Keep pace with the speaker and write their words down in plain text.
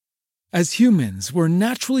As humans, we're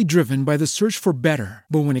naturally driven by the search for better.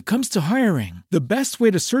 But when it comes to hiring, the best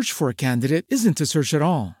way to search for a candidate isn't to search at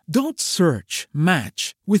all. Don't search,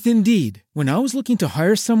 match with Indeed. When I was looking to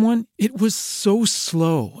hire someone, it was so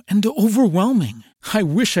slow and overwhelming. I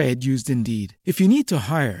wish I had used Indeed. If you need to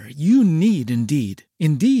hire, you need Indeed.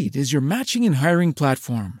 Indeed is your matching and hiring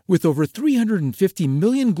platform with over 350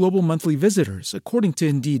 million global monthly visitors, according to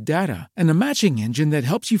Indeed data, and a matching engine that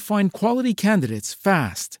helps you find quality candidates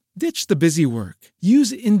fast. Ditch the busy work.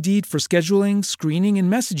 Use Indeed for scheduling, screening,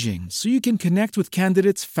 and messaging so you can connect with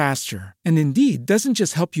candidates faster. And Indeed doesn't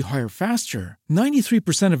just help you hire faster.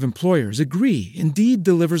 93% of employers agree Indeed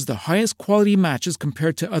delivers the highest quality matches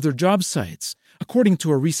compared to other job sites, according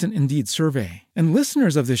to a recent Indeed survey. And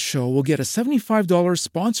listeners of this show will get a $75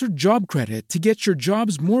 sponsored job credit to get your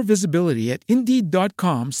jobs more visibility at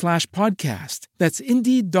Indeed.com/podcast. That's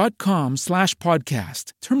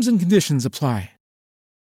Indeed.com/podcast. Terms and conditions apply.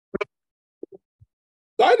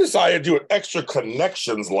 I decided to do an Extra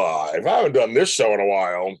Connections live. I haven't done this show in a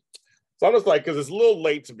while. So I'm just like, because it's a little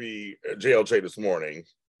late to be JLJ this morning.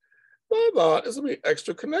 But I thought this would be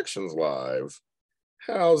Extra Connections live.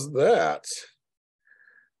 How's that?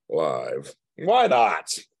 Live. Why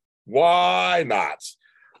not? Why not?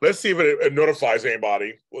 Let's see if it notifies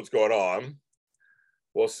anybody what's going on.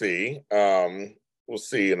 We'll see. We'll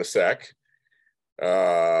see in a sec.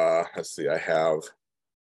 Let's see. I'm going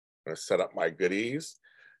to set up my goodies.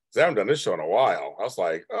 I haven't done this show in a while. I was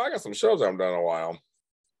like, I got some shows I haven't done in a while.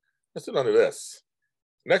 Let's do none of this.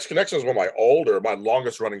 Next Connection is one of my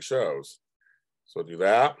longest running shows. So I'll do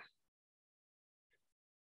that.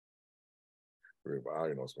 I don't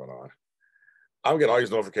even know what's going on. I'm getting all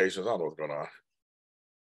these notifications. I don't know what's going on.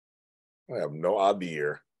 I have no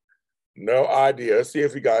idea. No idea. Let's see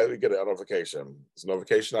if we get a notification. There's a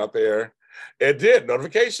notification out there. It did.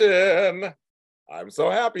 Notification. I'm so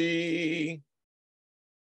happy.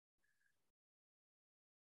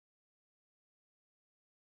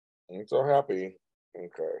 I'm so happy.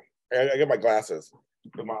 Okay. I get my glasses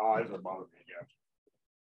because my eyes are bothering me again.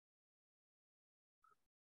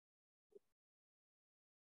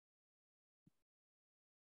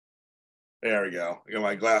 There we go. I got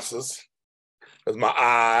my glasses. Because my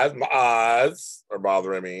eyes are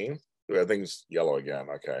bothering me. I think it's yellow again.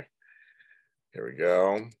 Okay. Here we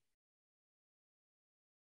go.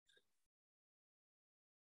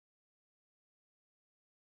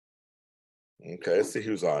 Okay, let's see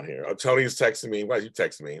who's on here. Oh, Tony's texting me. Why did you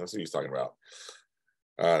text me? Let's see who he's talking about.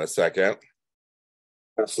 In a second.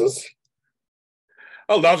 This is.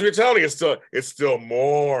 Oh, Lounge with Tony. It's still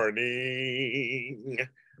morning.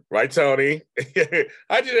 Right, Tony?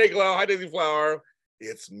 Hi, Janae Glow. Hi, Daisy Flower.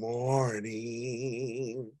 It's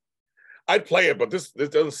morning. I'd play it, but this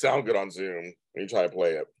doesn't sound good on Zoom when you try to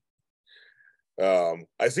play it.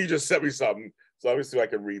 I see you just sent me something, so let me see if I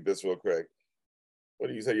can read this real quick. What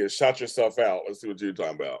do you say? You shot yourself out. Let's see what you're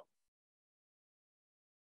talking about.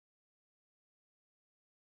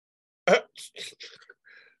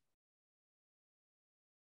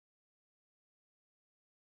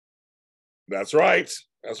 That's right.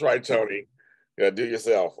 That's right, Tony. You gotta do it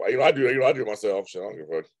yourself. I do it myself. So I don't give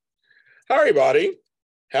a fuck. Hi, everybody.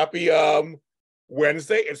 Happy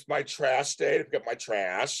Wednesday. It's my trash day to pick up my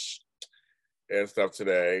trash and stuff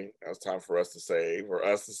today. It's time for us to say.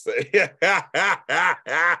 It's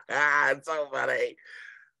so funny.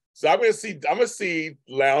 So I'm gonna see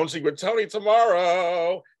Lounging with Tony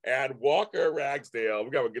tomorrow and Walker Ragsdale.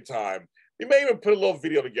 We're gonna have a good time. We may even put a little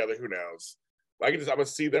video together. Who knows? I'm gonna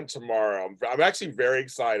see them tomorrow. I'm actually very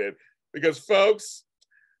excited because, folks,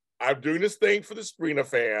 I'm doing this thing for the Sprina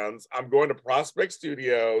fans. I'm going to Prospect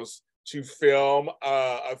Studios to film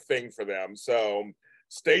a thing for them. So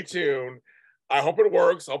stay tuned. I hope it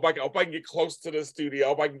works. I hope I can get close to the studio. I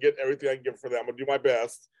hope I can get everything I can get for them. I'm gonna do my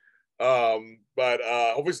best. But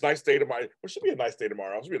hopefully it's a nice day tomorrow. It should be a nice day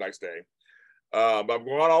tomorrow. It should be a nice day. But I'm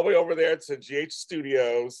going all the way over there to GH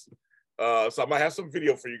Studios. So I might have some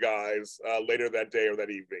video for you guys later that day or that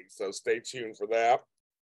evening. So stay tuned for that.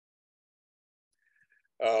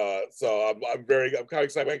 So I'm kind of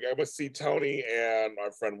excited. I'm gonna see Tony and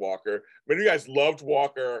our friend Walker. Many of you guys loved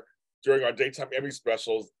Walker during our daytime Emmy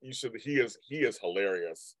specials. He is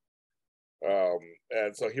hilarious.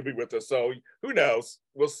 And so he'll be with us. So who knows?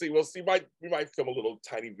 We'll see. We might film a little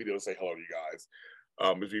tiny video to say hello to you guys.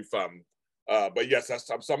 It'll be fun. But yes, that's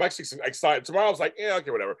time. So I'm actually excited. Tomorrow I was like, yeah, okay,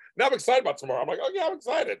 whatever. Now I'm excited about tomorrow. I'm like, oh yeah, I'm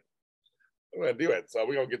excited. I'm gonna do it. So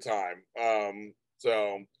we're gonna get time.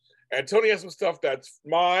 And Tony has some stuff that's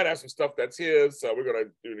mine. I have some stuff that's his. So we're gonna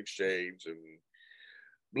do an exchange and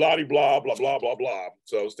blah blah blah blah blah blah.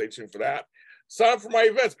 So stay tuned for that. Sign up for my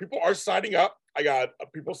events. People are signing up. I got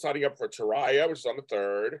people signing up for Taraya, which is on the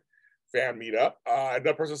 3rd, fan meetup.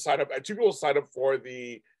 Another person signed up, and 2 people signed up for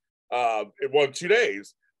the, in 2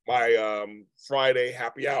 days, my Friday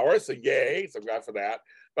happy hour. So yay, so I'm glad for that.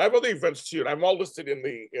 But I have other events too, and I'm all listed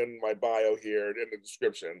in my bio here in the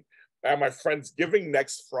description. I have my Friendsgiving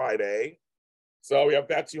next Friday. So we have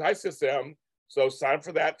that too. Hi, System. So sign up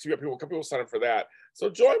for that too. A couple people sign up for that. So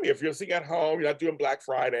join me if you're sitting at home, you're not doing Black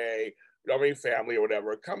Friday, you don't have any family or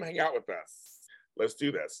whatever. Come hang out with us. Let's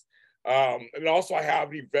do this. And also I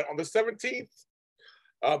have an event on the 17th.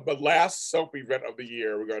 The last soap event of the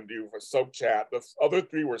year we're going to do for Soap Chat. The other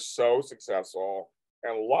 3 were so successful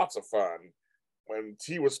and lots of fun. When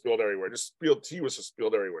tea was spilled everywhere, tea was just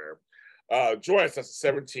spilled everywhere. Join us. That's the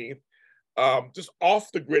 17th. Just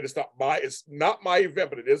off the grid. It's not my event,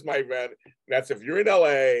 but it is my event. And that's if you're in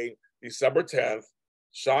LA, December 10th.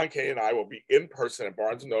 Sean Kay and I will be in person at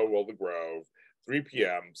Barnes & Noble, The Grove, 3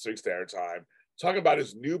 p.m. Pacific Standard Time, talking about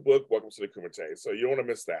his new book, Welcome to the Kumite. So you don't want to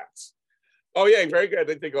miss that. Oh yeah, very good.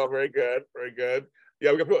 They think, oh, very good, very good.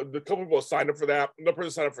 Yeah, we got a couple people signed up for that. Another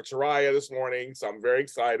person signed up for Taraya this morning, so I'm very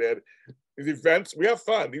excited. These events, we have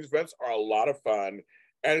fun. These events are a lot of fun.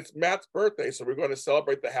 And it's Matt's birthday, so we're going to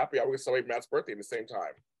celebrate the happy hour. We're going to celebrate Matt's birthday at the same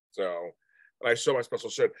time. So, and I show my special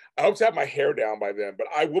shirt. I hope to have my hair down by then, but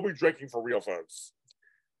I will be drinking for real, folks.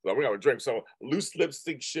 So I'm going to drink some loose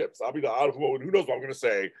lipstick ships. I'll be who knows what I'm going to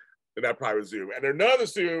say in that private Zoom. And none of the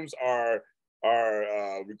Zooms are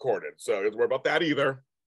recorded. So don't worry about that either.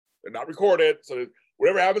 They're not recorded. So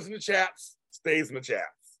whatever happens in the chats stays in the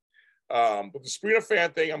chats. But the Sabrina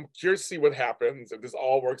fan thing, I'm curious to see what happens if this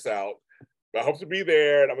all works out. But I hope to be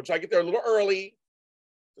there, and I'm gonna try to get there a little early,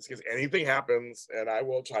 just in case anything happens, and I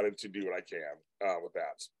will try to do what I can with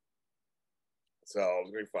that. So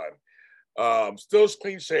it's gonna be fun. Still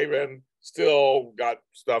clean shaven, still got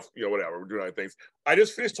stuff, whatever. We're doing other things. I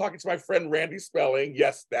just finished talking to my friend Randy Spelling.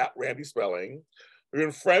 Yes, that Randy Spelling. We've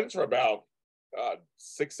been friends for about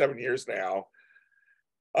 6-7 years now.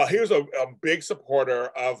 He was a big supporter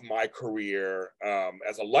of my career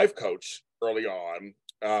as a life coach early on.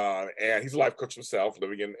 And he's a life coach himself,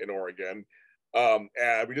 living in Oregon. And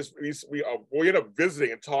we ended up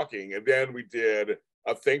visiting and talking, and then we did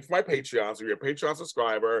a thing for my Patreon. So we were a Patreon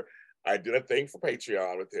subscriber. I did a thing for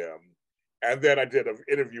Patreon with him, and then I did an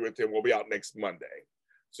interview with him. We'll be out next Monday,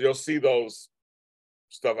 so you'll see those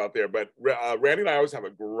stuff out there. But Randy and I always have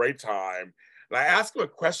a great time. And I asked him a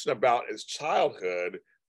question about his childhood,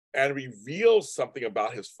 and revealed something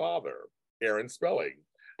about his father, Aaron Spelling,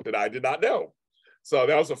 that I did not know. So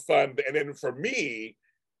that was a fun, and then for me,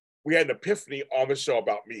 we had an epiphany on the show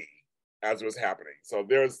about me as it was happening. So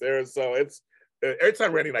so it's, every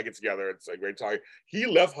time Randy and I get together, it's a great time. He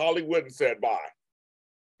left Hollywood and said bye.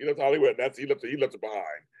 He left Hollywood, and he left it behind.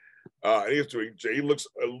 And he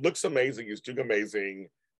looks amazing. He's doing amazing.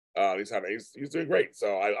 He's doing great.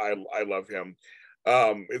 So I love him.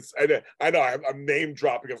 I know I'm name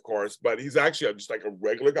dropping, of course, but he's actually just like a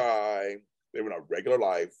regular guy living a regular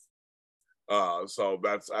life. So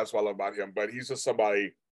that's what I love about him. But he's just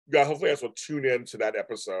somebody. Hopefully, you guys will tune in to that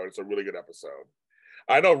episode. It's a really good episode.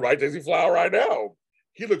 I know, right, Daisy Flower? I know.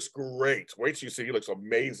 He looks great. Wait till you see. He looks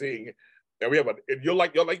amazing. And I think you'll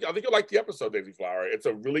like the episode, Daisy Flower. It's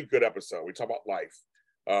a really good episode. We talk about life.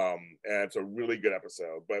 And it's a really good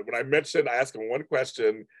episode. But when I asked him one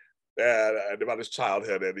question about his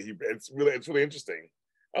childhood, and it's really interesting.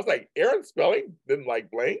 I was like, Aaron Spelling didn't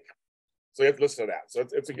like blank, so you have to listen to that. So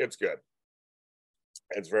it's good.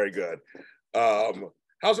 It's very good.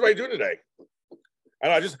 How's everybody doing today?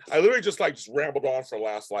 And I literally just rambled on for the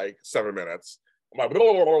last 7 minutes. I'm like, blah,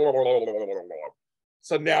 blah, blah, blah, blah, blah, blah.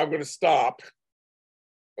 So now I'm going to stop.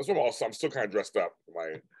 I'm still kind of dressed up for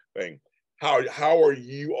my thing. How are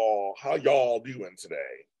you all? How y'all doing today?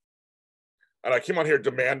 And I came on here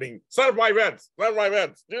demanding, sign up my events,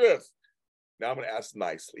 do this. Now I'm going to ask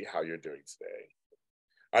nicely how you're doing today.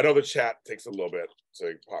 I know the chat takes a little bit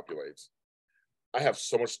to populate. I have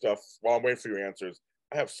so much stuff. While I'm waiting for your answers,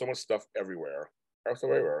 I have so much stuff everywhere. Well,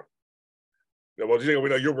 we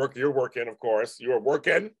know you're working, of course. You're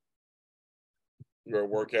working.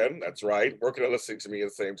 That's right. Working and listening to me at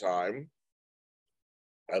the same time.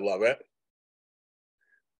 I love it.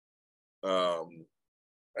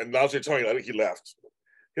 And now you're telling me that he left.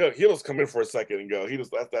 He'll just come in for a second and go.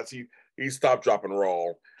 He stopped, drop, and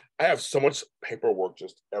roll. I have so much paperwork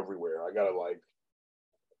just everywhere. I gotta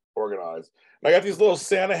organize. And I got these little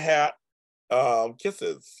Santa hat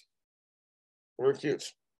kisses. Really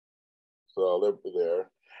cute. So they're there.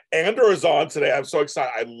 Andor is on today. I'm so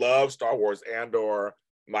excited. I love Star Wars. Andor,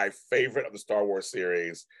 my favorite of the Star Wars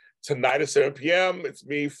series. Tonight at 7 p.m., it's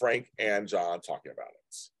me, Frank, and John talking about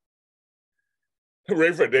it. I'm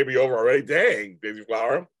ready for the day to be over already. Dang, Daisy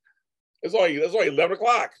Flower. It's only 11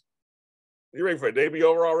 o'clock. You're ready for the day to be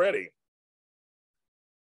over already.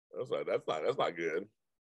 That's not good.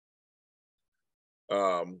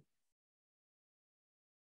 And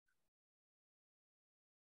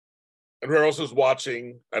who else is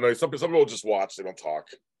watching? I know some people just watch, they don't talk.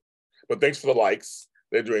 But thanks for the likes.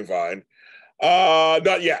 They're doing fine.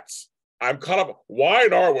 Not yet. I'm caught up.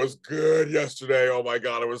 Y&R was good yesterday. Oh my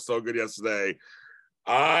God, it was so good yesterday.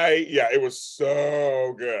 It was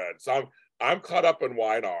so good. So I'm caught up in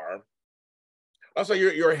Y&R. Also,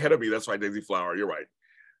 you're ahead of me. That's why, Daisy Flower. You're right.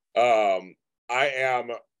 I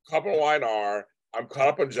am caught up in Y&R. I'm caught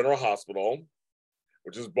up in General Hospital,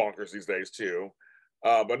 which is bonkers these days too.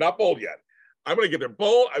 But not Bold yet. I'm gonna get there.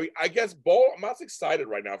 Bold. I guess Bold. I'm not excited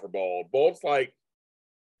right now for Bold. Bold's like,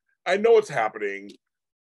 I know what's happening.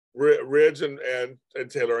 Ridge and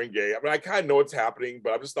Taylor and Gay. I mean, I kind of know what's happening,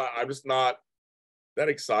 but I'm just not that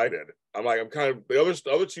excited. I'm kind of the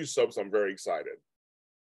other two soaps. I'm very excited,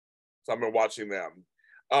 so I've been watching them.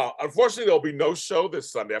 Unfortunately, there'll be no show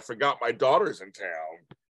this Sunday. I forgot my daughter's in town,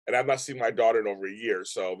 and I've not seen my daughter in over a year,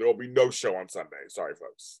 so there will be no show on Sunday. Sorry,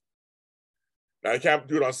 folks. Now I can't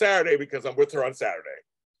do it on Saturday because I'm with her on Saturday.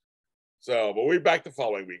 So, but we'll be back the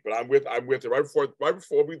following week. But I'm with her right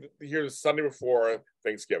before we here the Sunday before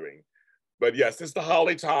Thanksgiving. But yes, this is the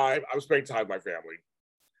holiday time. I'm spending time with my family.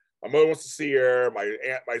 My mother wants to see her.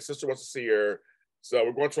 My sister wants to see her. So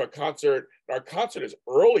we're going to a concert. Our concert is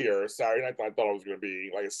earlier Saturday night than I thought it was going to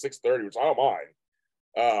be, like at 6:30, which I don't mind.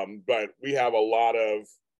 But we have a lot of,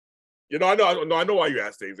 I know why you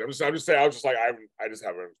asked, Daisy. I'm just saying. I just haven't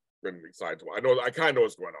been excited to watch. I kind of know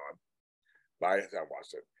what's going on, but I haven't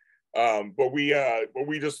watched it. I'm gonna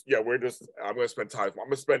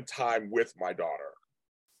spend time with my daughter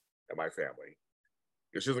and my family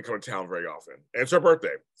because she doesn't come to town very often, and it's her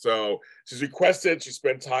birthday, so she's requested she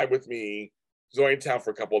spend time with me. She's only in town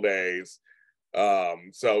for a couple of days,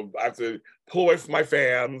 so I have to pull away from my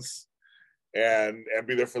fans and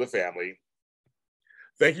be there for the family.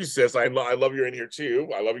 Thank you, sis. I love you're in here too.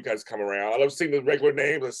 I love you guys come around. I love seeing the regular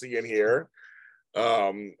names I see in here.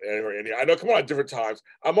 And I know come on at different times.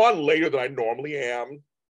 I'm on later than I normally am,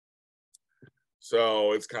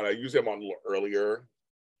 so it's kind of usually I'm on a little earlier.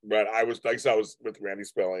 But I was with Randy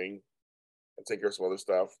Spelling and take care of some other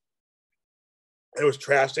stuff. It was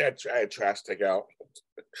trash. I had trash take-out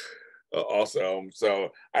also.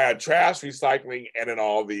 So I had trash, recycling, and then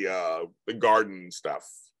all the garden stuff.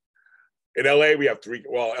 In LA, we have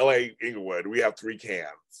LA Inglewood, we have 3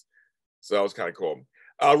 cans. So that was kind of cool.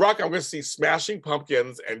 Rock, I'm going to see Smashing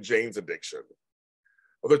Pumpkins and Jane's Addiction.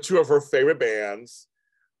 Well, they're 2 of her favorite bands.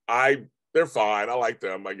 They're fine. I like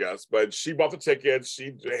them, I guess. But she bought the tickets.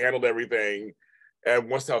 She handled everything and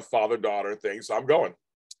wants to have a father-daughter thing. So I'm going.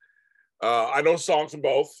 I know songs from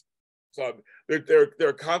both. So there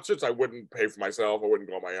are concerts I wouldn't pay for myself. I wouldn't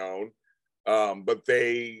go on my own. But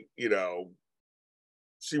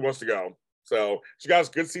she wants to go. So she got us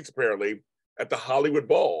good seats apparently at the Hollywood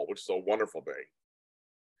Bowl, which is a wonderful thing.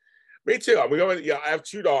 Me too. I have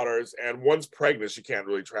 2 daughters and one's pregnant. She can't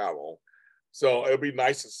really travel. So it'll be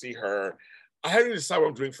nice to see her. I haven't even decided what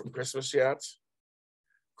I'm doing for Christmas yet.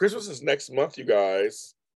 Christmas is next month, you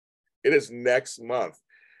guys. It is next month.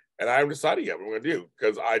 And I haven't decided yet what I'm going to do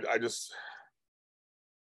because I just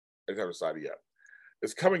haven't decided yet.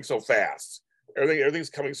 It's coming so fast. Everything's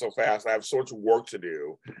coming so fast. I have so much work to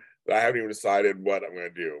do that I haven't even decided what I'm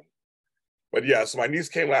going to do. But yeah, so my niece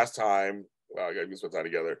came last time. Well, I got to spend time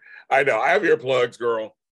together. I know. I have earplugs,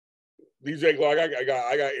 girl. DJ Glock, I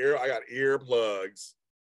got earplugs.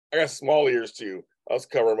 I got small ears too. I'll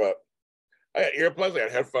just cover them up. I got earplugs. I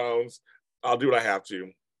got headphones. I'll do what I have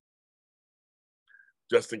to,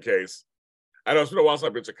 just in case. I know it's been a while since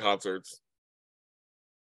I've been to concerts.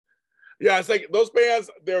 Yeah, it's like those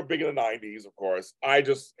bands. They're big in the '90s, of course.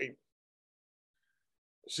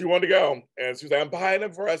 She wanted to go, and she was like, "I'm buying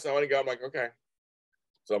them for us." I want to go. I'm like, "Okay,"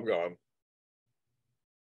 so I'm going.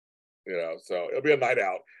 So it'll be a night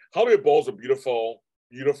out. Hollywood Bowl's a beautiful,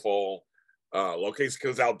 beautiful location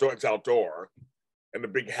because it's outdoor and the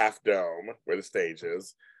big half dome where the stage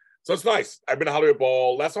is. So it's nice. I've been to Hollywood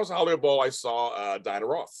Bowl. Last time I was at Hollywood Bowl, I saw Diana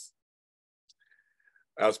Ross.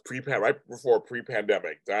 That was right before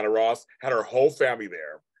pre-pandemic. Diana Ross had her whole family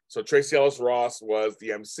there. So Tracy Ellis Ross was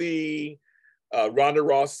the MC. Rhonda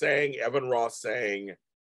Ross sang. Evan Ross sang.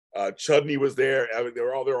 Chudney was there. They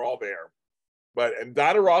were all there. And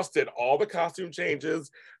Diana Ross did all the costume changes.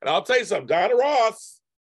 And I'll tell you something, Diana Ross,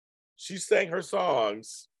 she sang her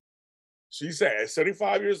songs. She sang at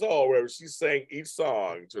 75 years old, where she sang each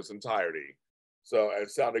song to its entirety. So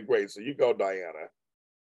it sounded great. So you go, Diana.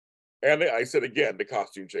 And I said again, the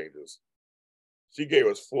costume changes. She gave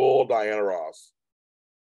us full Diana Ross.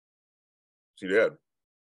 She did.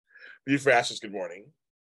 Be Fashions, good morning.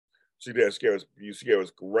 She did. She gave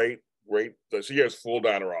us great. She gave us full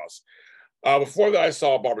Diana Ross. Before that, I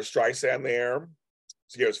saw Barbara Streisand there.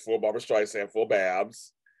 She gave us full Barbara Streisand, full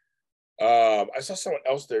Babs. I saw someone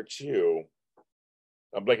else there too.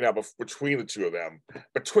 I'm blanking out between the two of them,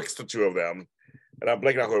 betwixt the two of them, and I'm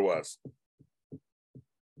blanking out who it was.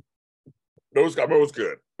 It was good.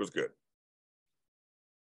 It was good.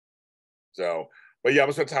 So, but yeah, I'm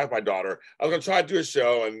gonna spend time with my daughter. I was gonna try to do a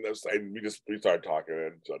show, and we started talking,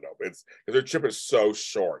 and so no, it's because her trip is so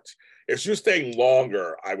short. If she was staying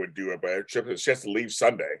longer, I would do it, but her trip she has to leave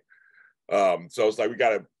Sunday. So it's like we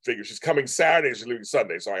gotta figure she's coming Saturday, she's leaving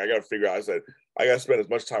Sunday. So I gotta figure out. I said I gotta spend as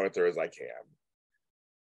much time with her as I can.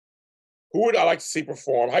 Who would I like to see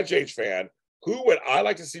perform? Hi, JH fan. Who would I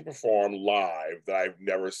like to see perform live that I've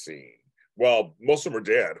never seen? Well, most of them are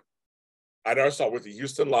dead. I never saw Whitney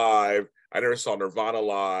Houston live. I never saw Nirvana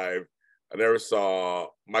live. I never saw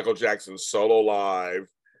Michael Jackson solo live.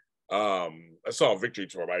 I saw a Victory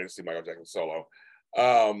Tour, but I didn't see Michael Jackson solo.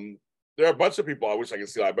 There are a bunch of people I wish I could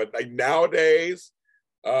see live, but like nowadays,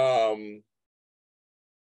 it's a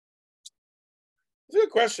good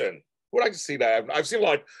question. Who would I like to see that? I've seen a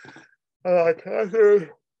lot.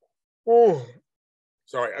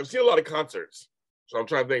 Sorry, I've seen a lot of concerts, so I'm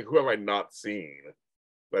trying to think who have I not seen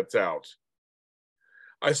that's out.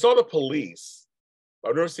 I saw The Police.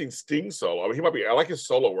 I've never seen Sting solo. I mean, I like his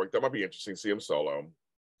solo work. That might be interesting to see him solo.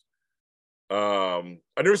 I've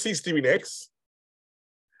never seen Stevie Nicks.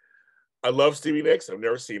 I love Stevie Nicks. I've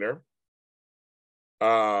never seen her.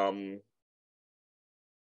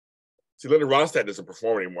 See, Linda Ronstadt doesn't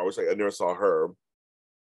perform anymore. I never saw her.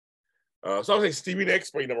 So I would say Stevie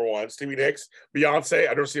Nicks, probably number one. Stevie Nicks. Beyonce.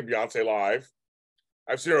 I've never seen Beyonce live.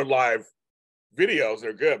 I've seen her live videos.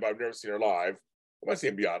 They're good, but I've never seen her live. I might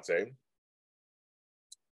see Beyonce.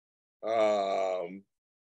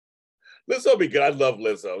 Lizzo would be good. I love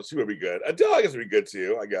Lizzo. She would be good. Adele, I guess, would be good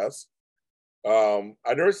too, I guess.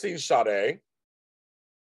 I've never seen Sade.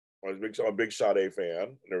 I'm a big Sade fan.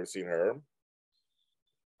 I've never seen her.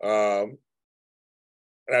 And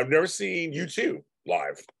I've never seen U2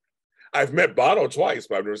 live. I've met Bono twice,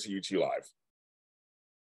 but I've never seen U2 live.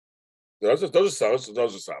 Those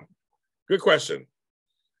are some. Good question.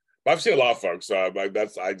 But I've seen a lot of folks. I've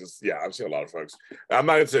seen a lot of folks. I'm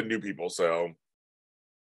not into new people, so.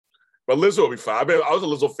 But Lizzo will be fine. I was a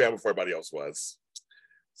Lizzo fan before everybody else was.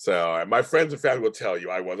 So my friends and family will tell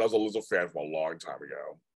you I was a Lizzo fan from a long time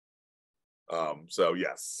ago. So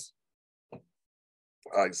yes,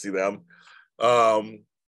 I can see them.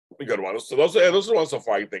 We go to one. So those are the ones so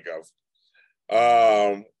far I can think of.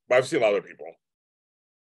 But I've seen a lot of people.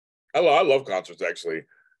 I love concerts actually.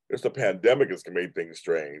 Just the pandemic has made things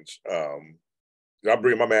strange. I'm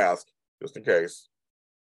bringing my mask just in case.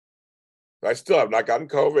 I still have not gotten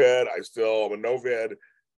COVID. I'm a no-vid.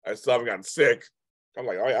 I still haven't gotten sick. I'm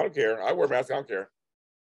like, oh yeah, I don't care. I wear a mask. I don't care.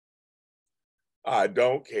 I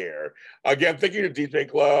don't care. Again, thank you to DJ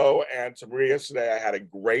Glow and to Maria yesterday. I had a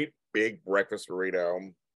great big breakfast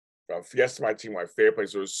burrito from Fiesta Martin, my favorite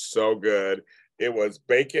place. It was so good. It was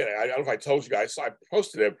bacon. I don't know if I told you guys. So I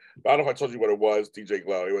posted it, but I don't know if I told you what it was, DJ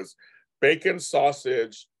Glow. It was bacon,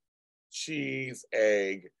 sausage, cheese,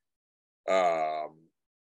 egg,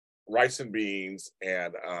 rice and beans,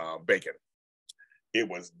 and bacon. It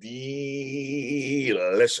was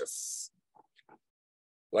delicious.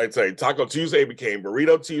 Like I say, Taco Tuesday became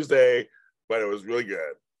Burrito Tuesday, but it was really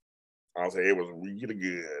good. I'll say it was really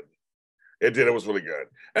good. It was really good.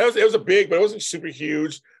 And it was a big, but it wasn't super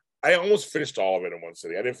huge. I almost finished all of it in one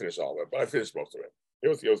sitting. I didn't finish all of it, but I finished most of it. It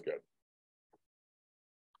was good.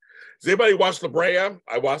 Does anybody watch La Brea?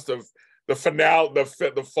 I watched the finale, the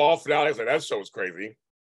fall finale. I was like, that show was crazy.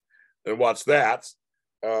 And watched that.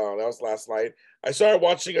 That was last night. I started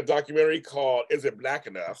watching a documentary called "Is It Black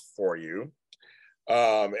Enough for You?"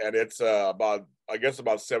 And it's about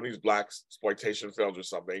 70s black exploitation films or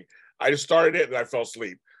something. I just started it and I fell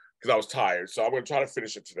asleep because I was tired. So I'm going to try to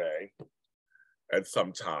finish it today at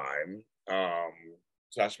some time. So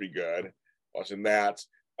that should be good. Watching that.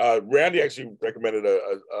 Randy actually recommended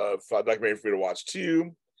a documentary for me to watch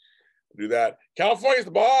too. Do that. California's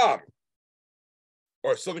the bomb.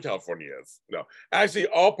 Or Southern California is. No. Actually,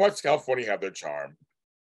 all parts of California have their charm.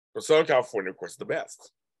 But Southern California, of course, is the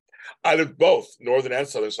best. I live both Northern and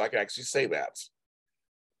Southern, so I can actually say that.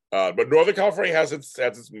 But Northern California has its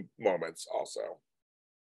moments also.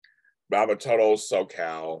 But I'm a total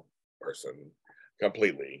SoCal person,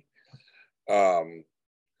 completely. Hi,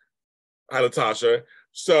 Latasha.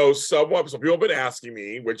 So some people have been asking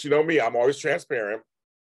me, which you know me, I'm always transparent.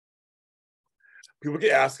 People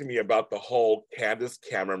get asking me about the whole Candace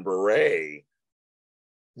Cameron Bure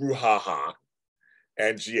brouhaha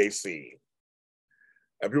and GAC.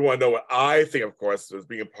 And people want to know what I think, of course, as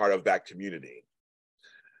being a part of that community.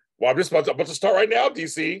 Well, I'm just about to start right now,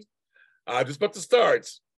 DC. I'm just about to start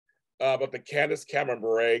about the Candace Cameron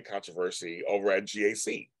Bure controversy over at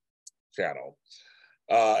GAC channel.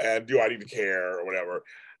 And do I need to care or whatever?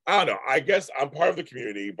 I don't know. I guess I'm part of the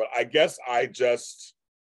community, but I guess there's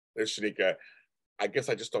Shanika, I guess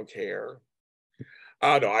I just don't care.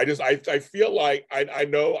 I don't know. I feel like I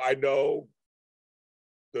know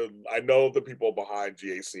the people behind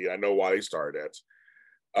GAC. I know why they started it.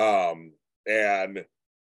 And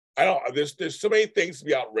I don't. There's so many things to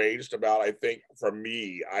be outraged about. I think for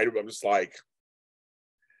me, I'm just like,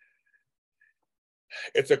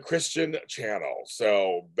 it's a Christian channel,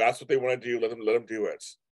 so that's what they want to do. Let them do it.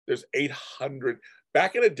 There's 800.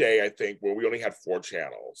 Back in the day, I think when we only had 4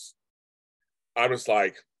 channels, I'm just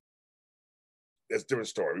like, it's a different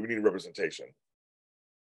story. We need representation.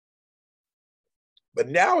 But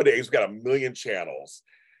nowadays, we've got 1 million channels.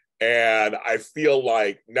 And I feel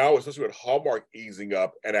like now, especially with Hallmark easing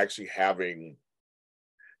up and actually having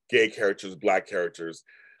gay characters, Black characters,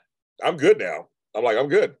 I'm good now. I'm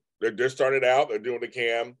good. They're starting out. They're doing what they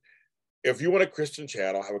can. If you want a Christian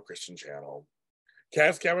channel, have a Christian channel.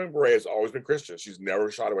 Candace Cameron Bure has always been Christian. She's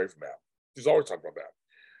never shied away from that. She's always talked about that.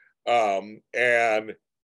 And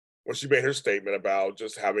when she made her statement about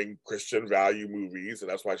just having Christian value movies,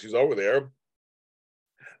 and that's why she's over there,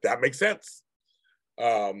 that makes sense.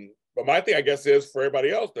 But my thing, I guess, is for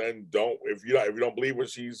everybody else, then if you don't believe what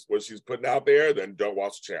she's putting out there, then don't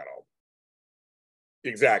watch the channel.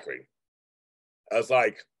 Exactly. I was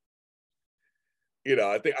like,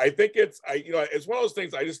 I think it's one of those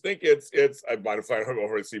things. I just think it's I might have found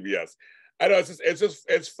over at CBS. I know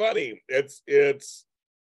it's funny. It's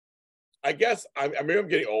I guess I'm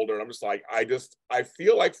getting older, and I'm just like, I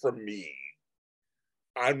feel like for me,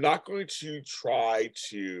 I'm not going to try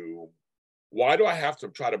to. Why do I have to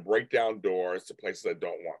try to break down doors to places that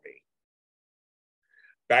don't want me?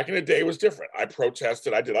 Back in the day, it was different. I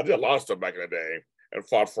protested. I did a lot of stuff back in the day and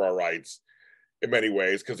fought for our rights in many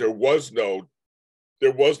ways because there was no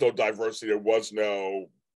diversity. There was no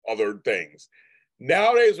other things.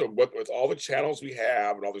 Nowadays, with all the channels we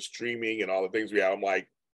have and all the streaming and all the things we have, I'm like,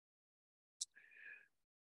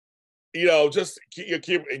 just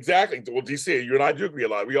keep exactly. Well, DC, you and I do agree a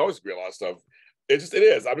lot. We always agree a lot of stuff. It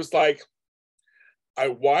is. I'm just like,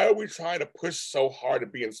 why are we trying to push so hard to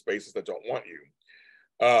be in spaces that don't want you?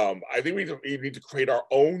 I think we need to create our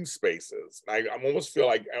own spaces. I almost feel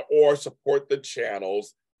like, or support the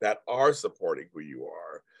channels that are supporting who you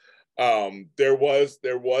are.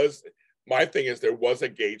 My thing is there was a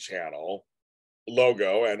gay channel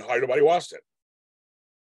logo and hardly nobody watched it.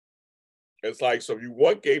 It's like, so if you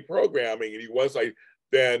want gay programming and you want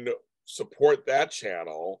then support that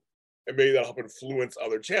channel and maybe that'll help influence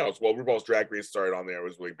other channels. Well, RuPaul's Drag Race started on there, it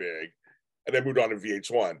was really big, and then moved on to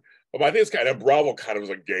VH1. But I think it's kind of, Bravo kind of was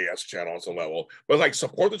a gay-ass channel on some level. But like,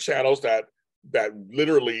 support the channels that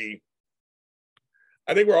literally,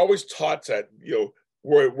 I think we're always taught that,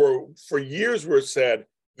 we're for years we're said,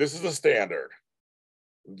 this is the standard.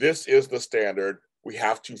 This is the standard. We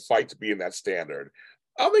have to fight to be in that standard.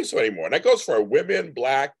 I don't think so anymore. And that goes for women,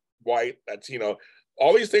 Black, white, Latino,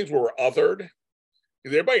 all these things where we're othered.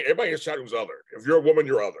 Everybody in chat who's othered. If you're a woman,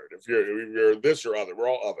 you're othered. If you're this, you're othered. We're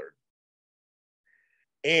all othered.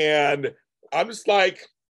 And I'm just like,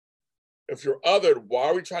 if you're othered, why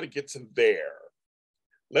are we trying to get to there?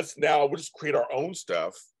 We'll just create our own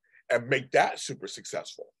stuff and make that super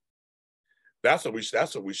successful. That's what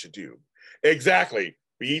we should do. Exactly.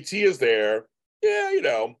 BET is there.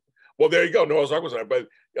 Yeah, Well, there you go. Noah's Ark was there. But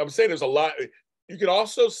I'm saying there's a lot. You can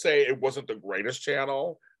also say it wasn't the greatest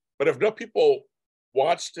channel, but if enough people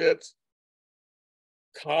watched it,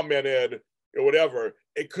 commented, or whatever,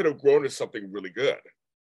 it could have grown to something really good.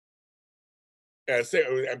 And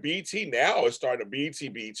BET now is starting to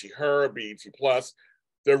BET Her, BET Plus.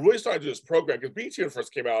 They're really starting to do this program because BET when it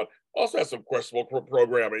first came out also has some questionable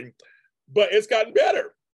programming, but it's gotten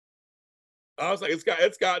better. I was like, it's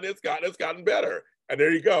gotten better. And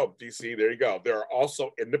there you go, DC. There you go. There are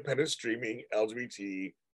also independent streaming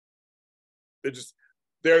LGBT. There's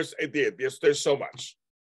so much.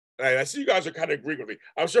 And I see you guys are kind of agreeing with me.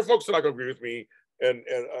 I'm sure folks are not going to agree with me, and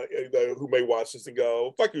who may watch this and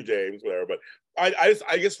go, "Fuck you, James," whatever. But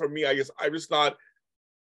I guess for me,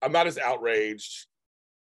 I'm not as outraged.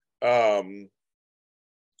 I'm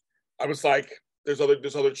just like, there's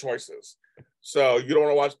other choices. So you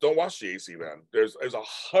don't watch GAC then. There's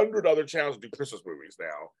 100 other channels that do Christmas movies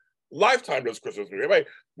now. Lifetime does Christmas movies, right?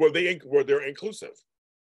 Where they're inclusive.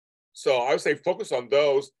 So I would say focus on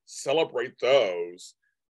those, celebrate those,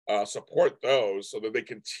 support those, so that they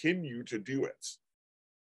continue to do it.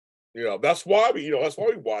 That's why we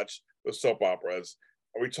watch the soap operas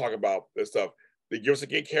and we talk about this stuff. They give us a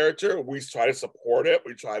gay character, we try to support it,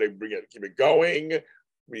 we try to keep it going,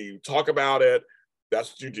 we talk about it.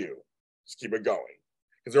 That's what you do. Just keep it going.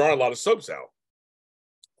 Because there aren't a lot of soaps out.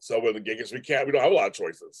 So with the giggers, we don't have a lot of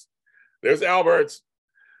choices. There's Albert.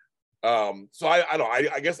 So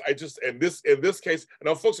I guess I just in this case, I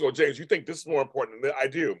know folks go, James, you think this is more important than I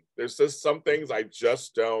do. There's just some things I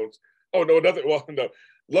just don't. Oh no, nothing. Well, no.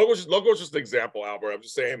 Logo's just an example, Albert. I'm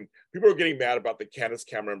just saying people are getting mad about the Candace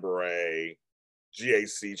Cameron Bure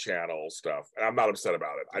GAC channel stuff. And I'm not upset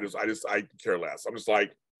about it. I care less. I'm just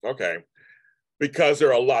like, okay. Because there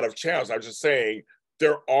are a lot of channels. I'm just saying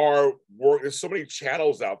there's so many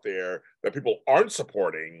channels out there that people aren't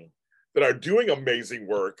supporting that are doing amazing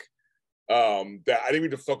work, that I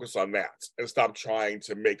need to focus on that and stop trying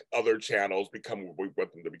to make other channels become what we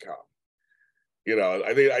want them to become.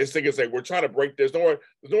 I just think it's like we're trying to break. There's no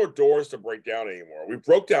more doors to break down anymore. We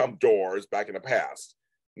broke down doors back in the past.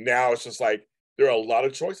 Now it's just like there are a lot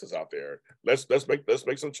of choices out there. Let's make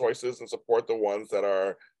some choices and support the ones that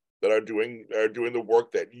are doing the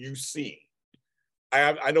work that you see.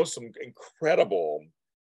 I know some incredible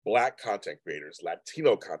Black content creators,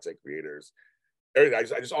 Latino content creators. Everything. I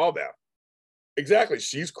just all that. Exactly.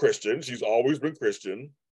 She's Christian. She's always been Christian.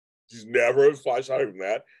 She's never flashed out from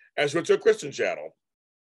that. And she went to a Christian channel.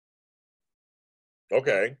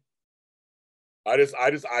 Okay.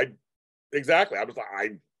 Exactly.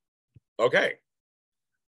 Okay.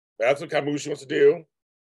 That's what kind of movie she wants to do.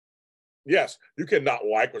 Yes, you cannot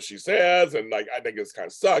like what she says, and I think it's kind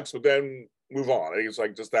of sucks, but then move on. I think it's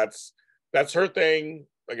like just that's her thing.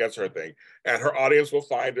 I guess her thing, and her audience will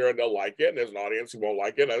find her and they'll like it. And there's an audience who won't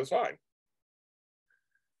like it, and it's fine.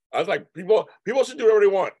 I was like, people should do whatever they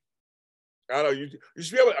want. I don't know. You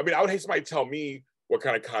should be able. I would hate somebody to tell me what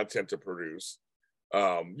kind of content to produce.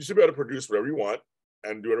 You should be able to produce whatever you want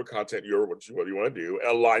and do whatever content what you want to do,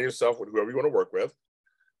 and align yourself with whoever you want to work with,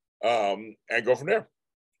 and go from there.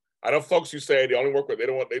 I know folks who say they only work with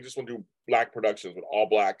they just want to do Black productions with all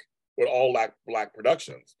black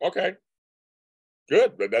productions. Okay,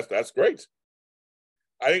 good, but that's great.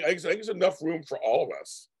 I think there's enough room for all of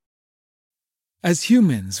us. As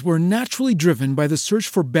humans, we're naturally driven by the search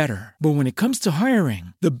for better. But when it comes to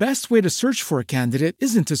hiring, the best way to search for a candidate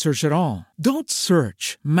isn't to search at all. Don't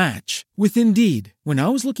search, match with Indeed. When I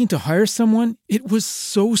was looking to hire someone, it was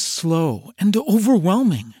so slow and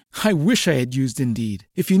overwhelming. I wish I had used Indeed.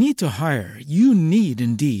 If you need to hire, you need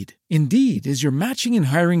Indeed. Indeed is your matching and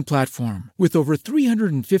hiring platform with over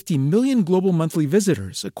 350 million global monthly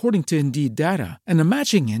visitors, according to Indeed data, and a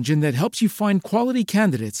matching engine that helps you find quality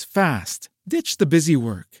candidates fast. Ditch the busy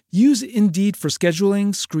work. Use Indeed for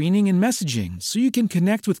scheduling, screening, and messaging so you can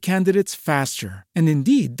connect with candidates faster. And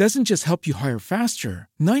Indeed doesn't just help you hire faster.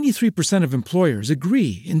 93% of employers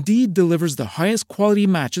agree Indeed delivers the highest quality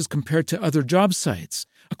matches compared to other job sites,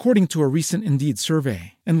 according to a recent Indeed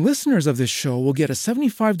survey. And listeners of this show will get a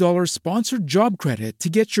 $75 sponsored job credit to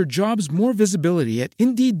get your jobs more visibility at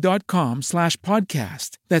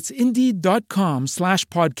Indeed.com/podcast. That's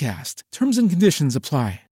Indeed.com/podcast. Terms and conditions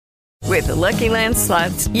apply. With the Lucky Land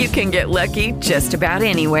Slots, you can get lucky just about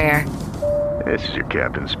anywhere. This is your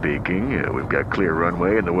captain speaking. We've got clear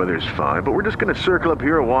runway and the weather's fine, but we're just going to circle up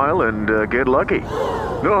here a while and get lucky.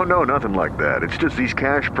 No, nothing like that. It's just these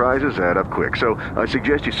cash prizes add up quick. So I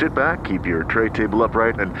suggest you sit back, keep your tray table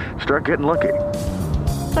upright, and start getting lucky.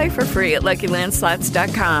 Play for free at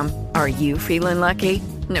LuckyLandSlots.com. Are you feeling lucky?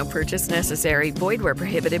 No purchase necessary. Void where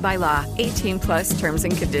prohibited by law. 18+ terms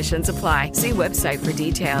and conditions apply. See website for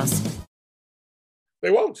details.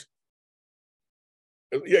 They won't.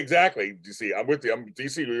 Yeah, exactly. DC, I'm with you.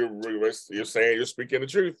 DC. You're saying you're speaking the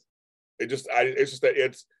truth. It's just that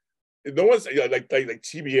it's no one's like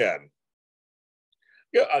TBN.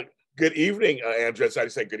 Yeah. Good evening, Andrea. I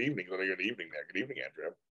say good evening. Good evening there. Good evening,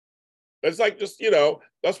 Andrea. It's like just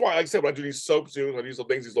that's why, like I said, when I do these soap zooms, I do these little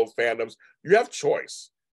things, these little fandoms, you have choice.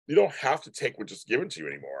 You don't have to take what's just given to you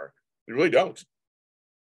anymore. You really don't.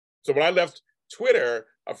 So when I left Twitter,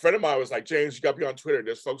 a friend of mine was like, James, you got to be on Twitter.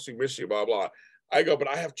 There's folks who miss you, blah, blah. I go, but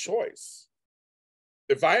I have choice.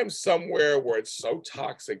 If I am somewhere where it's so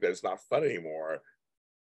toxic that it's not fun anymore,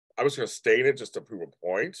 I'm just going to stay in it just to prove a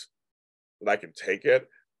point that I can take it.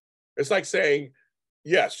 It's like saying,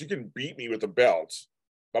 yes, you can beat me with a belt.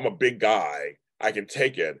 I'm a big guy. I can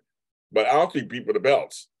take it, but I don't have to be beat with a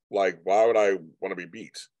belt. Like, why would I want to be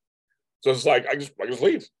beat? So it's like I just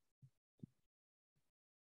leave.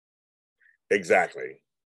 Exactly.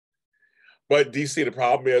 But DC, the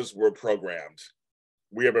problem is we're programmed.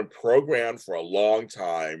 We have been programmed for a long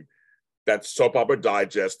time that Soap Opera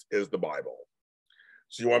Digest is the Bible.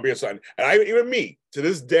 So you want to be a son. And even me, to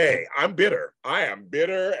this day, I'm bitter. I am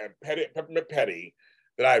bitter and petty, peppermint petty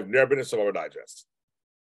that I've never been in Soap Opera Digest.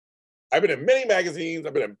 I've been in many magazines,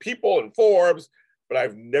 I've been in People and Forbes, but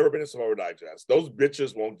I've never been in Soap Opera Digest. Those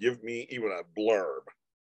bitches won't give me even a blurb.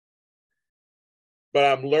 But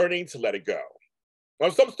I'm learning to let it go.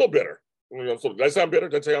 I'm still bitter. Did I sound bitter?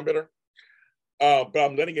 Did I say I'm bitter? But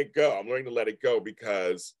I'm letting it go. I'm learning to let it go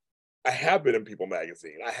because I have been in People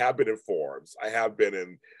magazine. I have been in Forbes. I have been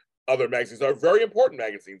in other magazines that are very important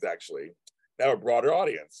magazines, actually, that have a broader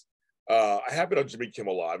audience. I have been on Jimmy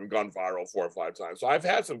Kimmel Live and gone viral 4 or 5 times. So I've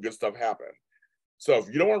had some good stuff happen. So if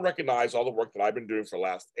you don't want to recognize all the work that I've been doing for the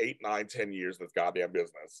last 8, 9, 10 years in this goddamn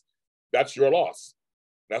business, that's your loss.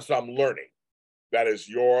 That's what I'm learning. That is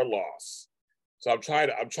your loss. So I'm trying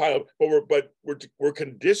to, but we're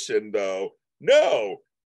conditioned though. No,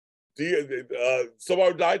 Soap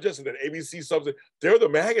Opera Digest and then ABC something. They're the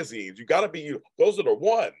magazines. You got to be you. Those are the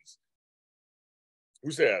ones.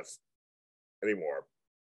 Who says anymore?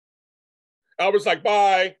 Albert's like,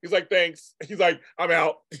 bye. He's like, thanks. He's like, I'm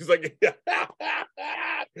out. He's like, yeah.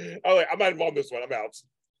 I'm like, I'm not involved in this one. I'm out.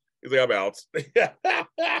 He's like, I'm out.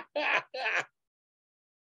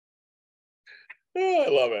 Oh, I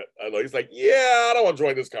love it. I love. He's like, yeah, I don't want to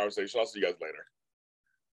join this conversation. I'll see you guys later.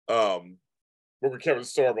 We're with Kevin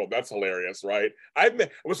Sorbo. That's hilarious, right?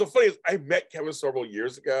 What's so funny is I met Kevin Sorbo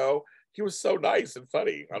years ago. He was so nice and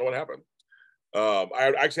funny. I don't know what happened.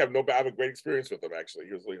 I actually have a great experience with him. Actually,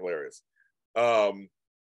 he was really hilarious.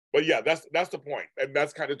 But yeah, that's the point, and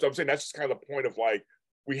that's kind of. I'm saying that's just kind of the point of like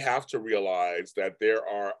we have to realize that there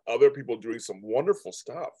are other people doing some wonderful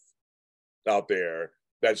stuff out there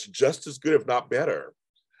that's just as good, if not better.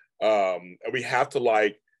 And we have to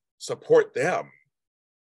like support them.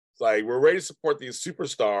 It's like we're ready to support these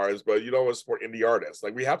superstars, but you don't want to support indie artists.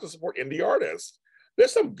 Like we have to support indie artists.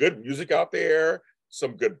 There's some good music out there,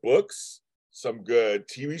 some good books, some good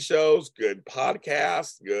TV shows, good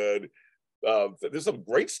podcasts, good. There's some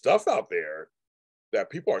great stuff out there that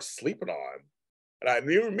people are sleeping on.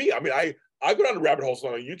 And even me, I mean, I go down the rabbit holes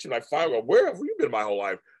on YouTube and I find, well, where have you been my whole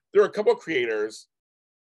life? There are a couple of creators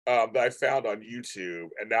that I found on YouTube,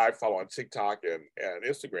 and now I follow on TikTok and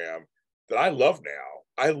Instagram that I love now.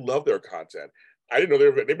 I love their content. I didn't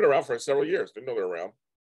know they've been around for several years. Didn't know they're around.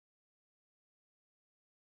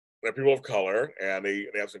 They're people of color, and they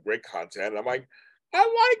have some great content. And I'm like, I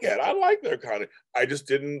like it. I like their content. I just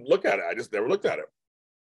didn't look at it. I just never looked at it.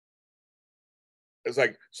 It's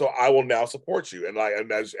like, so I will now support you. And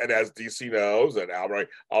as DC knows, and Albert,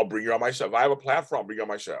 I'll bring you on my show. If I have a platform, I'll bring you on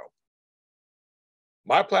my show.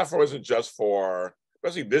 My platform isn't just for,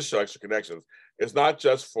 especially this show, Extra Connections, it's not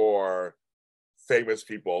just for famous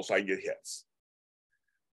people so I can get hits.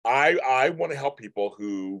 I want to help people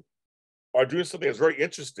who are doing something that's very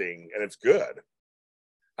interesting and it's good.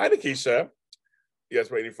 Hi, Nikisha. Yes,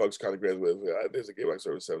 for any folks kind of agree with, there's a Gateway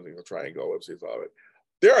Service 17 Triangle websites of it.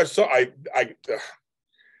 There are so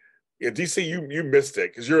yeah, DC, you missed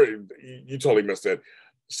it because you totally missed it.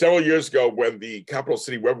 Several years ago, when the Capital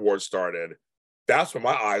City Web Awards started, that's when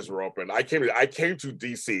my eyes were open. I came to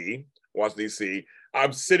DC, watch DC.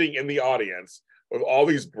 I'm sitting in the audience with all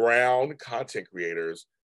these brown content creators,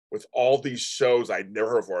 with all these shows I'd never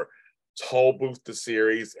heard of. Toll Booth the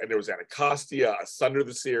series, and there was Anacostia, Asunder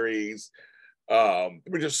the series. I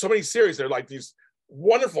mean, there's so many series. They're like these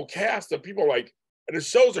wonderful casts of people like, and the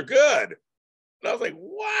shows are good. And I was like,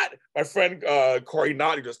 what? My friend Corey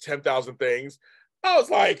Knott, who does 10,000 Things. I was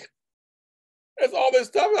like, there's all this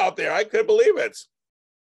stuff out there. I couldn't believe it.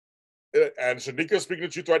 And Shanika's speaking the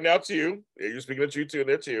truth right now too. Yeah, you're speaking the truth too in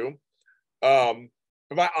there too. But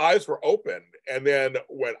my eyes were open. And then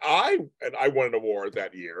when I won an award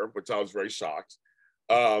that year, which I was very shocked.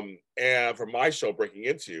 And for my show Breaking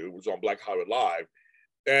Into, which was on Black Hollywood Live.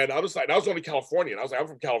 And I was like, I was only Californian. I was like, I'm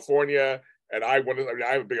from California, and I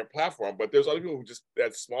have a bigger platform, but there's other people who just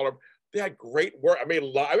that smaller. They had great work. I made a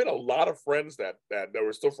lot of friends that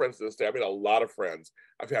were still friends to this day. I made a lot of friends.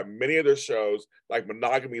 I've had many of their shows, like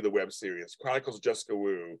Monogamy, the web series, Chronicles of Jessica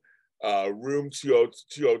Wu, Room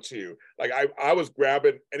 202. Like I was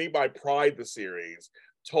grabbing anybody Pride the series,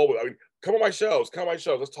 told me, I mean, come on my shows,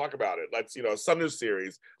 let's talk about it. Let's, Sun News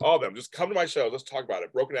series, all of them, just come to my shows, let's talk about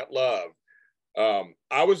it. Broken at Love.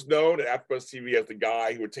 I was known at AfterBuzz TV as the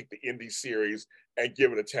guy who would take the indie series and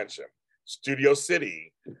give it attention. Studio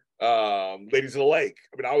City, Ladies of the Lake.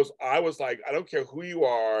 I mean, I was like, I don't care who you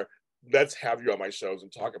are, let's have you on my shows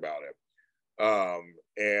and talk about it.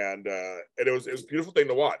 And it was a beautiful thing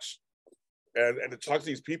to watch, and to talk to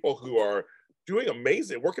these people who are doing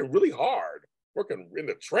amazing, working really hard, working in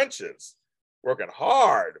the trenches, working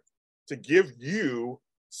hard to give you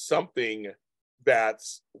something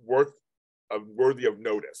that's worthy of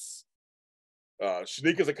notice.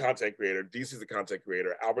 Shanika's a content creator, DC's a content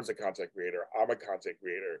creator, Albert's a content creator, I'm a content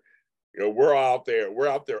creator. You know, we're out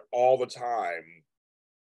there all the time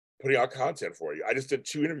putting out content for you. I just did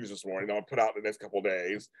 2 interviews this morning. I'll put out in the next couple of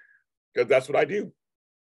days because that's what I do.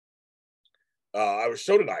 I have a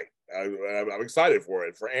show tonight. I'm excited for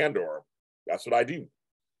it, for Andor. That's what I do.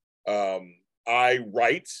 I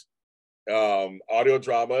write audio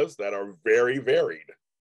dramas that are very varied.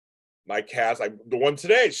 My cast, the one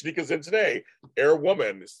today, Shanika's in today, Air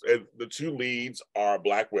Woman. The 2 leads are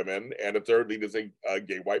Black women, and the 3rd lead is a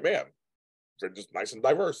gay white man. They're just nice and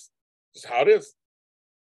diverse. Just how it is.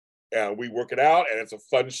 And we work it out, and it's a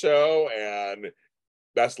fun show, and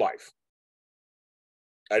that's life.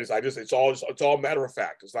 It's all matter of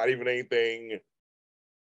fact. It's not even anything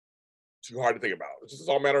too hard to think about. It's just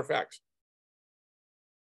all matter of fact.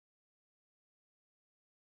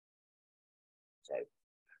 Sorry.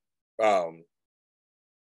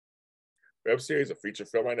 Web series, a feature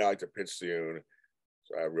film right now, I like to pitch soon.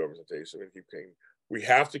 So I have real representation. We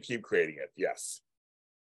have to keep creating it, yes.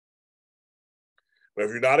 But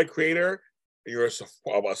if you're not a creator, you're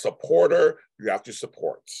a supporter, you have to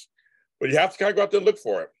support. But you have to kind of go out there and look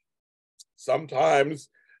for it. Sometimes,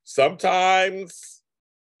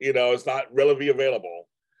 you know, it's not readily available.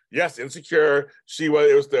 Yes, Insecure, it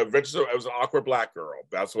was an awkward Black girl.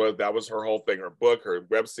 That was her whole thing, her book, her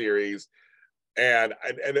web series. And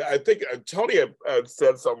I think Tony had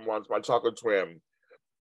said something once, my chocolate twin.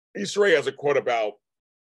 Issa Rae has a quote about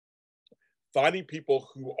finding people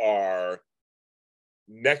who are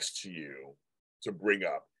next to you to bring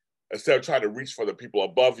up. Instead of trying to reach for the people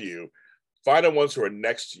above you, find the ones who are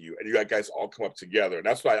next to you, and you guys all come up together. And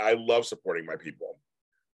that's why I love supporting my people.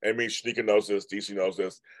 I mean, Shanika knows this, DC knows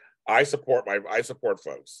this. I support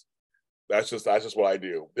folks. That's just what I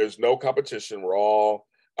do. There's no competition. I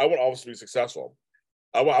want all of us to be successful.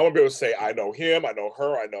 I want to be able to say, I know him, I know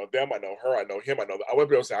her, I know them, I know her, I know him, I want to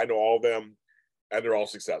be able to say, I know all of them, and they're all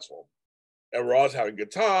successful. And we're always having a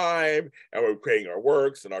good time, and we're creating our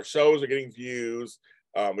works, and our shows are getting views.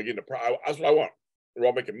 We're getting that's what I want. We're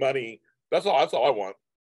all making money. That's all I want.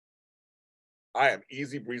 I am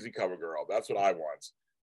easy breezy cover girl. That's what I want.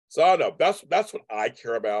 So I don't know. That's what I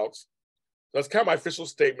care about. That's kind of my official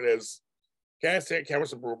statement is Candace Cameron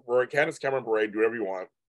Bure, do whatever you want.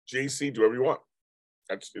 JC, do whatever you want.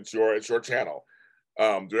 It's your channel.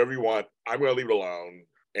 Do whatever you want. I'm gonna leave it alone.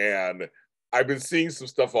 And I've been seeing some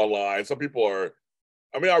stuff online. Some people are,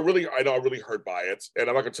 I know I'm really hurt by it. And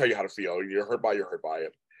I'm not gonna tell you how to feel. You're hurt by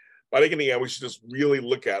it. But I think in the end, we should just really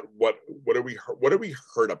look at what are we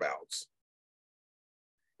hurt about?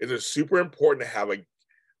 Is it super important to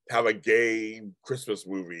have a gay Christmas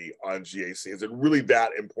movie on GAC? Is it really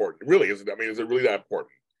that important? Really, is it? I mean, is it really that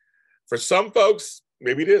important? For some folks,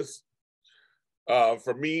 maybe it is.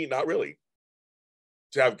 For me, not really.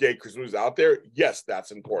 To have gay Christmas movies out there, yes,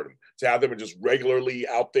 that's important. To have them just regularly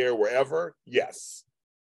out there wherever, yes.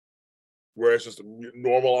 Where it's just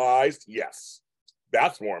normalized, yes.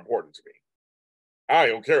 That's more important to me. I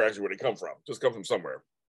don't care actually where they come from. Just come from somewhere.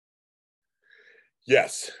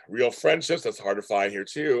 Yes, real friendships, that's hard to find here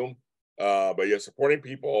too. But yeah, supporting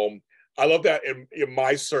people. I love that in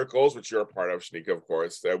my circles, which you're a part of, Shanika, of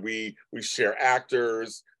course, that we share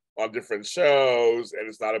actors on different shows, and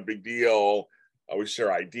it's not a big deal. We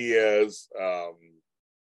share ideas.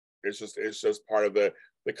 It's just part of the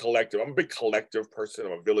collective. I'm a big collective person.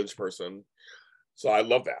 I'm a village person. So I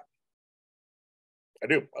love that. I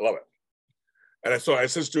do. I love it. And so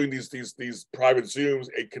since doing these private Zooms,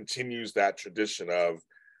 it continues that tradition of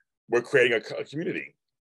we're creating a community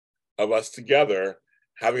of us together,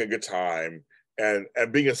 having a good time, and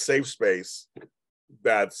being a safe space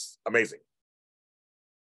that's amazing.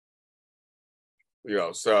 You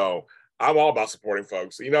know, so I'm all about supporting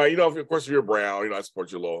folks. You know, of course, if you're brown, I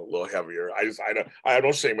support you a little heavier. I have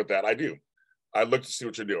no shame with that. I do. I look to see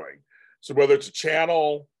what you're doing. So whether it's a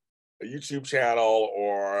channel, a YouTube channel,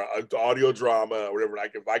 or an audio drama, or whatever,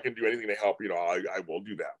 if I can do anything to help, I will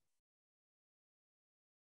do that.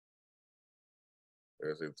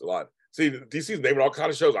 It's a lot. See, DC's naming all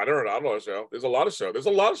kinds of shows. I don't know a show. There's a lot of shows. There's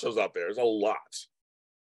a lot of shows out there. There's a lot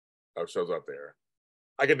of shows out there.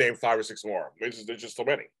 I can name 5 or 6 more. There's just so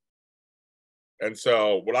many. And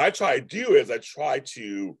so what I try to do is I try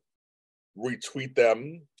to retweet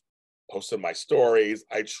them, post in my stories.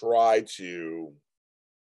 I try to.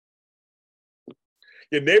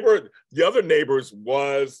 The other Neighbors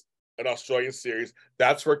was an Australian series.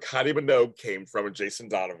 That's where Kylie Minogue came from and Jason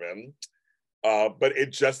Donovan. But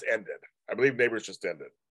it just ended. I believe Neighbors just ended.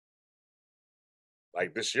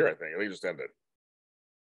 Like this year, I think. I think it just ended.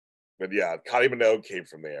 But yeah, Kylie Minogue came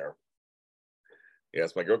from there.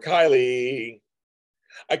 Yes, my girl Kylie.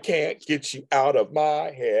 I can't get you out of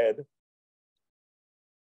my head.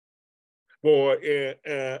 Boy,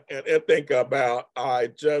 and think about, I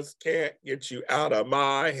just can't get you out of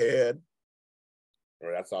my head.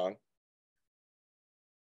 Remember that song?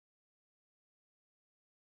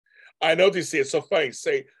 I know, DC, it's so funny.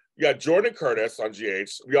 Say, you got Jordan Curtis on GH.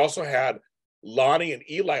 We also had Lonnie and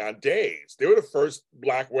Eli on Days. They were the first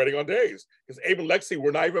Black wedding on Days because Abe and Lexi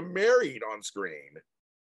were not even married on screen.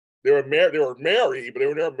 They were married, but they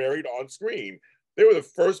were never married on screen. They were the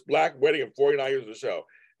first Black wedding in 49 years of the show.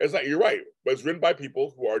 It's like, you're right, but it's written by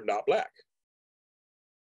people who are not Black.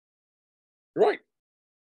 You're right.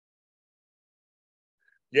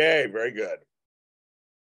 Yay, very good.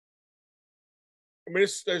 I mean,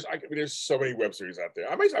 there's so many web series out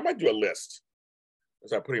there. I might do a list.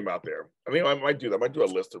 As I'm putting them out there. I mean, I might do that. I might do a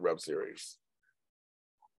list of web series.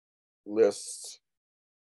 List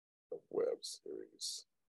of web series.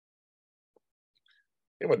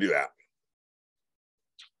 I'm gonna do that.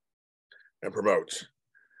 And promote.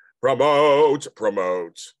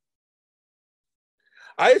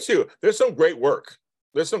 I too. There's some great work.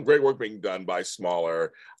 There's some great work being done by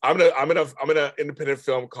smaller. I'm in an independent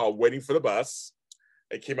film called Waiting for the Bus.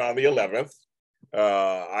 It came out on the 11th.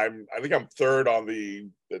 I think I'm third on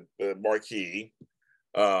the marquee.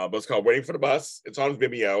 But it's called Waiting for the Bus. It's on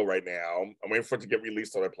Vimeo right now. I'm waiting for it to get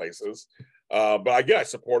released other places. But again, I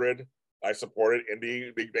supported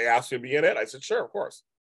indie. They asked me to be in it. I said, sure, of course.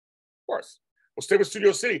 Well, stay with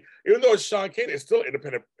Studio City. Even though it's Sean King, it's still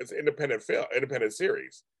independent. It's an independent film, independent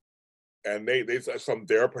series, and they from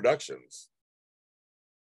their productions.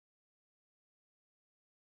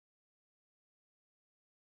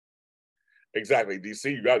 Exactly,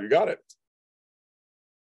 DC. You got it.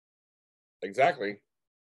 Exactly.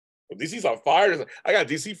 Well, DC's on fire. I got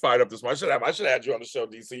DC fired up this month. I should have had you on the show,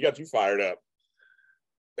 DC. You got you fired up.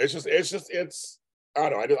 It's I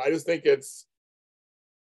don't know. I just think it's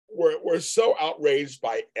we're so outraged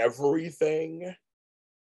by everything.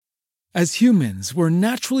 As humans, we're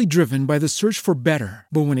naturally driven by the search for better.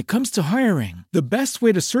 But when it comes to hiring, the best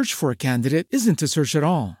way to search for a candidate isn't to search at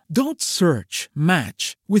all. Don't search,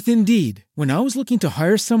 match with Indeed. When I was looking to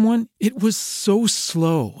hire someone, it was so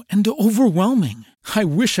slow and overwhelming. I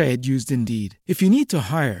wish I had used Indeed. If you need to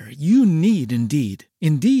hire, you need Indeed.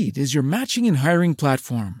 Indeed is your matching and hiring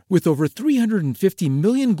platform with over 350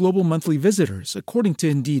 million global monthly visitors, according to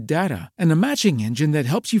Indeed data, and a matching engine that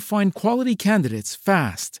helps you find quality candidates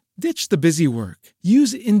fast. Ditch the busy work.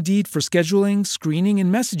 Use Indeed for scheduling, screening,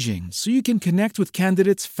 and messaging so you can connect with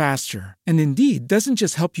candidates faster. And Indeed doesn't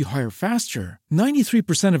just help you hire faster.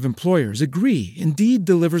 93% of employers agree Indeed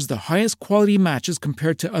delivers the highest quality matches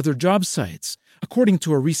compared to other job sites, according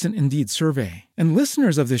to a recent Indeed survey. And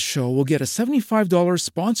listeners of this show will get a $75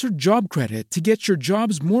 sponsored job credit to get your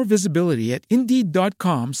jobs more visibility at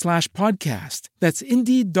Indeed.com/podcast. That's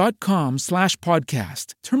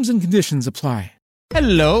Indeed.com/podcast. Terms and conditions apply.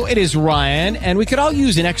 Hello, it is Ryan, and we could all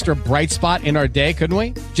use an extra bright spot in our day, couldn't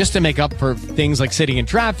we? Just to make up for things like sitting in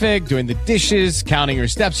traffic, doing the dishes, counting your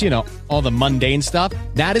steps, all the mundane stuff.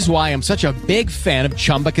 That is why I'm such a big fan of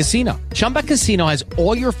Chumba Casino. Chumba Casino has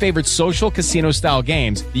all your favorite social casino-style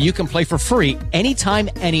games that you can play for free anytime,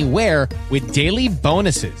 anywhere with daily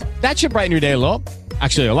bonuses. That should brighten your day a little.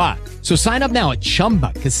 Actually, a lot. So sign up now at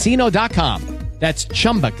ChumbaCasino.com. That's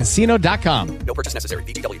ChumbaCasino.com. No purchase necessary.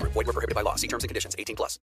 VGW Group. Void where prohibited by law. See terms and conditions.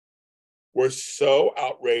 18+. We're so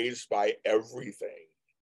outraged by everything.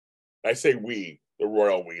 I say we, the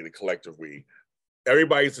royal we, the collective we.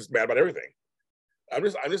 Everybody's just mad about everything. I'm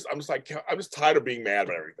just tired of being mad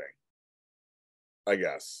about everything. I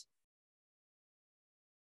guess.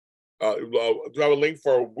 Do I have a link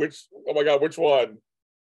for which? Oh my God, which one?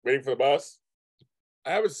 Waiting for the Bus.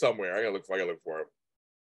 I have it somewhere. I gotta look for it.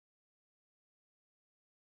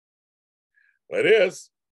 It is.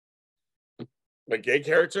 Like gay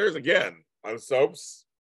characters, again, on soaps,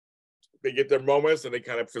 they get their moments and they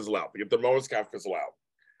kind of fizzle out.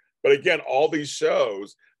 But again, all these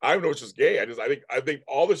shows, I don't know it's just gay. I think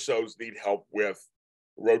all the shows need help with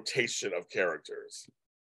rotation of characters.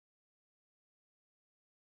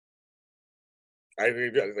 I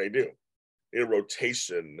think they do. They need a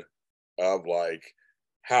rotation of like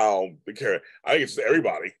how the character. I think it's just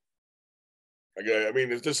everybody. I mean,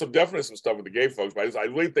 there's just definitely some stuff with the gay folks, but I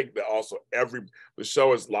really think that also the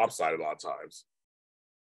show is lopsided a lot of times.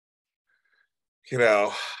 You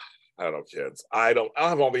know, I don't know, kids. I don't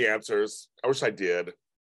have all the answers. I wish I did.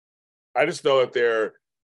 I just know that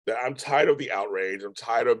I'm tired of the outrage. I'm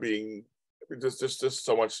tired of being just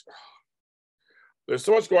so much. There's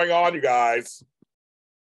so much going on, you guys.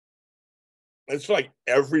 It's like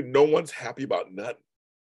no one's happy about nothing.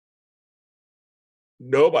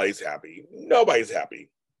 Nobody's happy. Nobody's happy.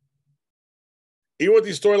 Even with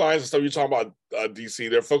these storylines and stuff you're talking about, DC,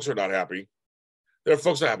 there are folks who are not happy. There are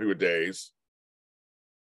folks who are happy with days.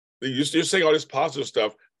 You're saying all this positive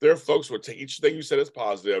stuff. There are folks who will take each thing you said as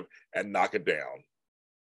positive and knock it down.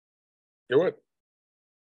 Hear what?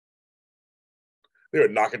 They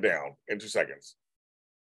would knock it down in 2 seconds.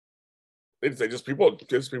 They say people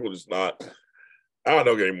just not. I don't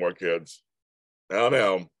know anymore, kids. I don't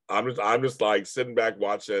know. I'm just like sitting back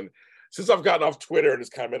watching. Since I've gotten off Twitter and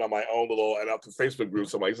just kind of been on my own little and up to Facebook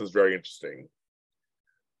groups, I'm like, this is very interesting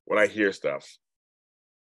when I hear stuff.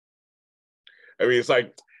 I mean, it's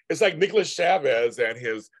like Nicholas Chavez and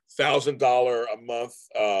his $1,000 a month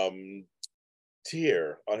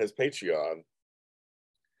tier on his Patreon.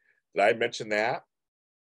 Did I mention that?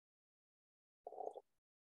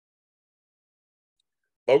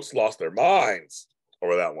 Folks lost their minds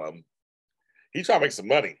over that one. He's trying to make some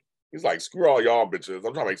money. He's like, screw all y'all bitches.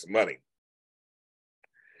 I'm trying to make some money.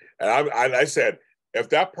 And I said, if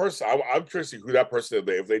that person, I'm curious to see who that person is,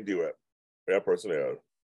 if they do it. Who that person is.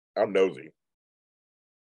 I'm nosy.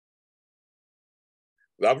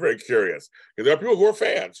 I'm very curious. Because there are people who are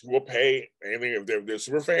fans who will pay anything. If they're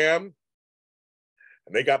super fan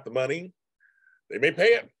and they got the money, they may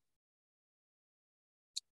pay it.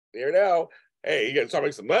 There now. Hey, you got to start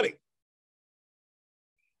making some money.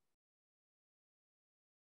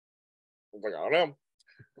 I was like, I don't know.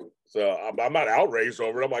 So I'm not outraged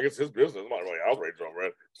over it. I'm like, it's his business. I'm not really outraged over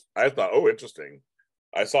it. I thought, oh, interesting.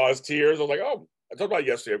 I saw his tears. I was like, oh, I talked about it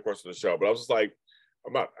yesterday, of course, in the show, but I was just like,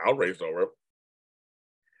 I'm not outraged over it.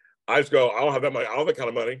 I just go, I don't have that money. I don't have that kind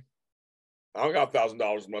of money. I don't got $1,000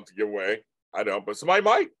 a month to give away. I don't, but somebody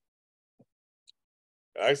might.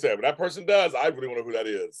 Like I said, when that person does, I really want to know who that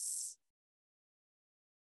is.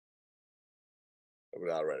 I'm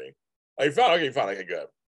not ready. Oh, you found? Okay, you found. Okay, good.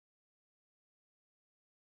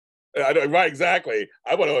 I know, right, exactly.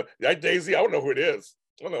 I want to know. Like Daisy, I want to know who it is.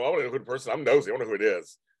 I want to know who the person. I'm nosy. I want to know who it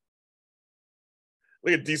is.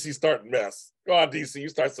 Look at DC starting mess. Go on, DC. You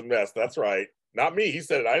start some mess. That's right. Not me. He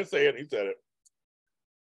said it. I didn't say it. He said it.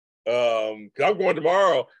 Because I'm going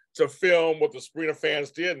tomorrow to film what the Sabrina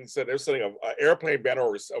fans did and said they're setting an airplane banner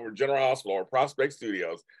over General Hospital or Prospect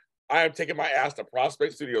Studios. I am taking my ass to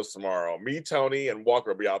Prospect Studios tomorrow. Me, Tony, and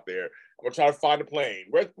Walker will be out there. I'm going to try to find the plane.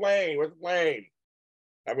 Where's the plane? Where's the plane?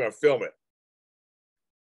 I'm going to film it.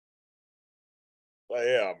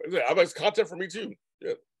 I am. It's content for me too.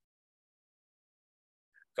 Yeah.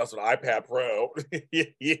 That's an iPad Pro.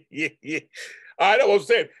 yeah. I know what I'm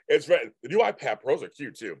saying. It's the new iPad Pros are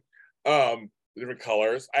cute too. Different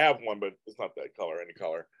colors. I have one, but it's not that color, any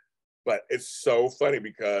color. But it's so funny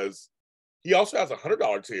because he also has a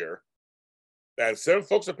 $100 tier, and some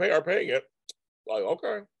folks are paying it. Like,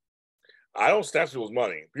 okay, I don't snatch people's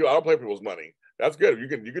money. I don't play people's money. That's good. You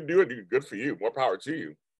can do it. Good for you. More power to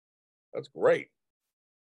you. That's great.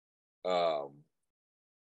 That's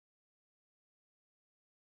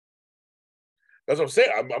what I'm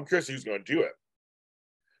saying. I'm curious who's going to do it.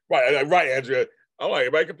 Right, Andrea. I'm like,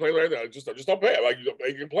 everybody complain like that. Just don't pay it. Like,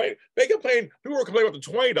 they complain. They complain. People were complaining about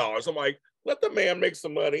the $20. I'm like, let the man make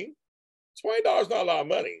some money. $20 is not a lot of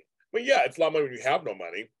money. But yeah, it's a lot of money when you have no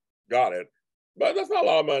money. Got it. But that's not a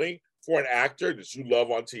lot of money for an actor that you love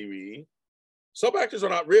on TV. Some actors are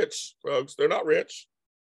not rich, folks. They're not rich.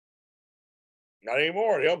 Not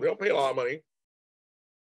anymore. They don't pay a lot of money.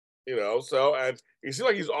 You know, so, and he seems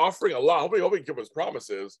like he's offering a lot. Hopefully he keeps his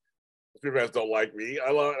promises. People fans don't like me.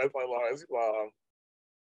 I love it.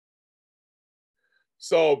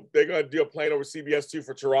 So they're going to do a plane over CBS 2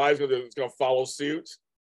 for Tarai. It's going to follow suit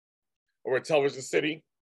over at Television City.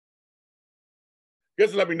 You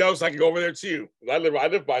guys let me know so I can go over there too. I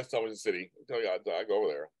live by Television City. I'll tell you, I go over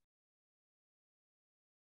there.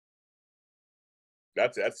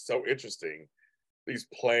 That's so interesting. These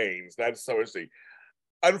planes. That's so interesting.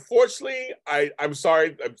 Unfortunately, I'm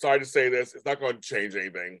sorry to say this. It's not going to change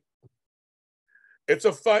anything. It's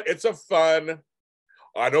a fun.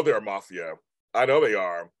 I know they're a mafia. I know they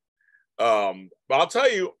are. But I'll tell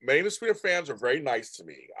you, many of the Sabrina fans are very nice to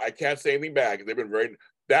me. I can't say anything bad because they've been very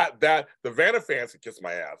the Vanna fans can kiss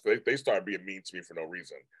my ass. They started being mean to me for no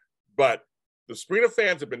reason. But the Sabrina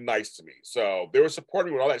fans have been nice to me. So they were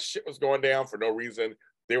supporting me when all that shit was going down for no reason.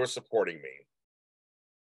 They were supporting me.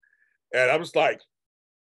 And I'm just like,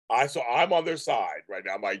 I'm on their side right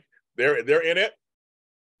now. I'm like, they're in it.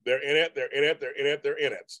 They're in it. They're in it. They're in it. They're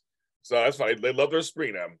in it. So that's fine. They love their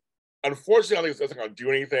Sabrina. Unfortunately, I think it's not going to do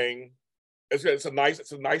anything. It's a nice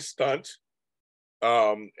stunt.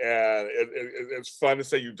 And it's fun to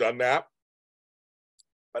say you've done that.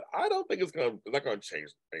 But I don't think it's not going to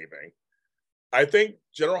change anything. I think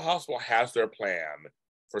General Hospital has their plan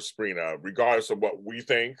for Sabrina, regardless of what we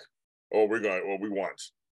think or we want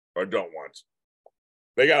or don't want.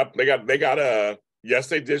 They got yes,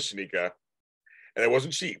 they did, Shanika, and it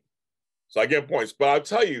wasn't cheap. So I get points. But I'll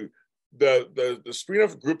tell you, the Sabrina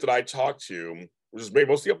group that I talked to, which is made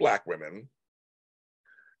mostly of Black women,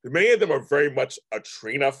 many of them are very much a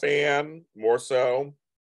Trina fan, more so.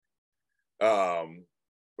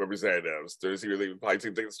 Representatives. There's really probably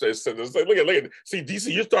look at see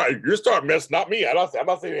DC. You're starting mess, not me. I'm not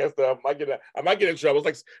saying that stuff. I might get in trouble.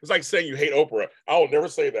 It's like saying you hate Oprah. I will never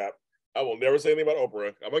say that. I will never say anything about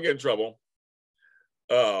Oprah. I'm gonna get in trouble.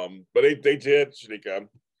 But they did, Shanika.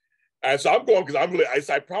 And so I'm going because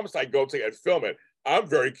I promised I'd go take and film it. I'm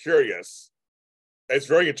very curious. It's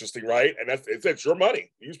very interesting, right? And it's your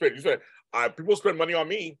money. You spend. People spend money on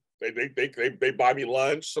me. They buy me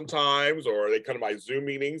lunch sometimes, or they come to my Zoom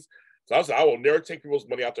meetings. So I will never take people's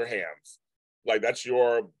money out their hands. Like that's you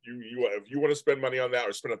if you want to spend money on that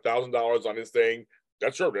or spend $1,000 on this thing,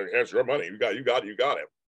 that's your money. You got it.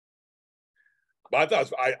 But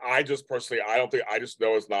I just personally, I don't think, I just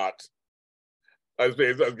know it's not. I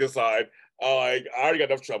guess I already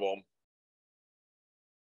got enough trouble.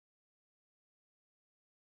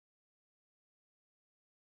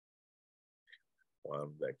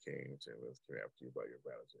 One that came after you about your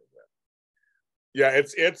balance. Yeah,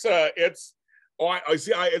 it's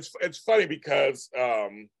funny because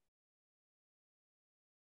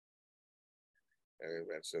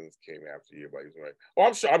mentions came after you about using right. Oh,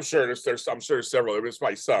 I'm sure there's several. There's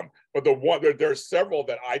probably some, but there's several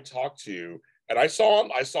that I talked to, and I saw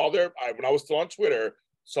their when I was still on Twitter,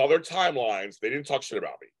 saw their timelines. They didn't talk shit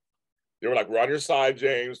about me. They were like, "We're on your side,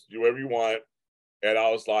 James. Do whatever you want," and I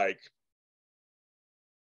was like.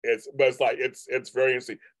 It's very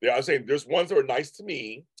interesting. I was saying there's ones that were nice to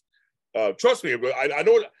me. Trust me, but I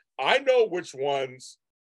know which ones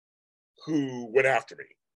who went after me.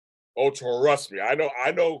 Oh, trust me. I know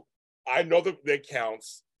the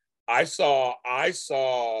accounts. I saw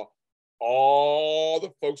all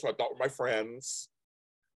the folks who I thought were my friends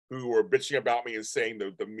who were bitching about me and saying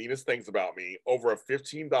the meanest things about me over a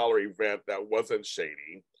 $15 event that wasn't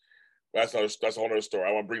shady. That's a whole other story.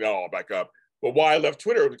 I want to bring that all back up. But why I left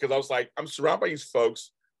Twitter, because I was like, I'm surrounded by these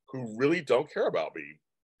folks who really don't care about me.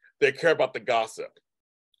 They care about the gossip.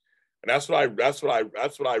 And that's what I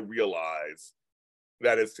realized,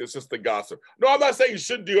 that it's just the gossip. No, I'm not saying you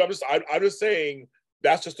shouldn't do. I'm just saying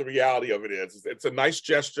that's just the reality of it is. It's a nice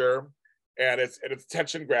gesture, and it's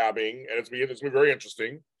tension grabbing, and it's been very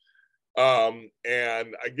interesting.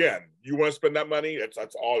 And again, you want to spend that money,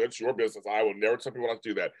 it's your business. I will never tell people not to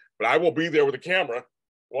do that. But I will be there with a camera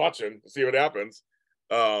watching to see what happens.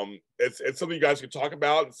 It's something you guys can talk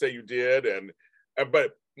about and say you did,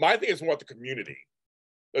 but my thing is more about the community.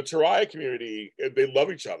 The Taraya community, they love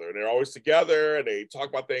each other and they're always together and they talk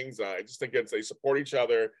about things. I just think they support each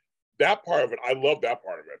other. That part of it, I love that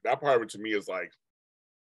part of it. That part of it to me is like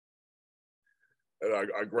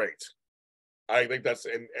great. I think that's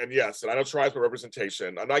and yes, and I know Taraya's for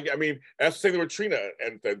representation. And that's the same thing with Trina,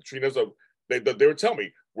 and Trina's they would tell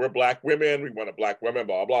me, we're Black women, we want a Black women,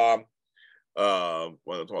 blah, blah. The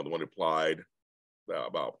one who applied,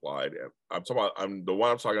 about applied. The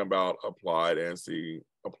one I'm talking about applied, and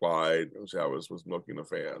applied, which I was milking the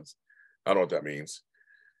fans. I don't know what that means.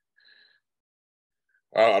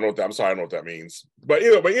 I'm sorry, I don't know what that means. But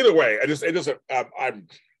either way, I'm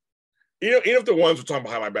even if the ones were talking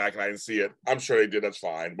behind my back and I didn't see it, I'm sure they did. That's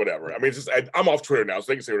fine. Whatever. It's just I'm off Twitter now, so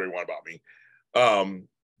they can say whatever they want about me.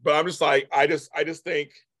 But I'm just like, I just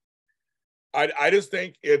think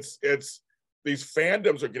it's these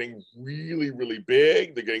fandoms are getting really, really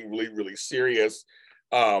big. They're getting really, really serious.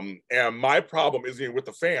 And my problem isn't even with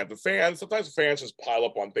the fans. Sometimes the fans just pile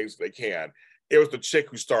up on things that they can. It was the chick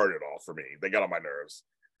who started it all for me. They got on my nerves,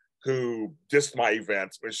 who dissed my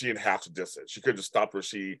events, but she didn't have to diss it. She could just stop where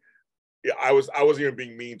I wasn't even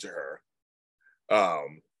being mean to her.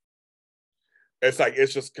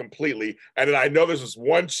 It's just completely. And then I know there's this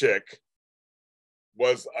one chick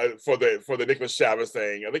was for the Nicholas Chavez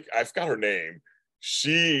thing. I think I forgot her name.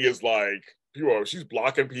 She is like, she's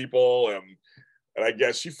blocking people, and I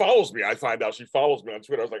guess she follows me. I find out she follows me on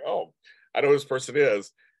Twitter. I was like, oh, I know who this person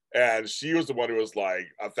is. And she was the one who was like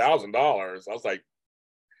 $1,000. I was like,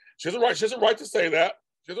 she has a right to say that.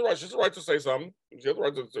 She has a right to say something. She has a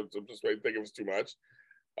right to think it was too much.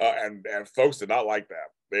 And folks did not like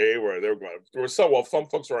that. They were going. There were some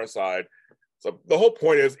folks were on our side. So the whole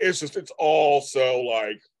point is, it's all so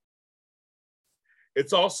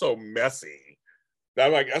messy. That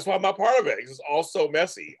I'm like, that's why I'm not part of it. It's all so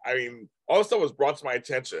messy. I mean, all this stuff was brought to my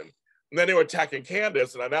attention, and then they were attacking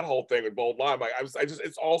Candace, and then that whole thing with Bold Line. Like,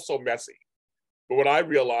 it's all so messy. But when I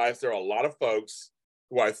realized there are a lot of folks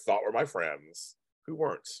who I thought were my friends who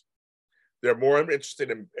weren't. They're more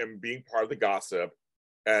interested in being part of the gossip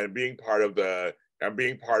and being part of the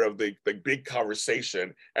big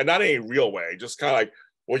conversation, and not in a real way. Just kind of like,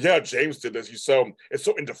 well, yeah, James did this. It's so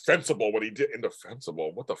indefensible what he did.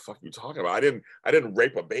 Indefensible? What the fuck are you talking about? I didn't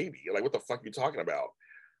rape a baby. Like, what the fuck are you talking about?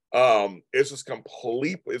 It's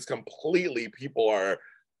completely people are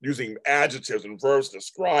using adjectives and verbs to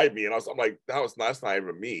describe me, and I'm like, that's not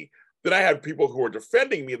even me. Then I had people who were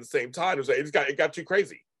defending me at the same time who say it got too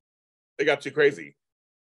crazy. It got too crazy.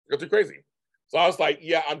 So I was like,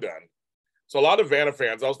 yeah, I'm done. So a lot of Vanna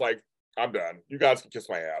fans, I was like, I'm done. You guys can kiss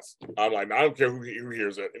my ass. I'm like, I don't care who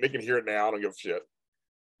hears it. And they can hear it now. I don't give a shit.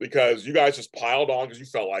 Because you guys just piled on because you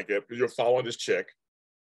felt like it, because you're following this chick.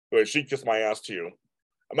 But she kissed my ass too.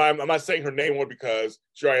 I'm not saying her name because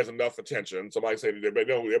she already has enough attention. So I'm not saying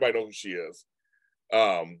everybody knows who she is.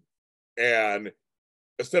 And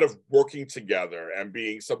instead of working together and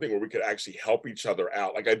being something where we could actually help each other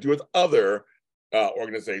out, like I do with other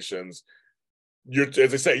organizations, as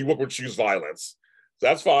they say, you won't choose violence. So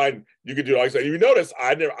that's fine. You can do it. Like I said, you notice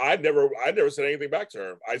I never said anything back to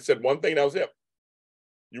her. I said one thing, that was it.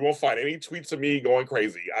 You won't find any tweets of me going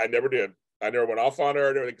crazy. I never did. I never went off on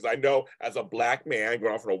her because I know as a black man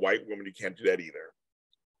going off on a white woman, you can't do that either.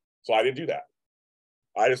 So I didn't do that.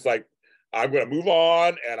 I just like, I'm going to move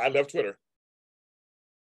on, and I left Twitter.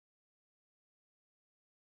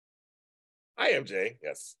 Hi, MJ.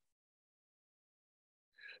 Yes.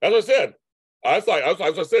 That's what I said. I was like, I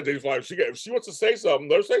said, if she wants to say something,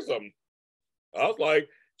 let her say something. I was like,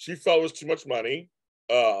 she felt it was too much money.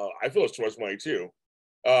 I feel it's too much money too.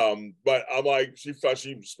 But I'm like, she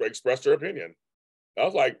expressed her opinion. I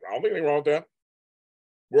was like, I don't think anything wrong with that.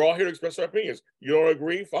 We're all here to express our opinions. You don't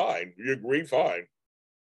agree? Fine. You agree? Fine.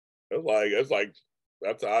 It's like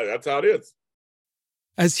that's how it is.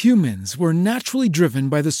 As humans, we're naturally driven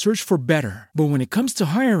by the search for better. But when it comes to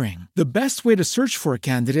hiring, the best way to search for a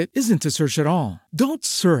candidate isn't to search at all. Don't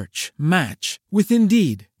search, match with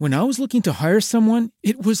Indeed. When I was looking to hire someone,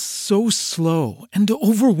 it was so slow and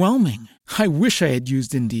overwhelming. I wish I had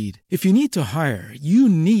used Indeed. If you need to hire, you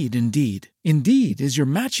need Indeed. Indeed is your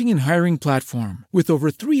matching and hiring platform with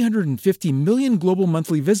over 350 million global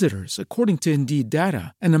monthly visitors, according to Indeed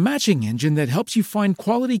data, and a matching engine that helps you find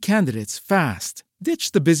quality candidates fast.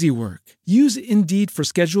 Ditch the busy work. Use Indeed for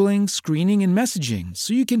scheduling, screening, and messaging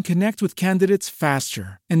so you can connect with candidates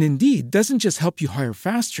faster. And Indeed doesn't just help you hire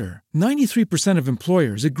faster. 93% of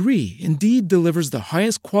employers agree Indeed delivers the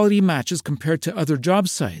highest quality matches compared to other job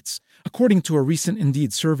sites, according to a recent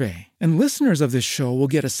Indeed survey. And listeners of this show will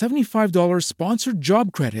get a $75 sponsored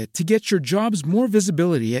job credit to get your jobs more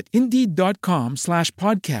visibility at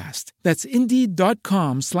Indeed.com/podcast. That's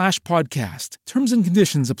Indeed.com/podcast. Terms and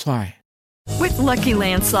conditions apply. With Lucky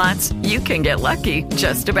Land Slots, you can get lucky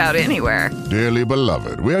just about anywhere. Dearly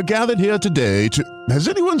beloved, we are gathered here today to... Has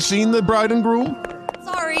anyone seen the bride and groom?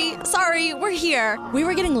 Sorry, we're here. We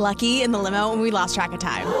were getting lucky in the limo and we lost track of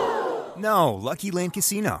time. No, Lucky Land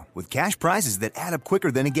Casino, with cash prizes that add up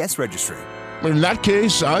quicker than a guest registry. In that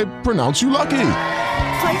case, I pronounce you lucky.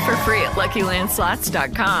 Play for free at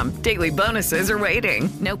LuckyLandSlots.com. Daily bonuses are waiting.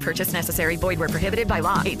 No purchase necessary. Void where prohibited by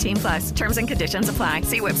law. 18+. Terms and conditions apply.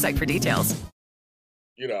 See website for details.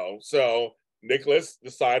 So Nicholas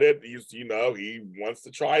decided he wants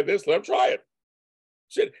to try this. Let him try it.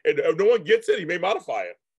 Shit, and if no one gets it, he may modify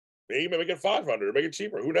it. Maybe he may make it 500, make it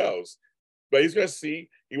cheaper. Who knows? But he's going to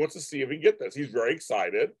see. He wants to see if he can get this. He's very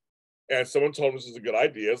excited, and someone told him this is a good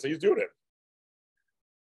idea, so he's doing it.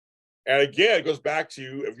 And again, it goes back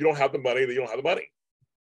to, if you don't have the money, then you don't have the money.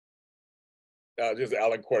 Just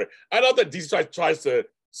Alan Cornyn. I know that DC tries to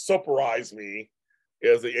soaperize me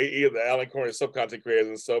as the Alan Cornyn subcontent creators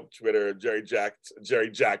and sub Twitter. Jerry jacked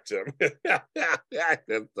him.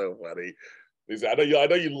 That's so funny. I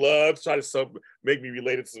know you love to try to make me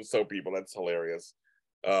related to some soap people. That's hilarious.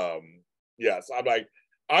 Yes,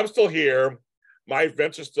 I'm still here. My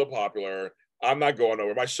events are still popular. I'm not going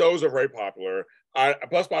nowhere. My shows are very popular.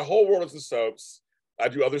 Plus, my whole world is the soaps. I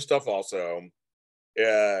do other stuff also.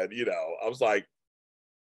 And, I was like,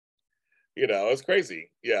 It's crazy.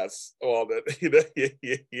 Yes. Well,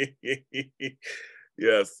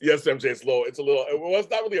 yes, MJ. It's a little. Well, it's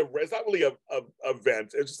not really a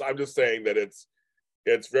event. I'm just saying that it's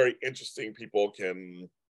very interesting.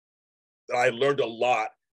 I learned a lot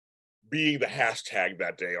being the hashtag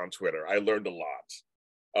that day on Twitter. I learned a lot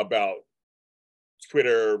about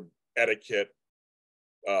Twitter etiquette,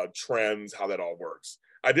 trends, how that all works.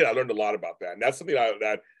 I learned a lot about that. And that's something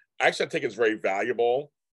that I take as very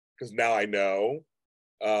valuable because now I know.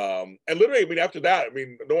 And literally, after that,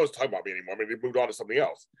 no one's talking about me anymore. They moved on to something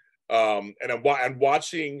else. And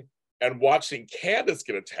watching Candace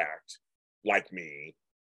get attacked like me,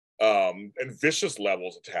 and vicious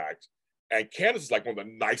levels attacked. And Candace is like one of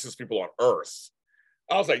the nicest people on earth.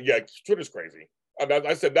 I was like, yeah, Twitter's crazy.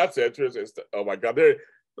 I said, that's it. Oh my God,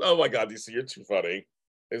 DC, you're too funny.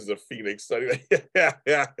 This is a Phoenix study.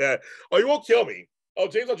 yeah. Oh, you won't kill me. Oh,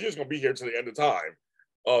 James L. Jr. is gonna be here to the end of time.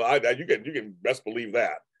 Oh, you can best believe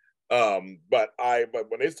that. But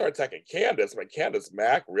when they start attacking Candace, Candace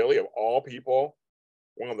Mack, really, of all people,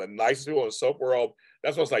 one of the nicest people in the soap world.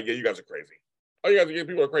 That's when it's like, yeah, you guys are crazy. Oh,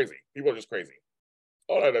 people are crazy. People are just crazy.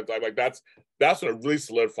 Oh, that's when it really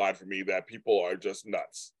solidified for me that people are just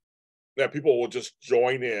nuts. That people will just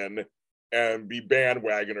join in and be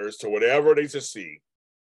bandwagoners to whatever they just see.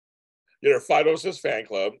 You're a Five Oceans fan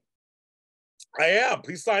club. I am.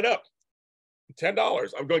 Please sign up.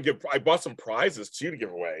 $10. I bought some prizes too to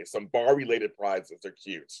give away. Some bar-related prizes. They're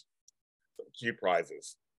cute. Some cute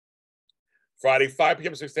prizes. Friday, 5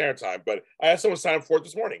 p.m. 6 Standard Time. But I had someone sign up for it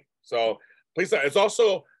this morning. So please sign. It's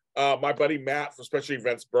also my buddy Matt from Special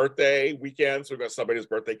Events birthday weekend. So we're going to celebrate his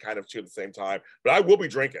birthday kind of too at the same time. But I will be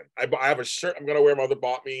drinking. I have a shirt I'm going to wear my mother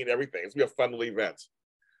bought me and everything. It's going to be a fun little event.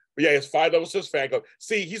 But yeah, it's $5 fan club.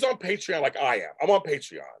 See, he's on Patreon like I am. I'm on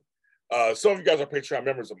Patreon. Some of you guys are Patreon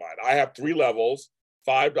members of mine. I have 3 levels,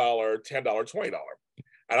 $5, $10, $20.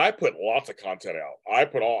 And I put lots of content out. I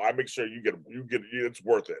make sure you get, it's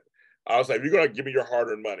worth it. I was like, if you're going to give me your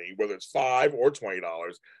hard-earned money, whether it's $5 or $20,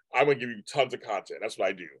 I'm going to give you tons of content. That's what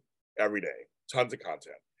I do every day. Tons of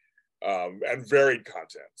content, and varied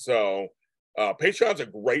content. So Patreon's a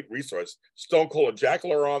great resource. Stone Cold and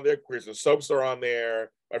Jackal are on there. Queers and Soaps are on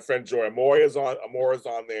there. My friend Joy Amora's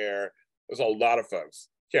on there. There's a lot of folks.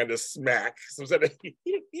 Candace Smack. That's a good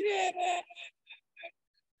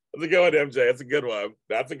one, MJ. That's a good one.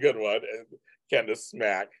 That's a good one. Candace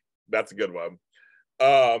Smack. That's a good one.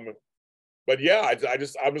 But yeah, I'm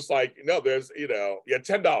just like, there's,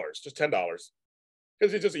 $10, just $10.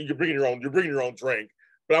 Because you're bringing your own drink.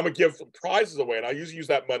 But I'm gonna give some prizes away, and I usually use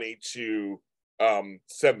that money to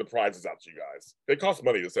send the prizes out to you guys. It costs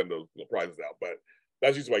money to send the prizes out, but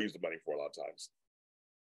that's usually what I use the money for a lot of times.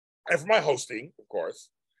 And for my hosting, of course,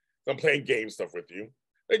 I'm playing game stuff with you.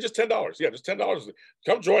 Hey, just $10. Yeah, just $10.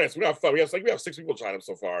 Come join us. We have fun. We have 6 people trying up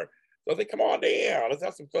so far. So I think, come on down. Let's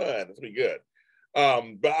have some fun. It's gonna be good.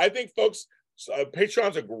 But I think, folks,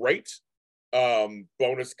 Patreon's a great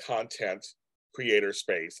bonus content creator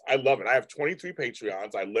space. I love it. I have 23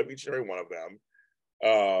 Patreons. I love each and every one of them.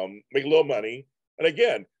 Make a little money. And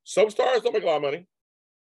again, soap stars don't make a lot of money.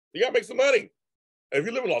 You gotta make some money. And if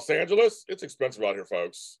you live in Los Angeles, it's expensive out here,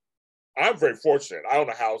 folks. I'm very fortunate. I own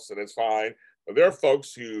a house and it's fine. But there are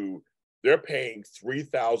folks who they're paying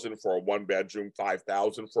 $3,000 for a 1-bedroom,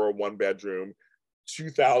 $5,000 for a 1-bedroom,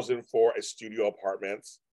 $2,000 for a studio apartment.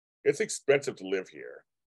 It's expensive to live here.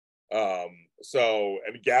 And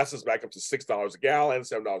gas is back up to $6 a gallon,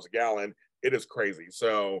 $7 a gallon. It is crazy.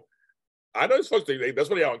 So I know these folks, that's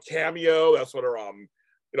what they are on Cameo. That's what they're on,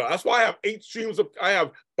 that's why I have 8 streams I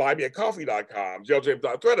have buymeacoffee.com,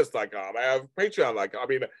 jljames.threadless.com. I have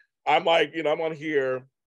patreon.com. I'm like, I'm on here.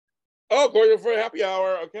 Oh, going for a happy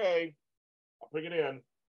hour. Okay. I'll bring it in.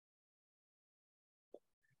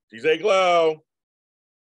 DJ Glow.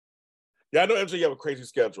 Yeah, I know, MJ, you have a crazy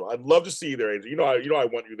schedule. I'd love to see you there, Angel. I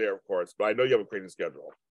want you there, of course, but I know you have a crazy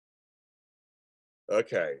schedule.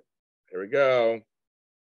 Okay, here we go.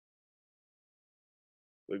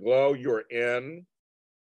 The Glow, you're in.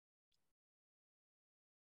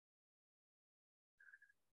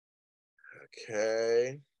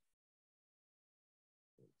 Okay.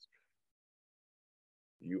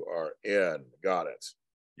 You are in. Got it.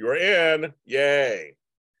 You are in. Yay.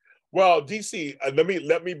 Well, DC,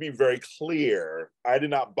 let me be very clear. I did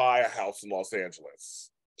not buy a house in Los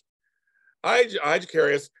Angeles. I'm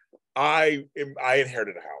curious. I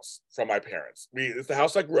inherited a house from my parents. It's the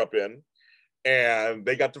house I grew up in, and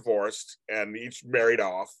they got divorced and each married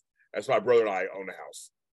off. And so my brother and I own a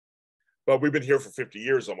house. But we've been here for 50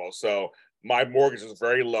 years almost. So my mortgage is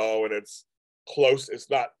very low and it's close. It's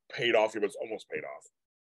not paid off yet, but it's almost paid off.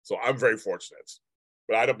 So I'm very fortunate.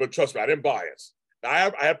 But trust me, I didn't buy it.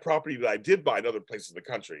 Now, I have property that I did buy in other places in the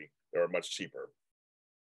country that were much cheaper.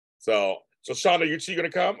 So Shonda, you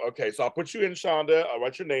gonna come? Okay, so I'll put you in, Shonda. I'll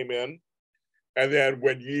write your name in, and then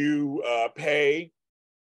when you pay,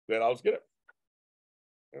 then I'll just get it.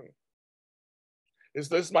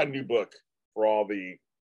 This is my new book for all the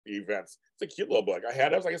events. It's a cute little book. I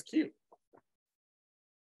was like, it's cute.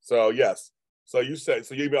 So yes. So you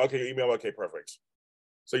email, okay, perfect.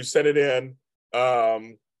 So you send it in.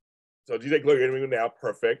 So DJ Gloria interviewing now,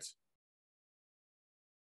 perfect.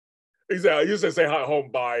 Exactly. You should say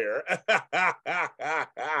home buyer.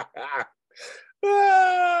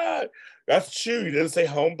 That's true. You didn't say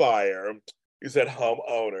home buyer. You said home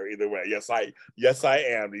owner. Either way, yes, I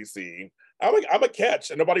am. DC. I'm a catch,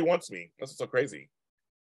 and nobody wants me. That's so crazy.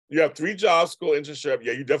 You have 3 jobs, school, internship.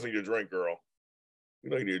 Yeah, you definitely need a drink, girl. You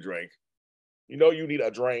know you need a drink. You know you need a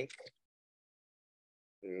drink.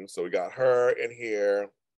 And so we got her in here,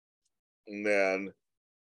 and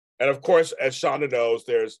of course, as Shonda knows,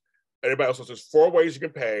 everybody else knows there's 4 ways you can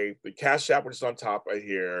pay. The Cash App, which is on top right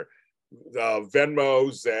here, the Venmo,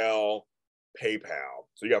 Zelle, PayPal.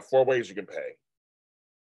 So you got 4 ways you can pay.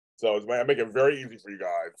 So I make it very easy for you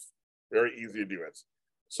guys. Very easy to do it.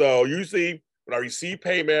 So usually when I receive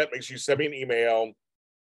payment, make sure you send me an email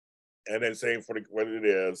and then saying what it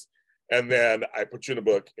is. And then I put you in the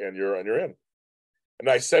book and you're in. And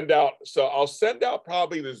I send out, so I'll send out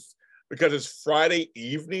probably this, because it's Friday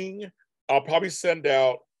evening, I'll probably send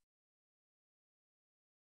out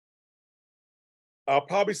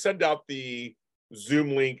the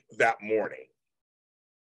Zoom link that morning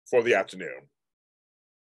for the afternoon.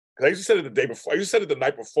 I usually said it the day before. I usually said it the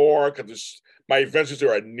night before because my events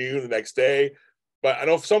are at noon the next day. But I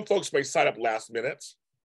know some folks may sign up last minute.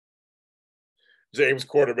 James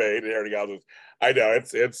Quartermain, there he goes. I know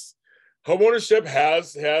it's homeownership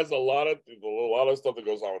has a lot of stuff that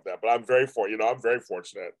goes on with that. But I'm very fortunate.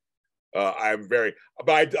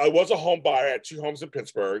 But I was a home buyer at 2 homes in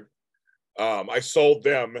Pittsburgh. I sold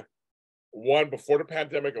them, one before the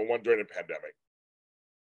pandemic and one during the pandemic.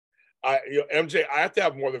 MJ, I have to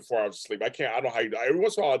have more than 4 hours of sleep. I don't know how you do. Every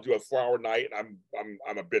once in a while, I'll do a 4-hour night, and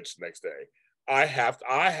I'm a bitch the next day. I have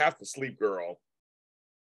to sleep, girl.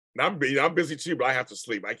 And I'm busy too, but I have to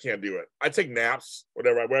sleep. I can't do it. I take naps,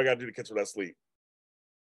 whatever. What I got to do to catch that sleep?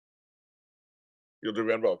 You'll do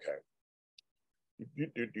Venmo, okay?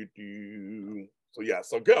 So yeah,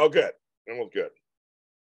 so good. Oh, good. Almost good.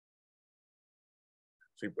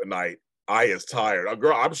 Sleep at night. I is tired. Oh,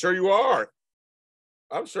 girl, I'm sure you are.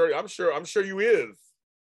 I'm sure you is.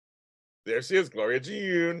 There she is, Gloria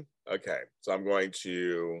June. Okay, so I'm going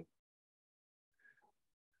to.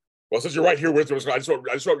 Well, since you're right here with me, I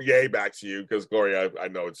just wrote yay back to you because Gloria, I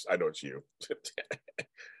know it's you.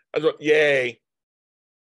 I just wrote yay.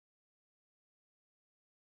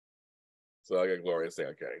 So I got Gloria saying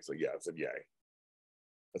okay. So yeah, I said yay.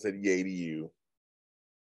 I said yay to you.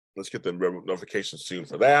 Let's get the notification soon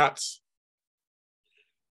for that.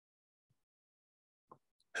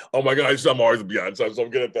 Oh my gosh, I'm always beyond, so I'm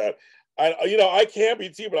good at that. I can be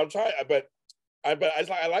too, but I'm trying. But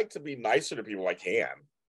I like to be nicer to people. I can.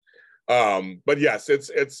 But yes,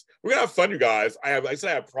 we're gonna have fun, you guys. I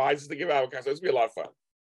have prizes to give out. So it's gonna be a lot of fun.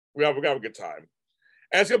 We're gonna have a good time,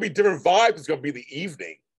 and it's gonna be different vibes. It's gonna be the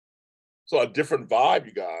evening, so a different vibe,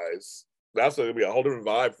 you guys. That's gonna be a whole different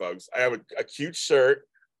vibe, folks. I have a cute shirt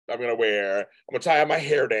I'm gonna wear. I'm gonna try to have my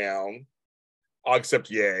hair down. I'll accept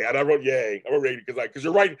yay. And I wrote yay. I wrote yay because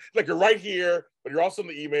you're right, like you're right here, but you're also in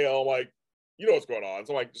the email. I'm like, you know what's going on.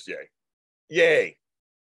 So I'm like, just yay. Yay.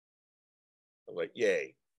 I'm like,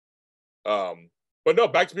 yay. But no,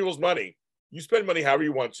 back to people's money. You spend money however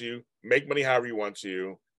you want to, make money however you want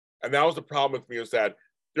to. And that was the problem with me, is that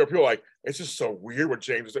there are people like, it's just so weird what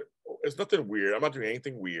James is. It's nothing weird. I'm not doing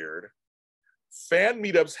anything weird. Fan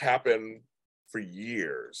meetups happen for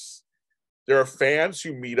years. There are fans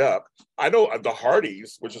who meet up. I know the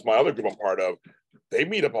Hardys, which is my other group I'm part of, they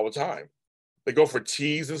meet up all the time. They go for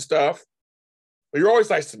teas and stuff. But you're always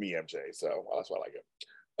nice to me, MJ, so that's why I like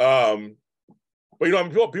it.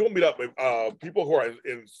 But people meet up. People who are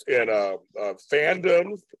in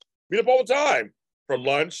fandoms meet up all the time for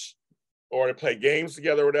lunch or to play games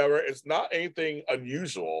together or whatever. It's not anything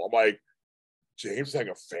unusual. I'm like, James is having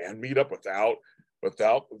a fan meetup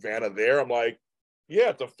without Vanna there. I'm like, yeah,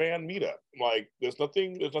 it's a fan meetup. I'm like, there's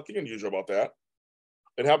nothing unusual about that.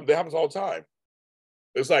 That happens all the time.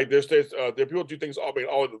 It's like there are people do things all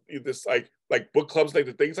this like book clubs, like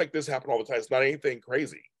the things like this happen all the time. It's not anything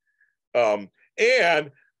crazy. And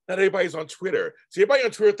not everybody's on Twitter. See, everybody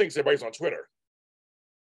on Twitter thinks everybody's on Twitter.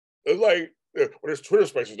 It's like when there's Twitter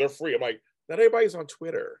spaces, they're free. I'm like, not everybody's on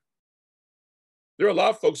Twitter. There are a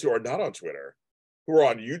lot of folks who are not on Twitter, who are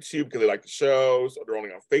on YouTube because they like the shows, or they're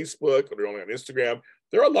only on Facebook, or they're only on Instagram.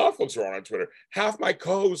 There are a lot of folks who are on Twitter. Half my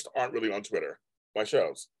co-hosts aren't really on Twitter, my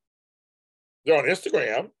shows. They're on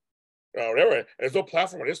Instagram, whatever. And there's no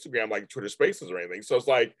platform on Instagram like Twitter Spaces or anything. So it's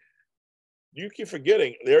like, you keep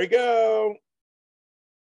forgetting. There you go.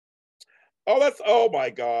 Oh my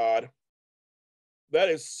God. That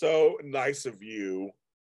is so nice of you,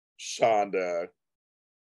 Shonda.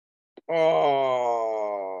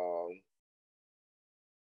 Oh,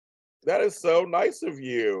 that is so nice of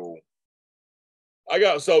you.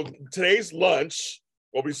 So today's lunch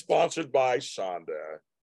will be sponsored by Shonda.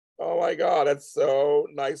 Oh my God, that's so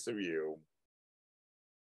nice of you.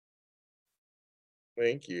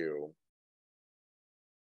 Thank you.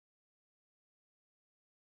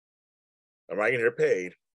 Am I gonna get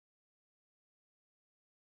paid?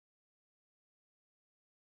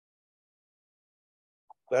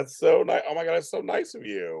 That's so nice. Oh my God, that's so nice of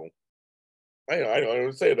you. I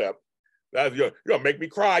don't say that. You're gonna make me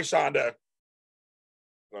cry, Shonda.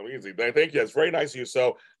 No, easy. Thank you. It's very nice of you.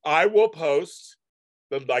 So I will post,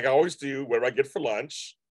 like I always do, whatever I get for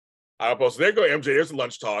lunch. I'll post. There you go, MJ. There's the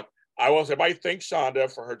lunch talk. I will say, everybody thank Shonda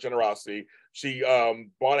for her generosity. She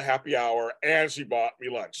bought a happy hour and she bought me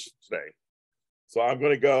lunch today. So I'm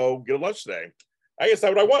going to go get a lunch today. I guess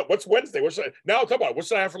that's what I want. What's Wednesday? Now talk about it. What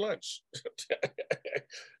should I have for lunch?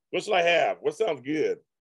 What should I have? What sounds good?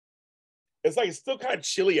 It's like it's still kind of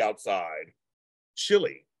chilly outside.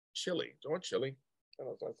 Chilly. Do you want chili?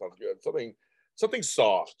 Oh, that sounds good. Something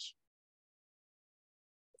soft.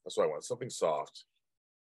 That's what I want. Something soft.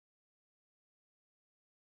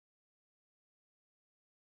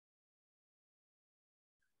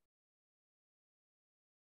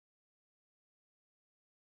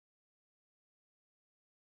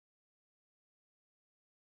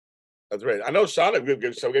 That's right. I know Shonda. We'll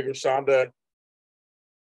give Shonda.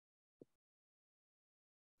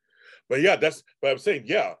 But yeah, but I'm saying,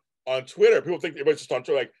 yeah, on Twitter, people think everybody's just on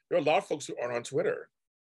Twitter. Like, there are a lot of folks who aren't on Twitter.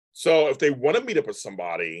 So if they want to meet up with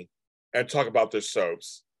somebody and talk about their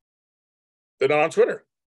soaps, they're not on Twitter.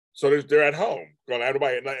 So they're at home. Going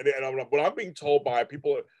everybody, and what I'm being told by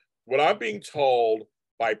people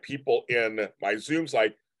in my Zooms,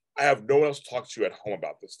 like, I have no one else to talk to at home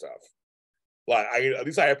about this stuff. Like, at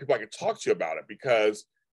least I have people I can talk to about it, because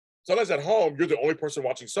sometimes at home, you're the only person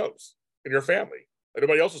watching soaps in your family.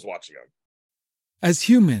 Everybody else is watching them. As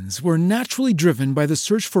humans, we're naturally driven by the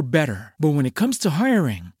search for better. But when it comes to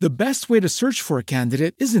hiring, the best way to search for a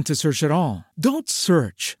candidate isn't to search at all. Don't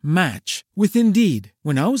search, match with Indeed.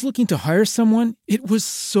 When I was looking to hire someone, it was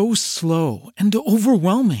so slow and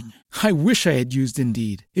overwhelming. I wish I had used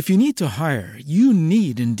Indeed. If you need to hire, you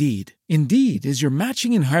need Indeed. Indeed is your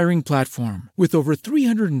matching and hiring platform with over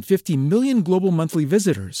 350 million global monthly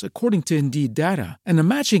visitors, according to Indeed data, and a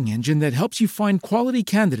matching engine that helps you find quality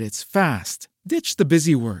candidates fast. Ditch the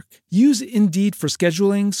busy work. Use Indeed for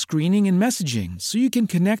scheduling, screening, and messaging so you can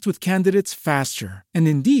connect with candidates faster. And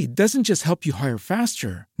Indeed doesn't just help you hire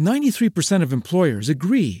faster. 93% of employers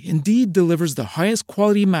agree Indeed delivers the highest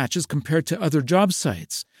quality matches compared to other job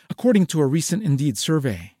sites, according to a recent Indeed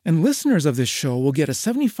survey. And listeners of this show will get a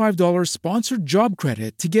 $75 sponsored job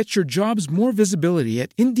credit to get your jobs more visibility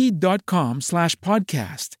at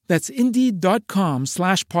Indeed.com/podcast. That's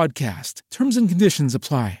Indeed.com/podcast. Terms and conditions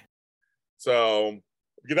apply. So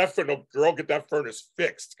get that furnace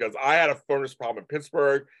fixed, because I had a furnace problem in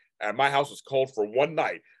Pittsburgh, and my house was cold for one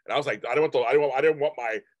night, and I was like, I didn't want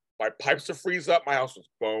my pipes to freeze up. My house was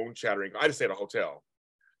bone shattering. I just stayed at a hotel.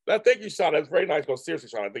 Thank you, Sean. That's very nice. Well, seriously,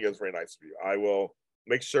 Sean, I think it's very nice of you. I will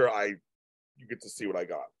make sure you get to see what I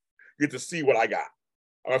got. You get to see what I got.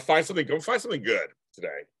 I'm gonna find something good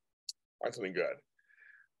today. Find something good.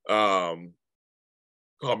 Called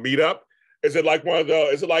Meetup. Is it like one of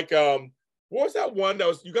those? Is it like what was that one that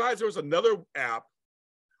was, you guys, there was another app.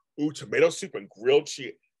 Ooh, tomato soup and grilled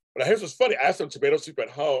cheese. But here's what's funny. I had some tomato soup at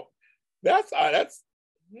home. That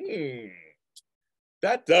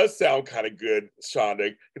does sound kind of good,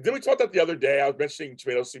 Shonda. Didn't we talk about that the other day? I was mentioning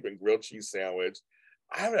tomato soup and grilled cheese sandwich.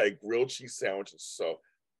 I haven't had a grilled cheese sandwich,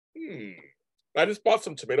 I just bought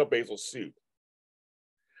some tomato basil soup.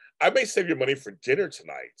 I may save your money for dinner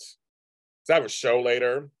tonight, because I have a show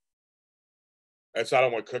later, and so I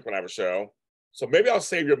don't want to cook when I have a show. So maybe I'll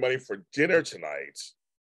save your money for dinner tonight.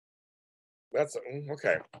 That's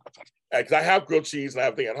okay. Because I have grilled cheese and I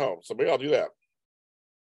have thing at home, so maybe I'll do that.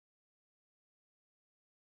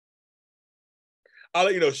 I'll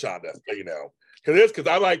let you know, Shonda. Let you know, because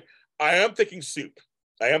I am thinking soup.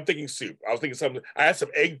 I was thinking something. I had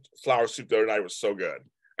some egg flour soup the other night. It was so good.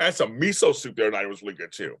 I had some miso soup the other night. It was really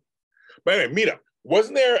good too. But anyway, Meetup.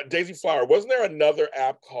 Wasn't there, Daisy Flower, wasn't there another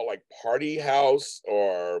app called like Party House,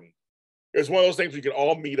 or it was one of those things where you can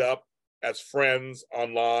all meet up as friends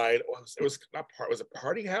online? It was not part, was it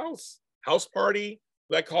Party House? House Party,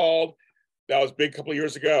 that called? That was big a couple of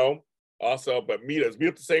years ago. Also, but meet up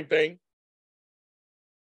the same thing.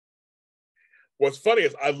 What's funny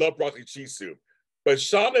is I love broccoli cheese soup, but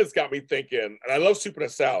Shauna's got me thinking, and I love soup and a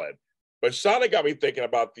salad, but Shauna got me thinking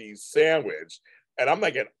about the sandwich. And I'm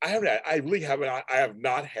thinking, I have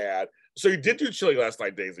not had. So you did do chili last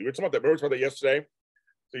night, Daisy. We were talking about that. Remember we talked about that yesterday?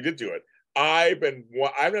 So you did do it. I've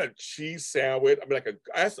had a cheese sandwich. like a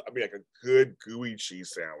good gooey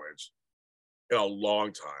cheese sandwich in a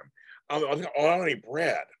long time. I don't need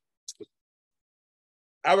bread.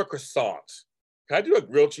 I have a croissant. Can I do a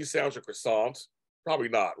grilled cheese sandwich or croissant? Probably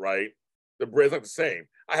not, right? The bread's not the same.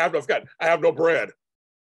 I have no bread.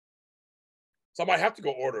 So I might have to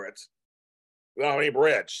go order it. I don't have any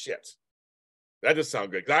bread. Shit. That does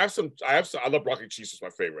sound good. I love broccoli cheese. It's my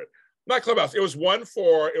favorite. Not Clubhouse. It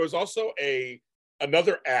was also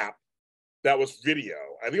another app that was video.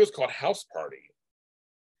 I think it was called House Party.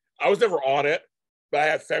 I was never on it, but I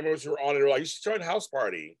had family members who were on it. They were like, you should join House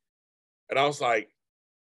Party. And I was like,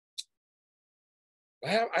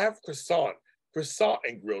 I have croissant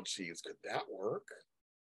and grilled cheese. Could that work?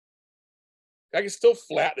 I can still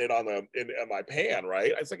flatten it in my pan,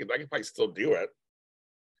 right? I can probably still do it.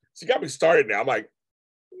 So you got me started now. I'm like,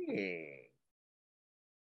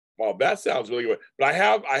 well, that sounds really good. But I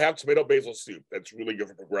have tomato basil soup. That's really good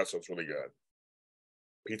for Progresso. It's really good.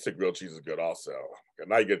 Pizza grilled cheese is good also.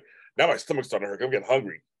 Now my stomach's starting to hurt. I'm getting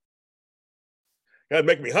hungry. Gotta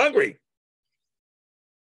make me hungry.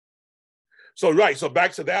 So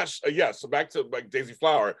back to that. So back to like Daisy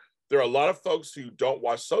Flower. There are a lot of folks who don't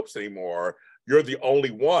watch soaps anymore. You're the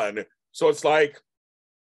only one. So it's like,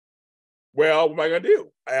 well, what am I gonna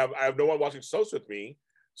do? I have no one watching soaps with me.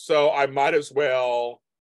 So I might as well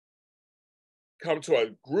come to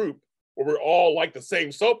a group where we're all like the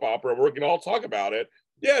same soap opera, where we can all talk about it.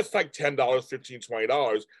 Yeah, it's like $10, $15,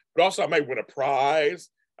 $20. But also I might win a prize.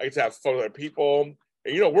 I get to have fun with other people.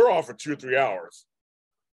 And we're on for 2 or 3 hours.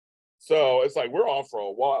 So it's like we're on for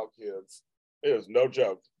a while, kids. It is no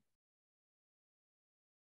joke.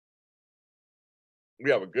 We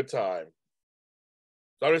have a good time.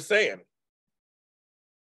 So I'm just saying.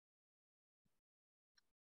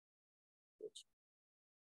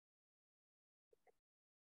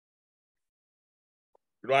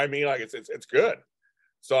 You know what I mean? Like it's good.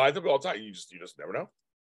 So I think all the time, you just never know.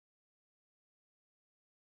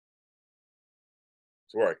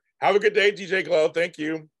 So work. Have a good day, DJ Glow. Thank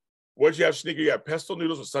you. What did you have, Shanika? You had pesto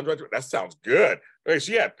noodles with sun-dried tomatoes. That sounds good. Okay,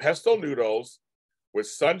 she had pesto noodles with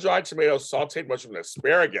sun-dried tomatoes, sauteed mushrooms, and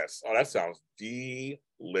asparagus. Oh, that sounds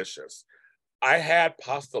delicious. I had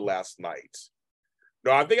pasta last night.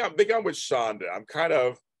 No, I think I'm with Shonda. I'm kind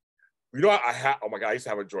of, oh my God, I used to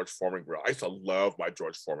have a George Foreman grill. I used to love my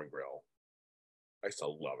George Foreman grill. I used to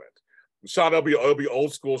love it. Shonda, it'll be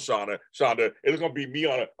old school Shonda. It's gonna be me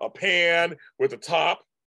on a pan with the top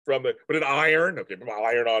with an iron. Okay, put my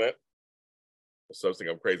iron on it. So I was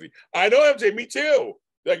thinking I'm crazy. I know, MJ, me too.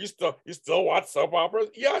 Like you still watch soap operas?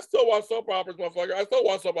 Yeah, I still watch soap operas, motherfucker. I still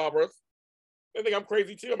watch soap operas. They think I'm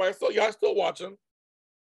crazy too. I still watch them.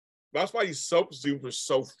 That's why these soap Zooms are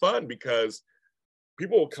so fun, because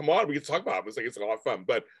people will come on. We can talk about it. It's a lot of fun.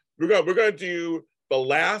 But we're gonna do the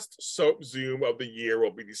last soap Zoom of the year.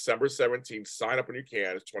 Will be December 17th. Sign up when you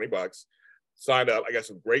can. It's $20. Sign up. I got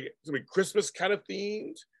some great. It's gonna be Christmas kind of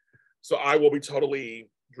themed. So I will be totally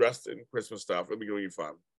dressed in Christmas stuff. It'll be really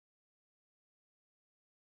fun.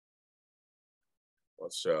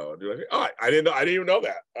 Let's show. I didn't even know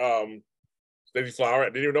that. Daisy Flower. I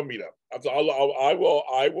didn't even know Meetup. I will.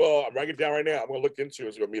 I'm writing it down right now. I'm going to look into it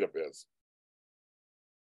and see what Meetup is.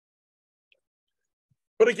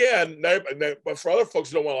 But again, but for other folks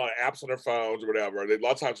who don't want a lot of apps on their phones or whatever, a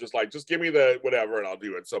lot of times just give me the whatever and I'll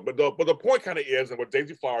do it. So, but the point kind of is, and what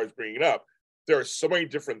Daisy Flower is bringing up, there are so many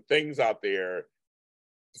different things out there.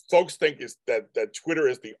 Folks think is that Twitter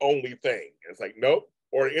is the only thing. It's like, nope.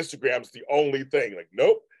 Or Instagram's the only thing. Like,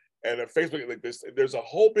 nope. And then Facebook, like this, there's a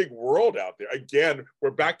whole big world out there. Again,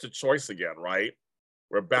 we're back to choice again, right?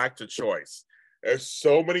 We're back to choice. There's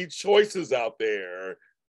so many choices out there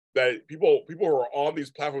that people who are on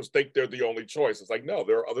these platforms think they're the only choice. It's like, no,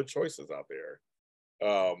 there are other choices out there.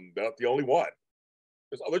 They're not the only one.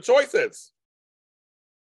 There's other choices.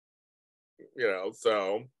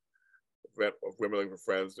 So women looking for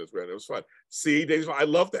friends, it was fun. See, I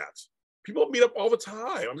love that. People meet up all the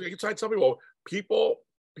time. I'm trying to tell people,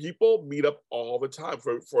 people meet up all the time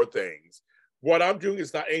for things. what I'm doing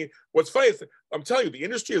is not any. What's funny is I'm telling you, the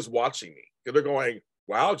industry is watching me. They're going,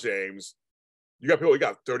 wow, James, you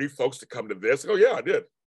got 30 folks to come to this. I go, yeah, I did.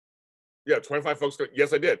 Yeah, 25 folks.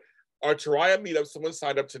 Yes, I did. Our Tariah meetup, someone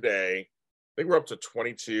signed up today. I think we're up to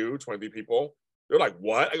 22, 23 people. They're like,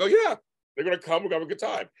 what? I go, yeah, they're going to come. We're going to have a good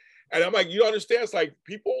time. And I'm like, you don't understand. It's like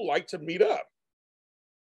people like to meet up.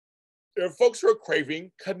 There are folks who are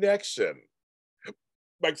craving connection.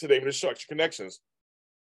 Like today, in the show, Extra Connections.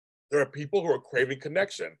 There are people who are craving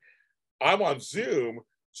connection. I'm on Zoom,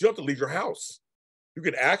 so you don't have to leave your house. You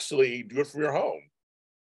can actually do it from your home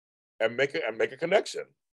and make a connection.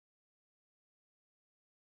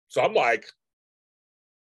 So I'm like,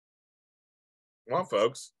 come on,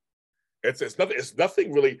 folks. It's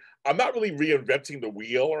nothing really. I'm not really reinventing the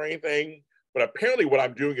wheel or anything, but apparently what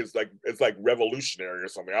I'm doing is it's like revolutionary or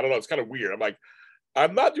something. I don't know. It's kind of weird. I'm like,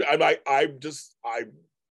 I'm not doing. I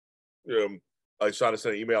Shauna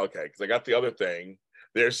sent an email, okay, because I got the other thing.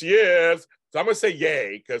 There she is. So I'm gonna say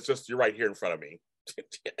yay, because just you're right here in front of me.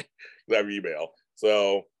 That email.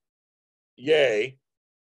 So yay.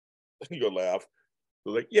 You go laugh.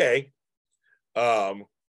 So like yay. So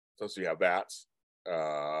you have that.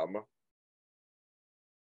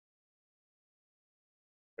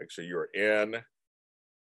 Make sure you're in.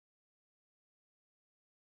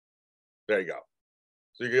 There you go.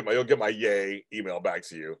 So you'll get my yay email back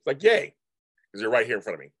to you. It's like yay, because you're right here in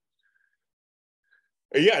front of me.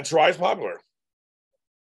 And yeah, Tariah's popular.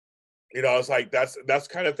 You know, it's like that's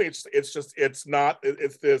kind of thing.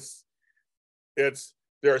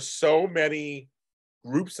 There are so many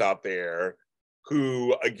groups out there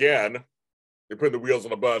who, again, they're putting the wheels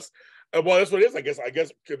on the bus. And well, that's what it is. I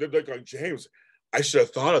guess they're going, James, I should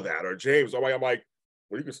have thought of that. Or James, I'm like,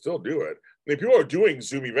 well, you can still do it. I mean, people are doing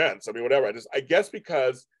Zoom events. I mean, whatever. I guess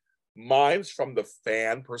because mine's from the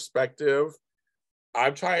fan perspective.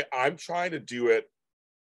 I'm trying to do it.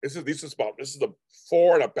 This is the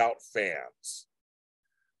for and about fans.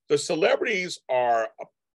 The celebrities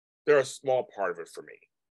they're a small part of it for me.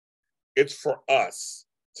 It's for us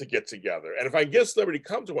to get together. And if I get a celebrity to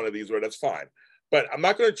come to one of these, that's fine. But I'm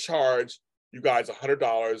not going to charge you guys $100,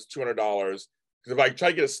 $200, because if I try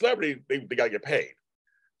to get a celebrity, they got to get paid.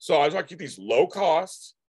 So I try to keep these low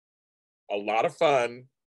costs, a lot of fun,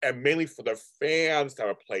 and mainly for the fans to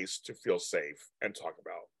have a place to feel safe and talk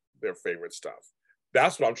about their favorite stuff.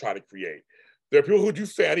 That's what I'm trying to create. There are people who do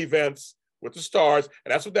fan events with the stars,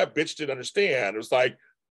 and that's what that bitch didn't understand. It was like,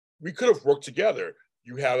 we could have worked together.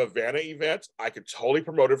 You have a Vanna event, I could totally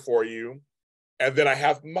promote it for you. And then I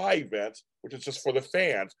have my event, which is just for the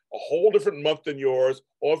fans, a whole different month than yours,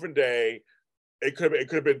 whole different day. It could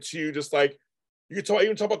have been two, just like, you could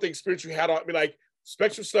even talk about the experience you had on, I mean, like,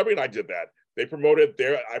 Spectrum Celebrity, and I did that. I promoted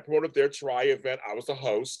their Tariah event. I was the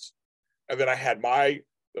host. And then I had my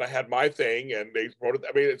thing, and they promoted.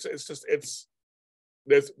 I mean,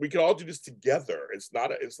 we can all do this together. It's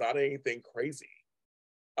not anything crazy.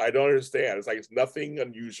 I don't understand. It's like, it's nothing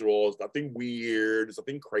unusual. It's nothing weird. It's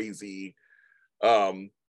nothing crazy.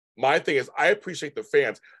 My thing is, I appreciate the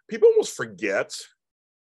fans. People almost forget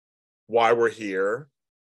why we're here.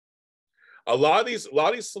 A lot of these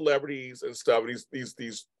celebrities and stuff,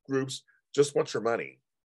 these groups just want your money.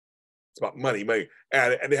 It's about money,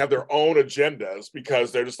 and they have their own agendas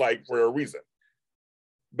because they're just like, for a reason.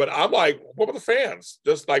 But I'm like, what about the fans?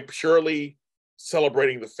 Just like purely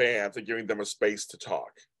celebrating the fans and giving them a space to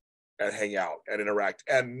talk and hang out and interact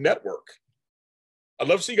and network. I'd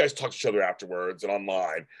love to see you guys talk to each other afterwards and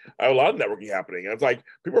online. I have a lot of networking happening. And it's like,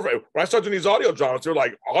 people, when I start doing these audio dramas, they're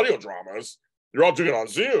like, audio dramas? You're all doing it on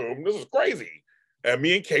Zoom? This is crazy. And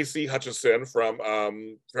me and Casey Hutchinson from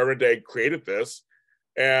Forever and a Day created this.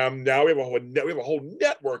 And now we have a whole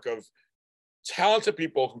network of talented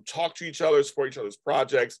people who talk to each other, support each other's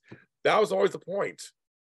projects. That was always the point.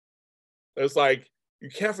 It's like, you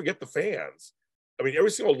can't forget the fans. I mean,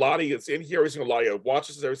 every single Lottie that's in here, every single Lottie that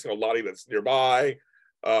watches, every single Lottie that's nearby,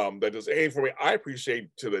 that does anything for me, I appreciate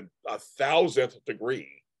to the 1,000th degree.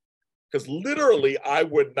 Because literally, I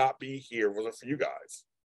would not be here if it wasn't for you guys.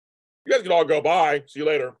 You guys can all go, bye, see you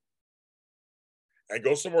later. And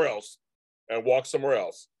go somewhere else. And walk somewhere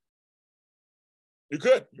else. You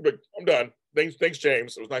could. You'd be like, I'm done. Thanks,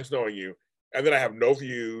 James. It was nice knowing you. And then I have no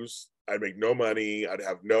views. I'd make no money. I'd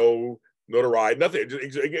have no notoriety. Nothing.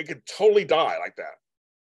 It could totally die like that.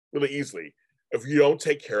 Really easily. If you don't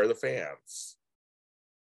take care of the fans.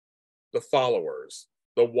 The followers.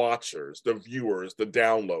 The watchers. The viewers. The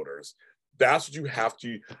downloaders. That's what you have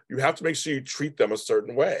to make sure you treat them a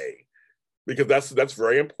certain way. Because that's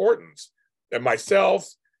very important. And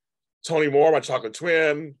myself, Tony Moore, my chocolate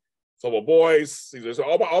twin, Double Boys,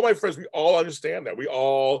 all my friends, we all understand that. We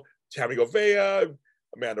all Tammy Govea,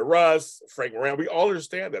 Amanda Russ, Frank Moran. We all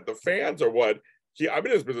understand that the fans are what. I've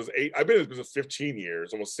been in this business I've been in this business 15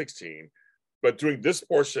 years, almost 16, but during this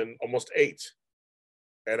portion, almost 8.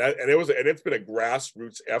 And it's been a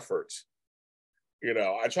grassroots effort. You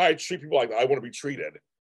know, I try to treat people like I want to be treated.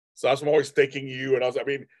 So that's why I'm always thanking you. And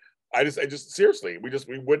I just seriously, we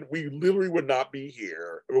literally would not be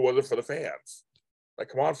here if it wasn't for the fans. Like,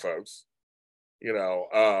 come on, folks. You know,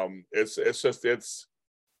 it's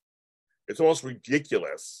almost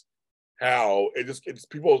ridiculous how it's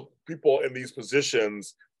people in these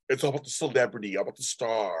positions. It's all about the celebrity, all about the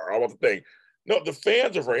star, all about the thing. No, the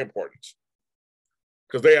fans are very important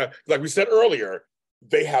because they have, like we said earlier,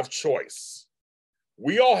 they have choice.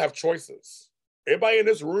 We all have choices. Everybody in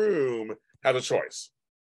this room has a choice.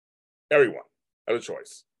 Everyone has a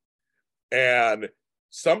choice. And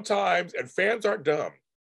sometimes, and fans aren't dumb.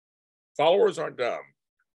 Followers aren't dumb.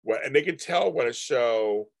 And they can tell when a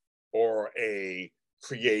show or a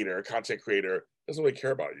content creator doesn't really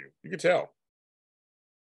care about you. You can tell.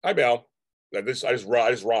 Hi, Mel. I just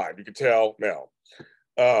rhymed. You can tell, Mel.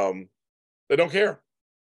 They don't care.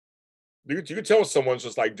 You can tell when someone's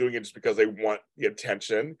just like doing it just because they want the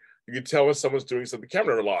attention. You can tell when someone's doing something, the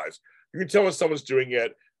camera in their lives. You can tell when someone's doing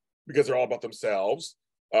it because they're all about themselves.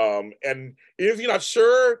 And if you're not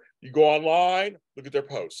sure, you go online, look at their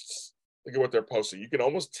posts. Look at what they're posting. You can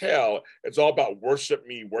almost tell it's all about worship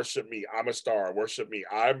me, I'm a star, worship me.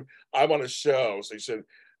 I'm on a show. So you should,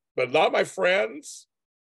 but a lot of my friends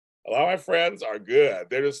are good.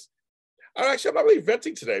 They're just, I'm not really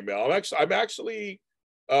venting today, Mel. I'm actually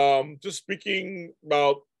just speaking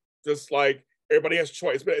about just like everybody has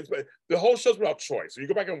choice. But the whole show's about choice. If you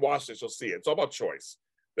go back and watch this, you'll see it. It's all about choice.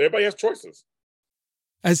 Everybody has choices.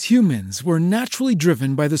 As humans, we're naturally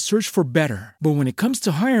driven by the search for better. But when it comes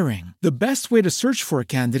to hiring, the best way to search for a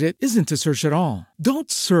candidate isn't to search at all.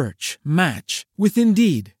 Don't search, match with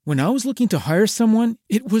Indeed. When I was looking to hire someone,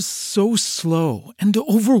 it was so slow and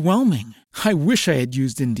overwhelming. I wish I had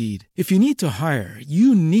used Indeed. If you need to hire,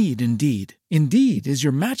 you need Indeed. Indeed is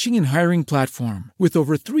your matching and hiring platform with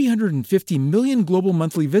over 350 million global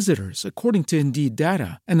monthly visitors, according to Indeed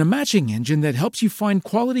data, and a matching engine that helps you find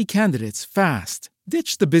quality candidates fast.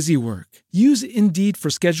 Ditch the busy work. Use Indeed for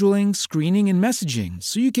scheduling, screening, and messaging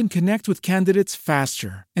so you can connect with candidates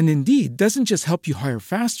faster. And Indeed doesn't just help you hire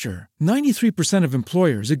faster. 93% of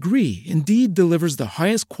employers agree Indeed delivers the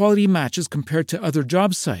highest quality matches compared to other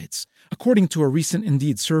job sites, according to a recent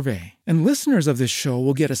Indeed survey. And listeners of this show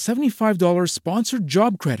will get a $75 sponsored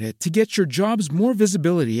job credit to get your jobs more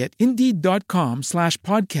visibility at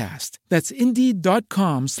Indeed.com/podcast. That's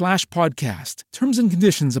Indeed.com/podcast. Terms and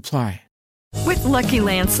conditions apply. With Lucky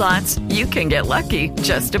Land Slots, you can get lucky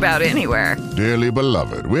just about anywhere. Dearly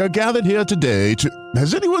beloved, we are gathered here today to...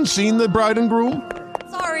 Has anyone seen the bride and groom?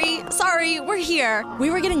 Sorry, we're here. We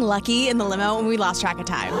were getting lucky in the limo and we lost track of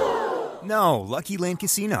time. No, Lucky Land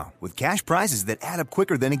Casino, with cash prizes that add up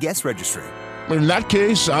quicker than a guest registry. In that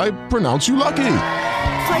case, I pronounce you lucky.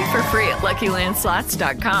 Play for free at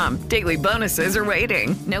LuckyLandSlots.com. Daily bonuses are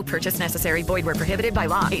waiting. No purchase necessary. Void where prohibited by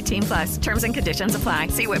law. 18+. Terms and conditions apply.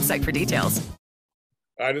 See website for details.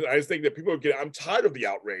 I just think that I'm tired of the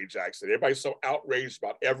outrage, actually. Everybody's so outraged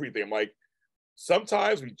about everything. I'm like,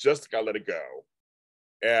 sometimes we just gotta let it go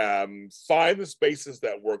and find the spaces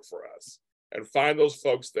that work for us and find those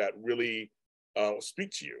folks that really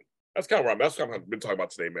speak to you. That's kind of where that's what I've been talking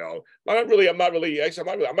about today, Mel. I'm not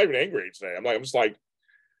even angry today. I'm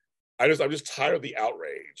just tired of the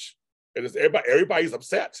outrage. Everybody's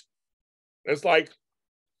upset. It's like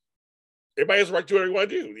everybody has a right to do whatever they want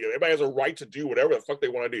to do. Everybody has a right to do whatever the fuck they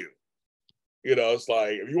want to do. It's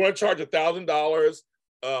like if you want to charge $1,000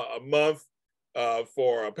 a month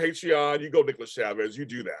for a Patreon, you go Nicholas Chavez. You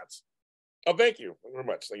do that. Oh, thank you very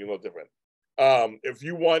much. Thank you. A little different. If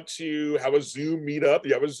you want to have a Zoom meetup,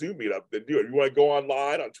 you have a Zoom meetup, then do it. If you want to go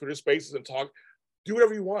online on Twitter Spaces and talk, do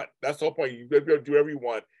whatever you want. That's the whole point. You do whatever you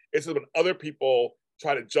want. It's when other people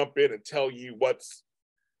try to jump in and tell you it's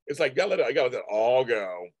like, I gotta let it all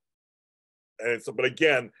go. But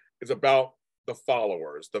again, it's about the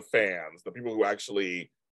followers, the fans, the people who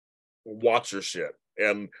actually watch your shit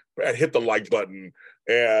and hit the like button.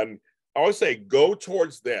 And I always say, go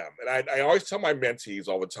towards them. And I always tell my mentees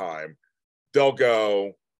all the time, they'll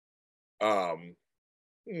go, I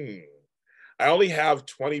only have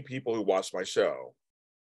 20 people who watch my show.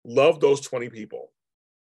 Love those 20 people.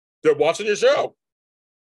 They're watching your show.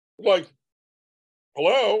 Like,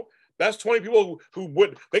 hello? That's 20 people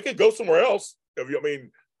who they could go somewhere else.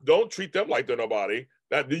 Don't treat them like they're nobody.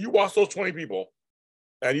 Do you watch those 20 people?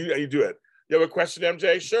 And you do it. You have a question,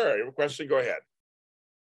 MJ? Sure. You have a question? Go ahead.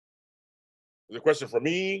 There's a question for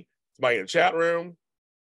me, Somebody in the chat room?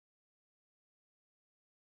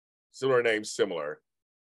 Similar names, similar.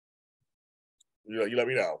 You let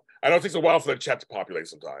me know. I know it takes a while for the chat to populate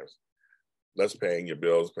sometimes. Less paying your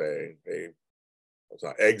bills, pay.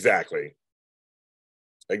 Exactly.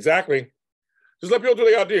 Just let people do what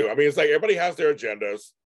they gotta do. I mean, it's like everybody has their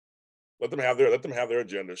agendas. Let them have their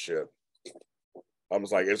agenda shit. I'm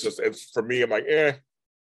just like, it's for me, I'm like, eh.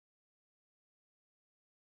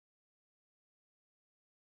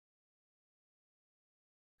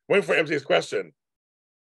 Waiting for MC's question.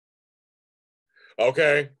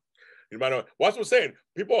 Okay. You might know. Well, that's what I'm saying.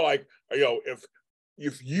 People are like,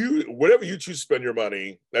 if you whatever you choose to spend your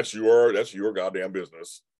money, that's your goddamn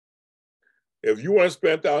business. If you want to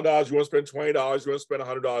spend $1,000, you want to spend $20, you want to spend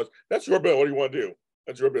 $100, that's your bill. What do you want to do?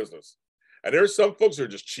 That's your business. And there's some folks who are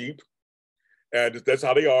just cheap, and that's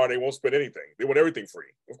how they are. They won't spend anything. They want everything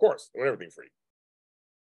free. Of course, they want everything free.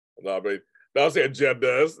 No, but that's the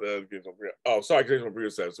agendas. Oh, sorry, Jason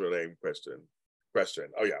Bruce says their name question.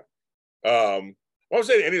 Oh yeah. I was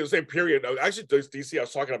saying any of the same period. Actually, DC, I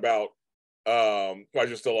was talking about. While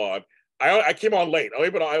you're still on, I came on late. I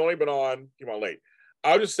came on late.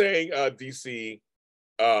 I was just saying, DC.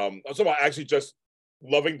 I was talking about actually just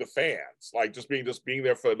loving the fans, like just being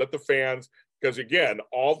there for let the fans, because again,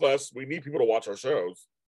 all of us, we need people to watch our shows.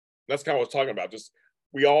 That's kind of what I was talking about. Just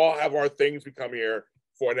we all have our things we come here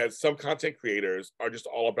for, and that some content creators are just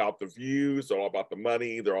all about the views, they're all about the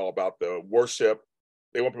money, they're all about the worship.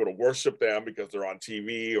 They want people to worship them because they're on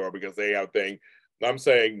TV or because they have a thing. And I'm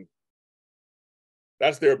saying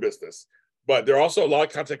that's their business. But there are also a lot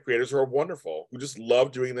of content creators who are wonderful, who just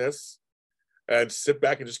love doing this and sit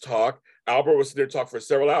back and just talk. Albert was sitting there talk for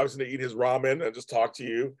several hours and eat his ramen and just talk to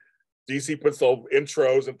you. DC puts little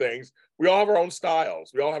intros and things. We all have our own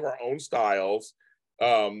styles.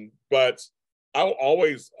 But I'll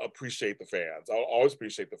always appreciate the fans. I'll always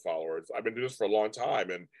appreciate the followers. I've been doing this for a long time,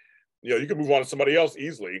 and you can move on to somebody else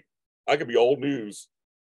easily. I could be old news.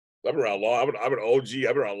 I've been around long. I'm an OG.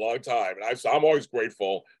 I've been around a long time, and I'm always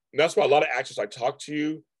grateful. And that's why a lot of actors I talk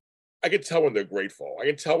to, I can tell when they're grateful. I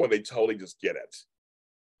can tell when they totally just get it.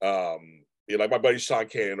 Like my buddy Sean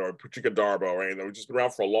Kanan or Patricia Darbo, or anything, who've just been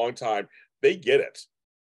around for a long time. They get it.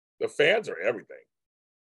 The fans are everything.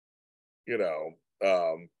 You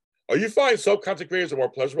find some content creators are more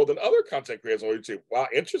pleasurable than other content creators on YouTube. Wow,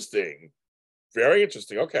 interesting. Very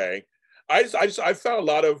interesting. Okay. I have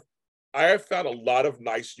found a lot of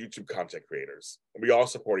nice YouTube content creators, and we all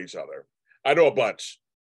support each other. I know a bunch,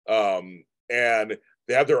 and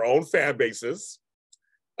they have their own fan bases.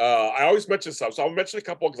 I always mention some, so I'll mention a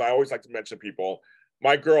couple because I always like to mention people.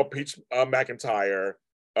 My girl Peach McIntyre,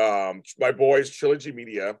 my boys Trilogy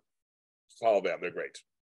Media, follow them. They're great.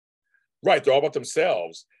 Right, they're all about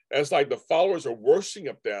themselves, and it's like the followers are worshiping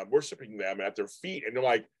them at their feet, and they're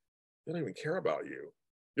like, they don't even care about you.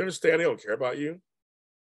 You understand? They don't care about you.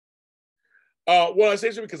 Well, I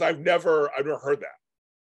say so because I've never heard that.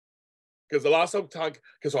 Because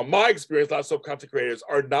on my experience, a lot of sub-content creators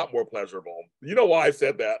are not more pleasurable. You know why I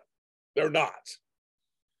said that? They're not.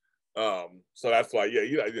 So that's why, yeah,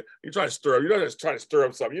 you're trying to stir up. You're not just trying to stir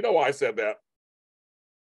up something. You know why I said that?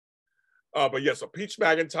 But yeah, so Peach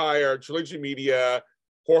McIntyre, Trilogy Media,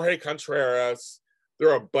 Jorge Contreras. There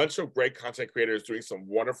are a bunch of great content creators doing some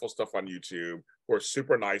wonderful stuff on YouTube who are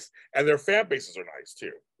super nice, and their fan bases are nice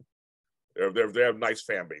too. They have nice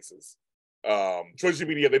fan bases. Trilogy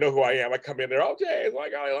Media, they know who I am. I come in there, oh, Jay, it's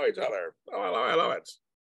like, I love each other. Oh, I love it.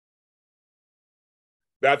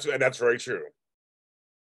 That's very true.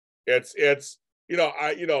 It's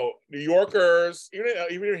New Yorkers,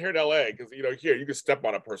 even here in LA, because here you can step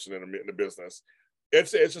on a person in the business.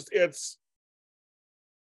 It's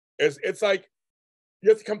like you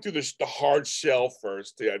have to come through the hard shell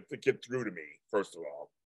first to get through to me. First of all,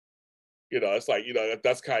 it's like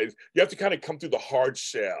that's kind of, you have to kind of come through the hard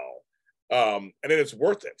shell, and then it's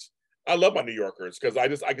worth it. I love my New Yorkers because I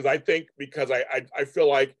feel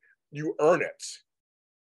like you earn it.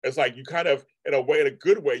 It's like you kind of, in a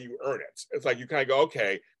good way, you earn it. It's like you kind of go,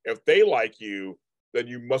 okay, if they like you, then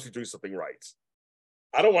you must be doing something right.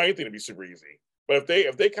 I don't want anything to be super easy, but if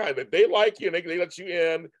they like you and they let you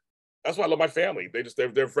in, that's why I love my family.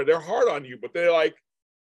 They're hard on you, but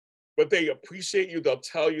but they appreciate you. They'll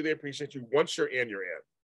tell you they appreciate you. Once you're in, you're in.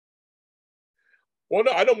 Well,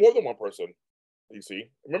 no, I know more than one person. You see,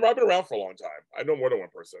 remember, I've been around for a long time. I know more than one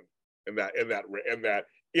person in that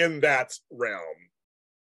realm.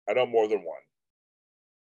 I know more than one.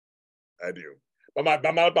 I do. But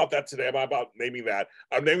I'm not about that today. I'm not about naming that.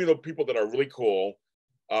 I'm naming the people that are really cool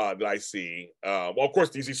that I see. Well, of course,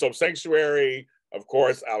 DC Soap Sanctuary. Of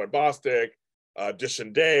course, Alan Bostic, Dish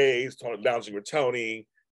and Days, Lounging with Tony.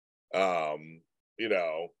 You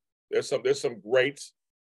know, there's some great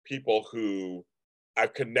people who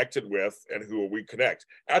I've connected with and who we connect.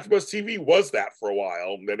 AfterBuzz TV was that for a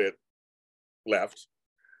while, and then it left.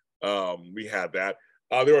 We had that.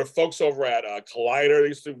 There were folks over at Collider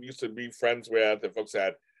used to be friends with, and folks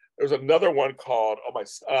had. There was another one called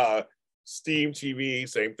Steam TV,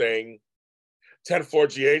 same thing. 10-4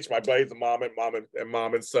 GH, my buddies, the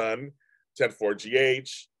mom and son. 10-4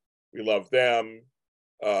 GH, we love them.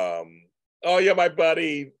 Oh yeah, my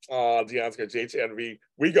buddy, Deon's GH Envy.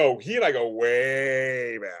 He and I go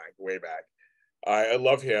way back. I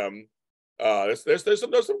love him. There's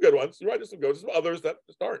some good ones. You're right, there's some good ones. There's some others that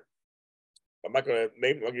just aren't. I'm not gonna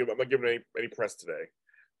name. I'm not giving any press today.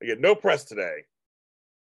 I get no press today.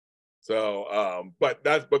 So, but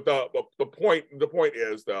the point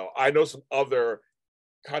is though, I know some other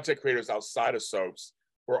content creators outside of soaps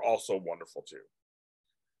who are also wonderful too.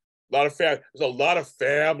 There's a lot of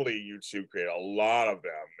family YouTube creators, a lot of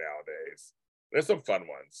them nowadays. There's some fun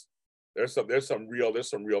ones. There's some real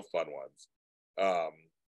fun ones.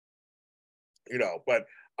 You know, but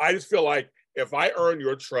I just feel like if I earn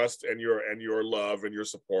your trust and your love and your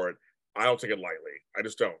support, I don't take it lightly. I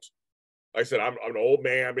just don't. Like I said, I'm an old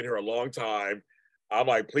man. I've been here a long time. I'm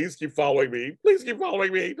like, please keep following me. Please keep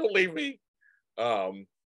following me. Don't leave me. I'm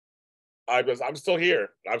still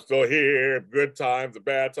here. I'm still here. Good times, the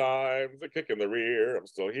bad times, the kick in the rear. I'm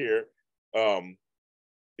still here. You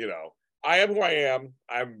know, I am who I am.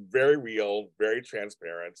 I'm very real, very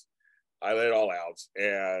transparent. I let it all out.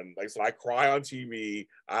 And like I said, I cry on TV.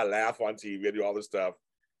 I laugh on TV. I do all this stuff.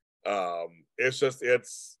 It's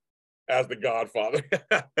as the Godfather.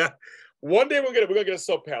 One day we're gonna get a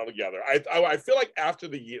soap panel together. I feel like after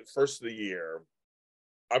the first of the year,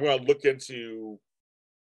 I'm gonna look into.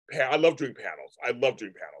 I love doing panels.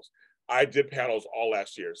 I did panels all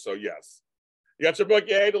last year. So yes, you got your book.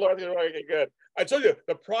 Yay, Dolores. Okay, good. I told you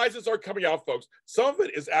the prizes are coming out, folks. Some of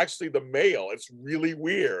it is actually the mail. It's really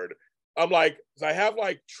weird. I'm like, I have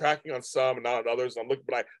like tracking on some and not on others. I'm looking,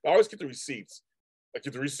 but I always get the receipts. I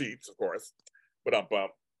get the receipts, of course. But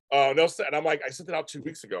and I'm like, I sent it out 2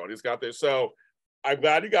 weeks ago and he's got this. So I'm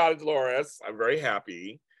glad you got it, Dolores. I'm very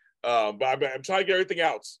happy. But I'm trying to get everything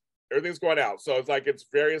out. Everything's going out. So it's like it's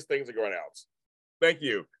various things are going out. Thank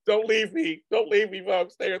you. Don't leave me. Don't leave me,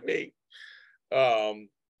 folks. Stay with me. No,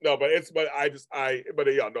 but I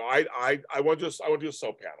want to do a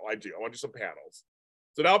soap panel. I do. I want to do some panels.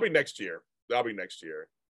 So that'll be next year.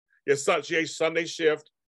 Yes, Sunday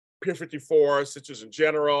Shift, Pier 54, Sisters in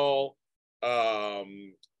General. My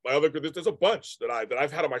other group, there's a bunch that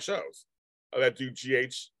I've had on my shows that do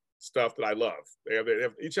GH stuff that I love. They have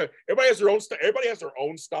everybody has their own style. Everybody has their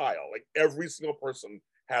own style. Like every single person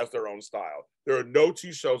has their own style. There are no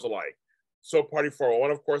two shows alike. Soap Party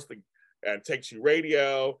 401, of course, and Take Two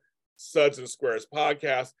Radio, Suds and Squares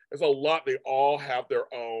podcast. There's a lot. They all have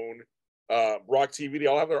their own. Rock TV, they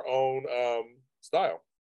all have their own style.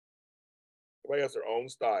 Everybody has their own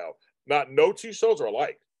style. No two shows are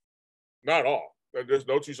alike. Not at all. There's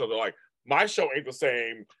no two shows alike. My show ain't the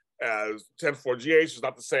same as 10-4 GH. It's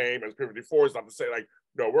not the same as Pier 54. It's not the same. Like,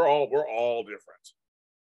 no, we're all different.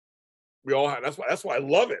 We all have. That's why I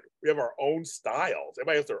love it. We have our own styles.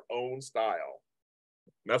 Everybody has their own style.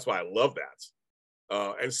 And that's why I love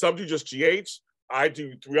that. And some do just GH. I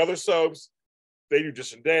do 3 other soaps. They do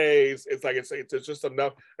just in days. It's like it's just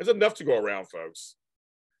enough. It's enough to go around, folks.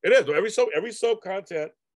 It is. Every soap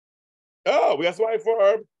content. Oh, we got somebody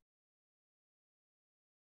for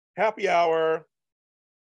happy hour.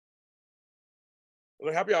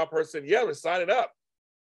 The happy hour person. Yeah, we're signing up.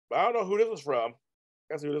 But I don't know who this is from.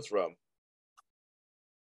 Let's see who this is from.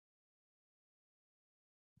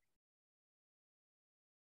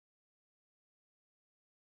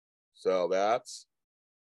 So that's.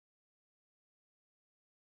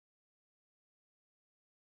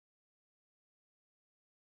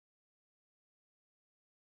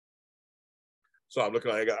 So I'm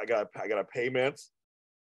looking. I got a payment.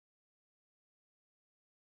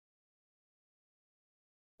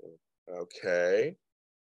 Okay.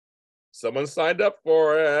 Someone signed up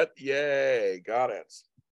for it. Yay! Got it.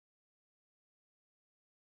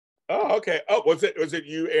 Oh, okay. Oh, was it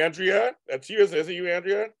you, Andrea? That's you. Is it you,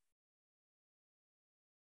 Andrea?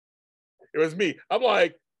 It was me. I'm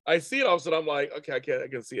like, I see it all of a sudden. I'm like, okay, I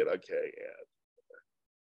can see it. Okay, yeah.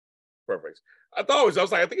 Perfect. I was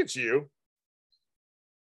like, I think it's you.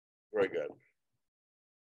 Very good.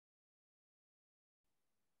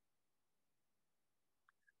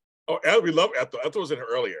 Oh, we love Ethel. Ethel was in here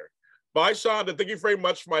earlier. Bye, Shonda. Thank you very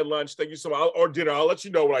much for my lunch. Thank you so much. Or dinner. I'll let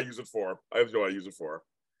you know what I use it for. I have to know what I use it for.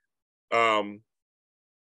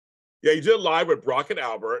 Yeah, you did live with Brock and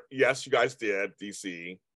Albert. Yes, you guys did,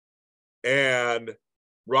 DC. And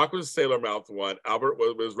Brock was Sailor Mouth one. Albert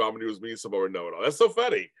was Ramen Noodles Me, Samoa Know-It-All. That's so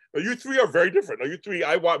funny. Now, you three are very different. Now, you three,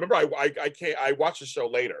 I watched the show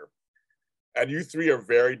later. And you three are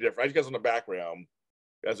very different. As you guys in the background,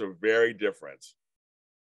 you guys are very different.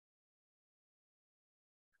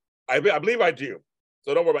 I believe I do.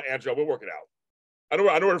 So don't worry about Angela. We'll work it out. I know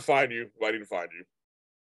where to find you if I need to find you.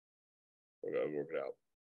 We'll work it out.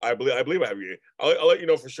 I believe I have you. I'll let you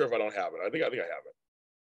know for sure if I don't have it. I think I have it.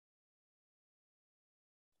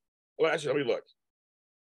 Well, actually, let me look.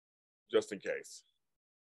 Just in case.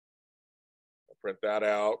 I'll print that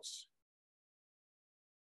out.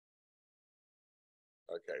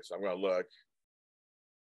 Okay, so I'm going to look.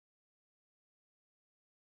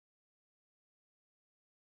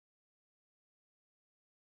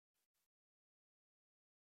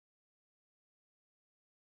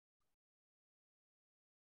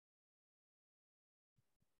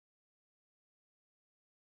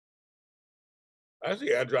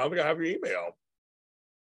 Actually, Andrew, I don't think I have your email.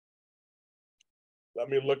 Let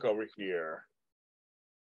me look over here.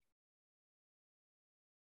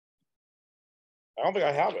 I don't think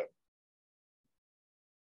I have it.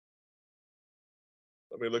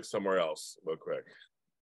 Let me look somewhere else real quick.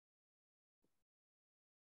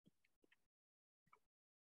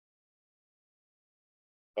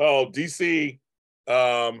 Oh, DC,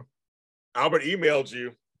 Albert emailed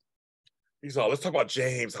you. He's all, let's talk about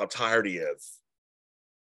James, how tired he is.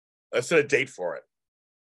 Let's set a date for it.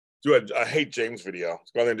 Do a hate James video.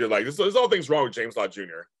 Let's go there and do like, there's all things wrong with James Lott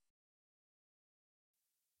Jr.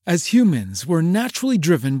 As humans, we're naturally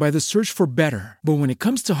driven by the search for better. But when it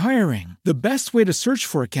comes to hiring, the best way to search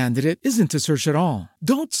for a candidate isn't to search at all.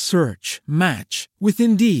 Don't search, match with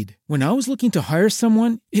Indeed. When I was looking to hire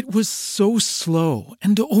someone, it was so slow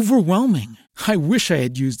and overwhelming. I wish I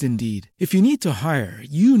had used Indeed. If you need to hire,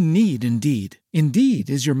 you need Indeed. Indeed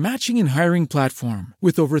is your matching and hiring platform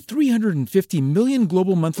with over 350 million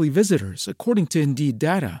global monthly visitors, according to Indeed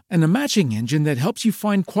data, and a matching engine that helps you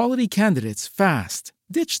find quality candidates fast.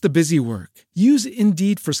 Ditch the busy work. Use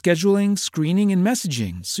Indeed for scheduling, screening, and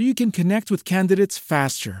messaging so you can connect with candidates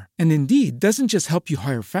faster. And Indeed doesn't just help you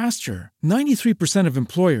hire faster. 93% of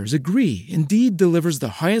employers agree Indeed delivers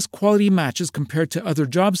the highest quality matches compared to other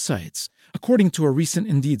job sites, according to a recent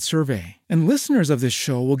Indeed survey. And listeners of this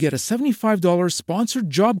show will get a $75 sponsored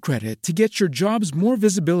job credit to get your jobs more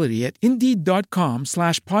visibility at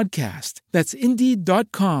Indeed.com/podcast. That's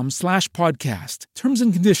Indeed.com/podcast. Terms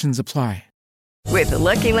and conditions apply. With the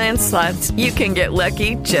Lucky Land Slots, you can get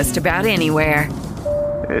lucky just about anywhere.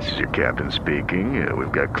 This is your captain speaking.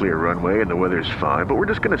 We've got clear runway and the weather's fine, but we're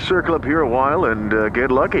just going to circle up here a while and get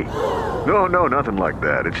lucky. No, nothing like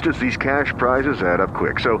that. It's just these cash prizes add up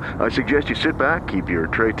quick. So I suggest you sit back, keep your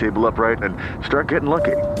tray table upright, and start getting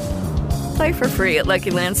lucky. Play for free at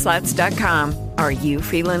LuckyLandSlots.com. Are you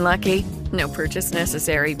feeling lucky? No purchase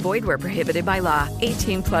necessary. Void where prohibited by law.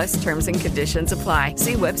 18+ terms and conditions apply.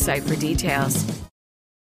 See website for details.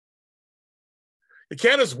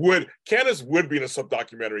 Candace Wood be in a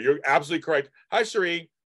sub-documentary. You're absolutely correct. Hi, Cherie.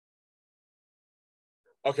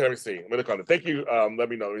 Okay, let me see. Let me look on it. Thank you. Let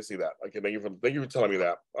me know. Let me see that. Okay, thank you for telling me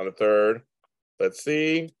that. On the 3rd. Let's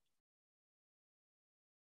see.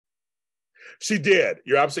 She did.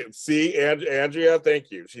 You're absolutely. See, Andrea,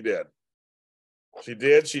 thank you. She did. She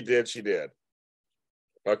did.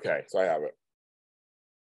 Okay, so I have it.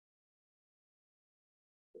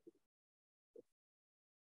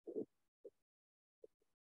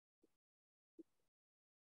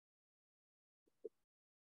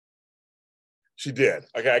 She did.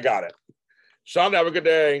 Okay, I got it. Sean, have a good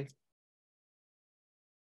day.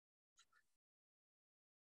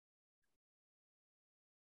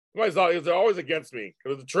 They're always against me.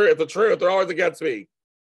 It's the truth. They're always against me.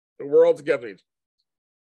 The world's against me.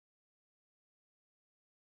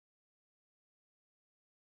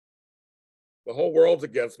 The whole world's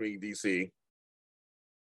against me, DC.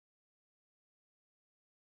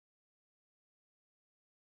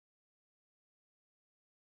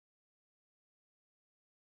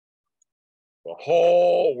 The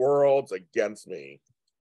whole world's against me.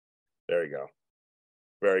 There you go.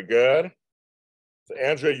 Very good. So,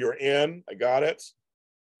 Andrea, you're in. I got it.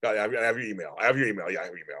 I have your email. Yeah, I have your email.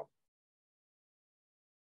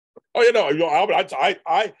 Oh, Albert,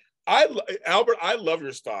 Albert, I love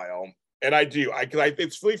your style. And I do.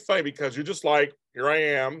 It's really funny because you're just like, here I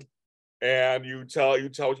am. And you tell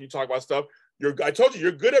what you talk about stuff. I told you,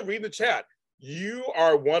 you're good at reading the chat. You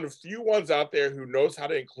are one of few ones out there who knows how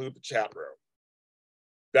to include the chat room.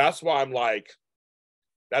 That's why I'm like,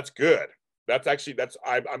 that's good.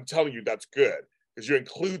 I'm telling you, that's good. because you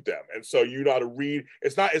include them. And so you know how to read.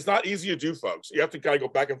 It's not easy to do, folks. You have to kind of go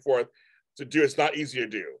back and forth to do. It's not easy to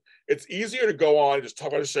do. It's easier to go on and just talk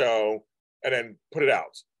about a show and then put it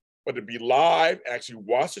out. But to be live and actually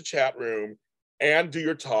watch the chat room and do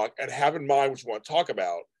your talk and have in mind what you want to talk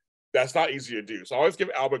about, that's not easy to do. So I always give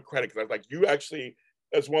Albert credit because I was like, you actually,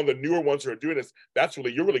 as one of the newer ones who are doing this,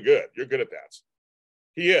 you're really good. You're good at that.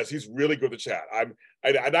 He is. He's really good at the chat. I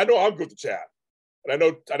know I'm good at the chat. And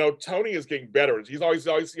I know Tony is getting better. He always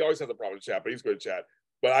has a problem with chat, but he's good at chat.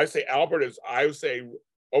 But I say Albert is, I would say,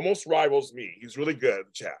 almost rivals me. He's really good at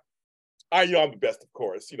the chat. I'm the best, of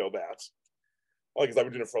course. You know that. Because I've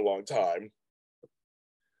been doing it for a long time.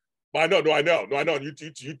 But I know. And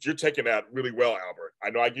you're taking that really well, Albert. I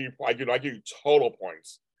know. I give you total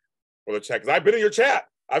points for the chat because I've been in your chat.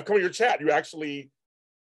 I've come in your chat. You actually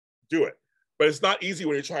do it, but it's not easy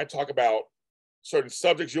when you're trying to talk about certain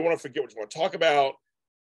subjects. You want to forget what you want to talk about,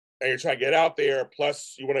 and you're trying to get out there.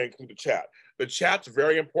 Plus, you want to include the chat. The chat's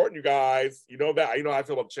very important, you guys. You know that. You know how I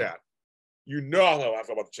feel about the chat. You know how I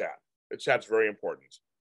feel about the chat. The chat's very important.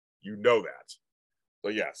 You know that. So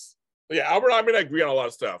yes. So yeah, Albert and I may not agree on a lot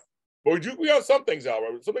of stuff, but we do agree on some things,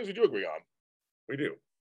 Albert. Some things we do agree on. We do.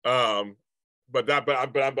 But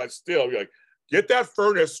still, you're like, get that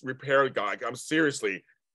furnace repaired, guy. I'm seriously.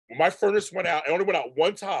 When my furnace went out, it only went out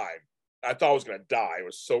one time. I thought I was gonna die. It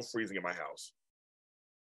was so freezing in my house.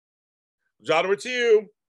 John, over to you.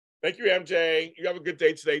 Thank you, MJ. You have a good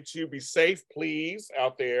day today too. Be safe, please,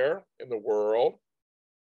 out there in the world.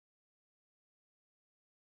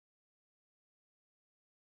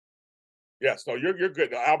 Yes, no, you're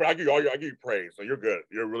good. Albert, I give you praise. No, you're good.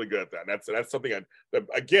 You're really good at that. And that's something that,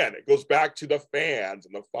 again, it goes back to the fans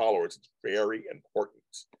and the followers. It's very important.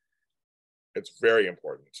 It's very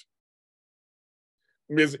important.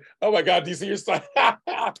 Oh my God, do you see your son?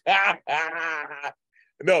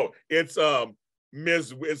 No, it's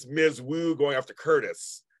Ms. Wu going after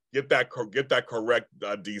Curtis. Get that correct,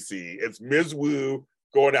 DC. It's Ms. Wu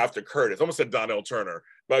going after Curtis. I almost said Donnell Turner,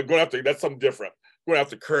 but that's something different. Going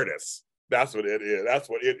after Curtis. That's what it is. That's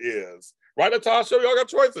what it is. Right, Natasha? We all got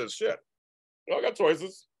choices. Shit. We all got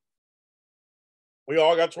choices. We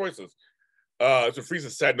all got choices. So Frieza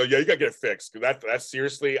said, no, yeah, you gotta get it fixed. Because that's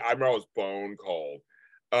seriously, I remember I was bone cold.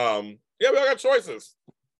 Yeah, we all got choices.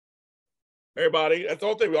 Everybody, that's the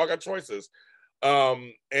whole thing. We all got choices.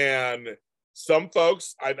 And some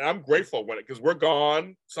folks, I'm grateful when because we're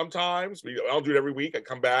gone sometimes. I'll do it every week. I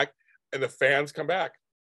come back and the fans come back.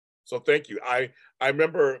 So thank you. I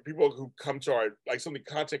remember people who come to our, like some of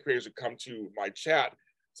the content creators who come to my chat.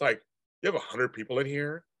 It's like, you have 100 people in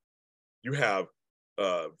here. You have,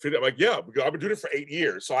 I'm like, yeah, because I've been doing it for 8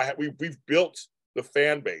 years. So we've built the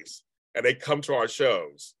fan base, and they come to our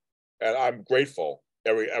shows, and I'm grateful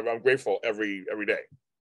every day.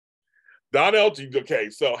 Donnell,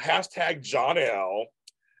 okay, so hashtag John L.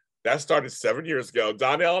 That started 7 years ago.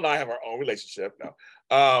 Donnell and I have our own relationship now.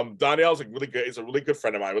 Donnell's he's a really good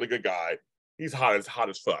friend of mine, really good guy. He's hot as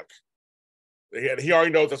fuck. And he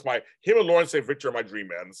already knows him and Lauren St. Victor are my dream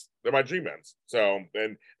ends. They're my dream ends. So,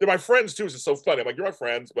 and they're my friends too, so it's so funny. I'm like, you're my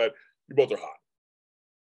friends, but you both are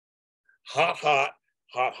hot. Hot.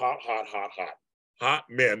 Hot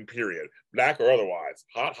men, period. Black or otherwise.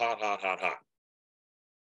 Hot.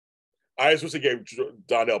 I just wish they gave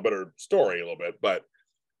Donnell a better story a little bit, but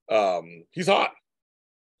he's hot.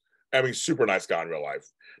 I mean, super nice guy in real life.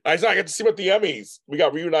 I got to see him at the Emmys. We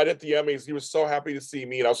got reunited at the Emmys. He was so happy to see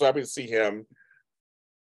me, and I was so happy to see him.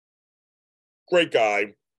 Great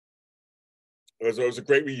guy. It was a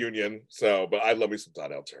great reunion. So, but I love me some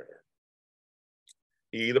Donnell Turner.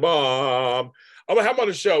 He the bomb. I'm gonna have him on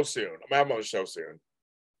the show soon. I'm gonna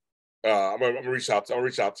reach out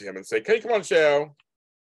to him and say, "Can you come on the show?"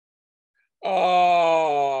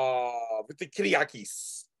 With the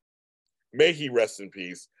Kiriakis. May he rest in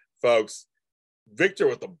peace, folks. Victor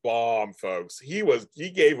was the bomb, folks. He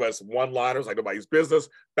gave us one-liners like nobody's business.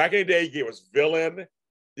 Back in the day, he gave us villain.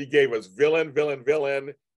 He gave us villain.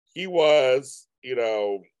 He was,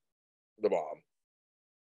 the bomb.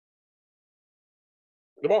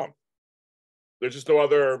 The bomb. There's just no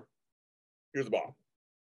other. He was the bomb.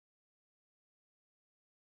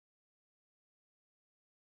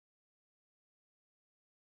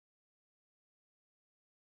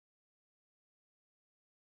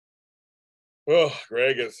 Oh,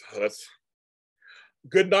 Greg that's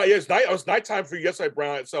good night. Yeah, it's nighttime for you yesterday,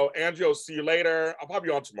 Brown. So, Angelo, see you later. I'll probably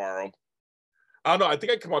be on tomorrow. I don't know. I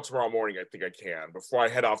think I come on tomorrow morning. I think I can before I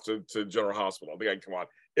head off to General Hospital. I think I can come on.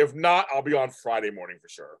 If not, I'll be on Friday morning for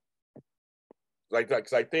sure.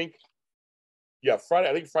 Because I think, Friday.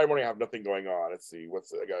 I think Friday morning I have nothing going on. Let's see.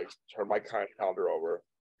 I gotta turn my calendar over.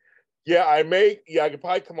 Yeah, I could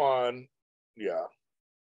probably come on. Yeah.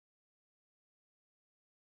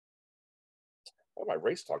 Oh, my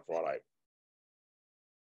race talk for all night.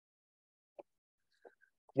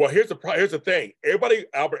 Well, here's the thing. Everybody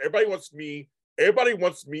wants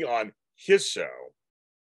me on his show.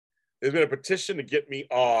 There's been a petition to get me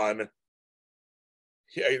on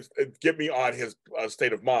his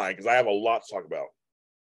state of mind, because I have a lot to talk about.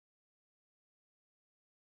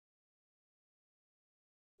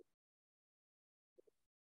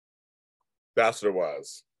 That's what it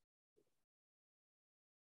was.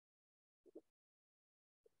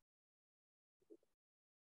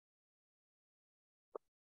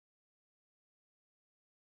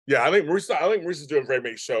 Yeah, I think Maurice is doing very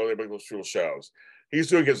many shows. Everybody goes shows. He's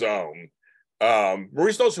doing his own.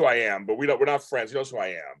 Maurice knows who I am, but we're not friends. He knows who I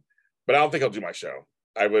am, but I don't think he'll do my show.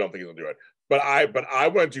 I really don't think he'll do it. But I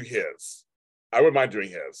want to do his. I wouldn't mind doing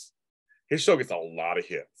his. His show gets a lot of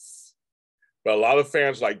hits, but a lot of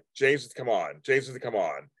fans are like, James needs to come on. James needs to come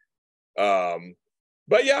on.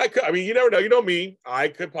 But yeah, I could. I mean, you never know. You know me. I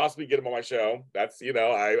could possibly get him on my show. That's,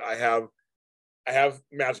 I have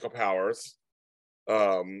magical powers.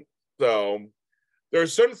 So there are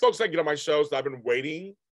certain folks that get on my shows that I've been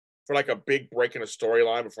waiting for, like a big break in a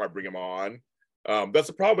storyline before I bring them on. That's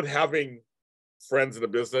the problem with having friends in the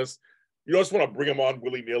business. You don't just want to bring them on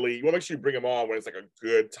willy-nilly. You want to make sure you bring them on when it's like a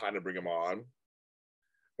good time to bring them on.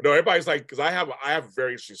 But no, everybody's like, because I have a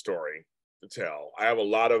very interesting story to tell. I have a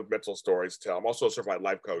lot of mental stories to tell. I'm also a certified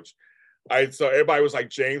life coach. So everybody was like,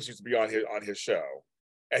 James used to be on his show,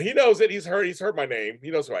 and he knows it. He's heard my name. He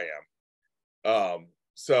knows who I am.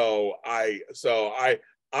 So I'd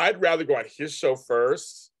rather go on his show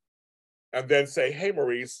first and then say, hey,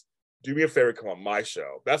 Maurice, do me a favor, come on my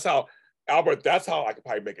show. That's how I could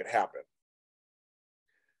probably make it happen.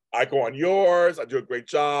 I go on yours. I do a great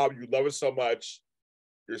job. You love it so much.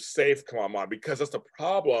 You're safe. Come on, because that's the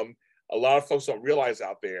problem. A lot of folks don't realize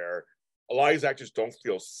out there, a lot of these actors don't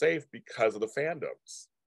feel safe because of the fandoms.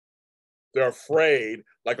 They're afraid,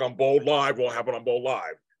 like on Bold Live, won't happen on Bold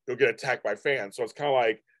Live. They'll get attacked by fans. So it's kind of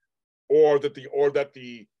like, or that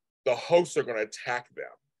the hosts are going to attack them,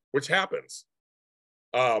 which happens.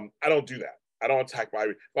 I don't do that. I don't attack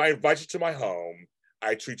if I invite you to my home,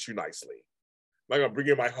 I treat you nicely. I'm not going to bring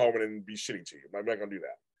you in my home and then be shitty to you. I'm not going to do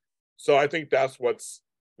that. So I think that's what's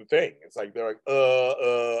the thing. It's like, they're like,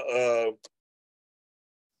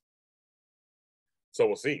 So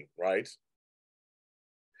we'll see, right?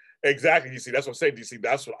 Exactly, DC. That's what I'm saying, DC.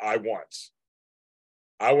 That's what I want.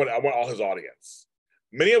 I want all his audience.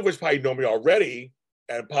 Many of which probably know me already,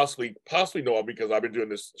 and possibly know him because I've been doing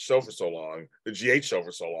this show for so long, the GH show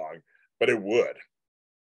for so long. But it would.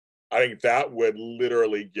 I think that would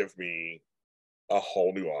literally give me a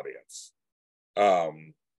whole new audience.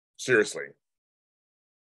 Seriously.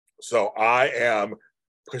 So I am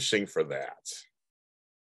pushing for that.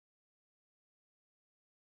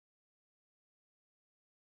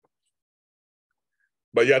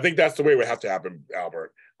 But yeah, I think that's the way it would have to happen,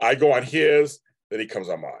 Albert. I go on his, then he comes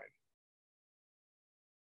on mine.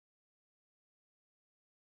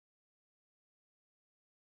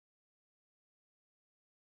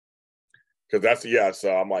 Because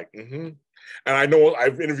so I'm like, And I know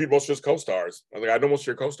I've interviewed most of his co-stars. I was like, I know most of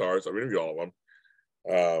your co-stars. I've interviewed all of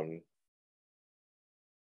them.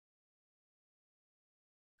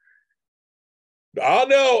 I don't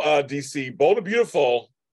know, DC. Bold and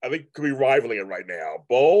Beautiful, I think, could be rivaling it right now.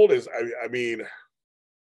 Bold is, I mean,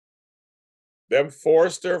 them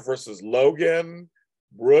Forrester versus Logan,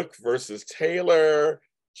 Brooke versus Taylor,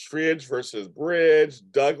 Tridge versus Bridge,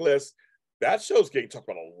 Douglas. That show's getting talked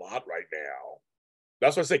about a lot right now.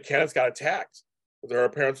 That's why I say Candace got attacked with her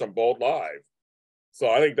appearance on Bold Live. So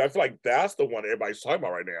I feel like that's the one everybody's talking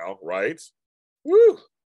about right now, right? Woo!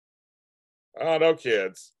 I don't know,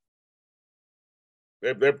 kids.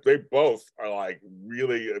 They both are like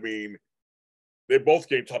really, I mean, they both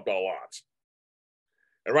get talked about a lot.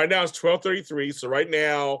 And right now it's 12:33. So right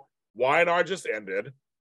now, Y&R just ended.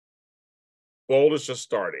 Bold is just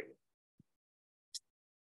starting.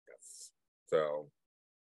 Yes. So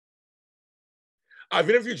I've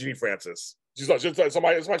interviewed Jeannie Francis. It's on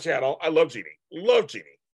my channel. I love Jeannie. Love Jeannie.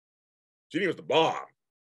 Jeannie was the bomb.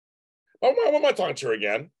 I wouldn't mind talking to her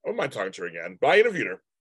again. But I interviewed her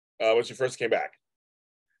when she first came back.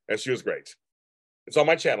 And she was great. It's on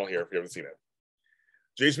my channel here if you haven't seen it.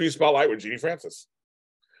 JSB Spotlight with Jeannie Francis.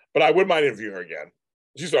 But I wouldn't mind interviewing her again.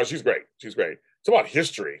 She's great. She's great. It's about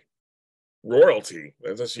history, royalty.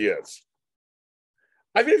 That's what she is.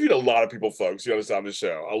 I've interviewed a lot of people, folks, you understand, on this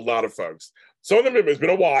show. A lot of folks. Some of them, it's been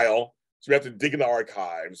a while, so we have to dig in the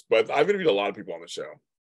archives. But I've interviewed a lot of people on the show.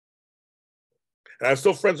 And I'm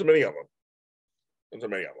still friends with many of them.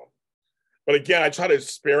 But again, I try to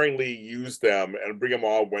sparingly use them and bring them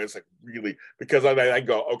all when it's like really, because I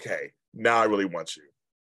go, okay, now I really want you.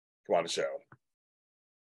 Come on the show.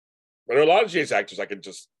 But there are a lot of GH actors I can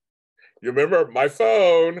just, you remember my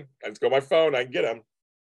phone, I just go my phone, I can get them.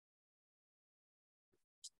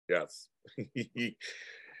 Yes.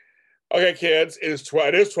 Okay, kids, it is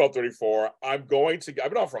 12:34. I've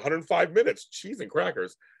been on for 105 minutes, cheese and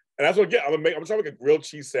crackers. And that's what I get. I'm trying to make a grilled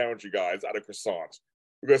cheese sandwich, you guys, out of croissants.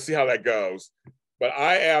 We're going to see how that goes. But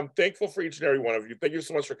I am thankful for each and every one of you. Thank you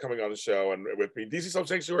so much for coming on the show and with me. DC Self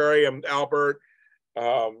Sanctuary and Albert,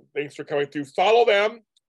 thanks for coming through. Follow them.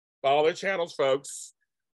 Follow their channels, folks.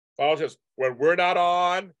 Follow just when we're not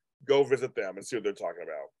on, go visit them and see what they're talking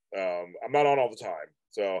about. I'm not on all the time.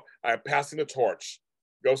 So I'm passing the torch.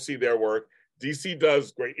 Go see their work. DC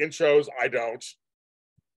does great intros. I don't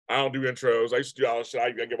do intros. I used to do all this shit.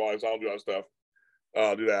 I give all this. I don't do all this stuff.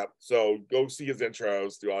 Do that. So go see his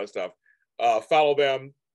intros. Do all this stuff. Follow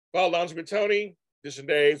them. Follow Lounging with Tony. Edition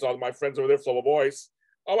Days. All my friends over there. Flow of Voice.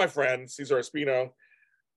 All my friends. Cesar Espino.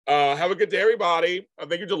 Have a good day, everybody.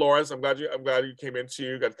 Thank you, Dolores. I'm glad you came in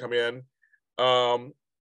too. Got to come in. I'll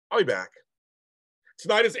be back.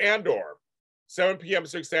 Tonight is Andor. 7 p.m.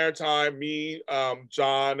 Pacific Standard Time. Me,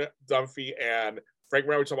 John Dunphy, and Frank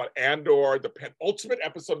Moran. We're talking about Andor, the penultimate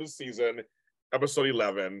episode of the season, episode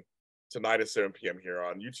 11. Tonight at 7 p.m. here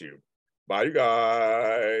on YouTube. Bye, you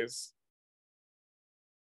guys.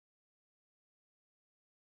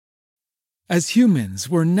 As humans,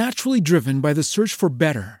 we're naturally driven by the search for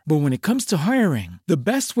better. But when it comes to hiring, the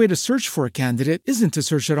best way to search for a candidate isn't to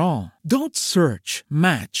search at all. Don't search,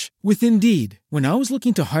 match with Indeed. When I was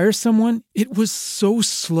looking to hire someone, it was so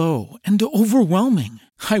slow and overwhelming.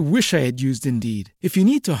 I wish I had used Indeed. If you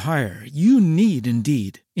need to hire, you need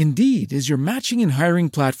Indeed. Indeed is your matching and hiring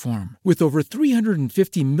platform with over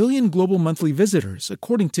 350 million global monthly visitors,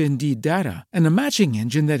 according to Indeed data, and a matching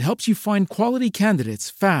engine that helps you find quality candidates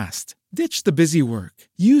fast. Ditch the busy work.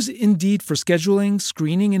 Use Indeed for scheduling,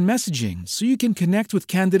 screening, and messaging so you can connect with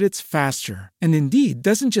candidates faster. And Indeed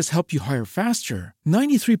doesn't just help you hire faster.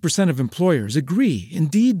 93% of employers agree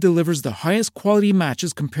Indeed delivers the highest quality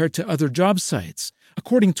matches compared to other job sites,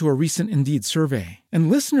 according to a recent Indeed survey.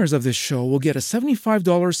 And listeners of this show will get a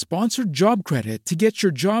 $75 sponsored job credit to get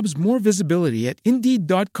your jobs more visibility at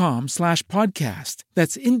Indeed.com/podcast.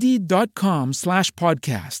 That's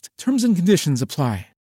Indeed.com/podcast. Terms and conditions apply.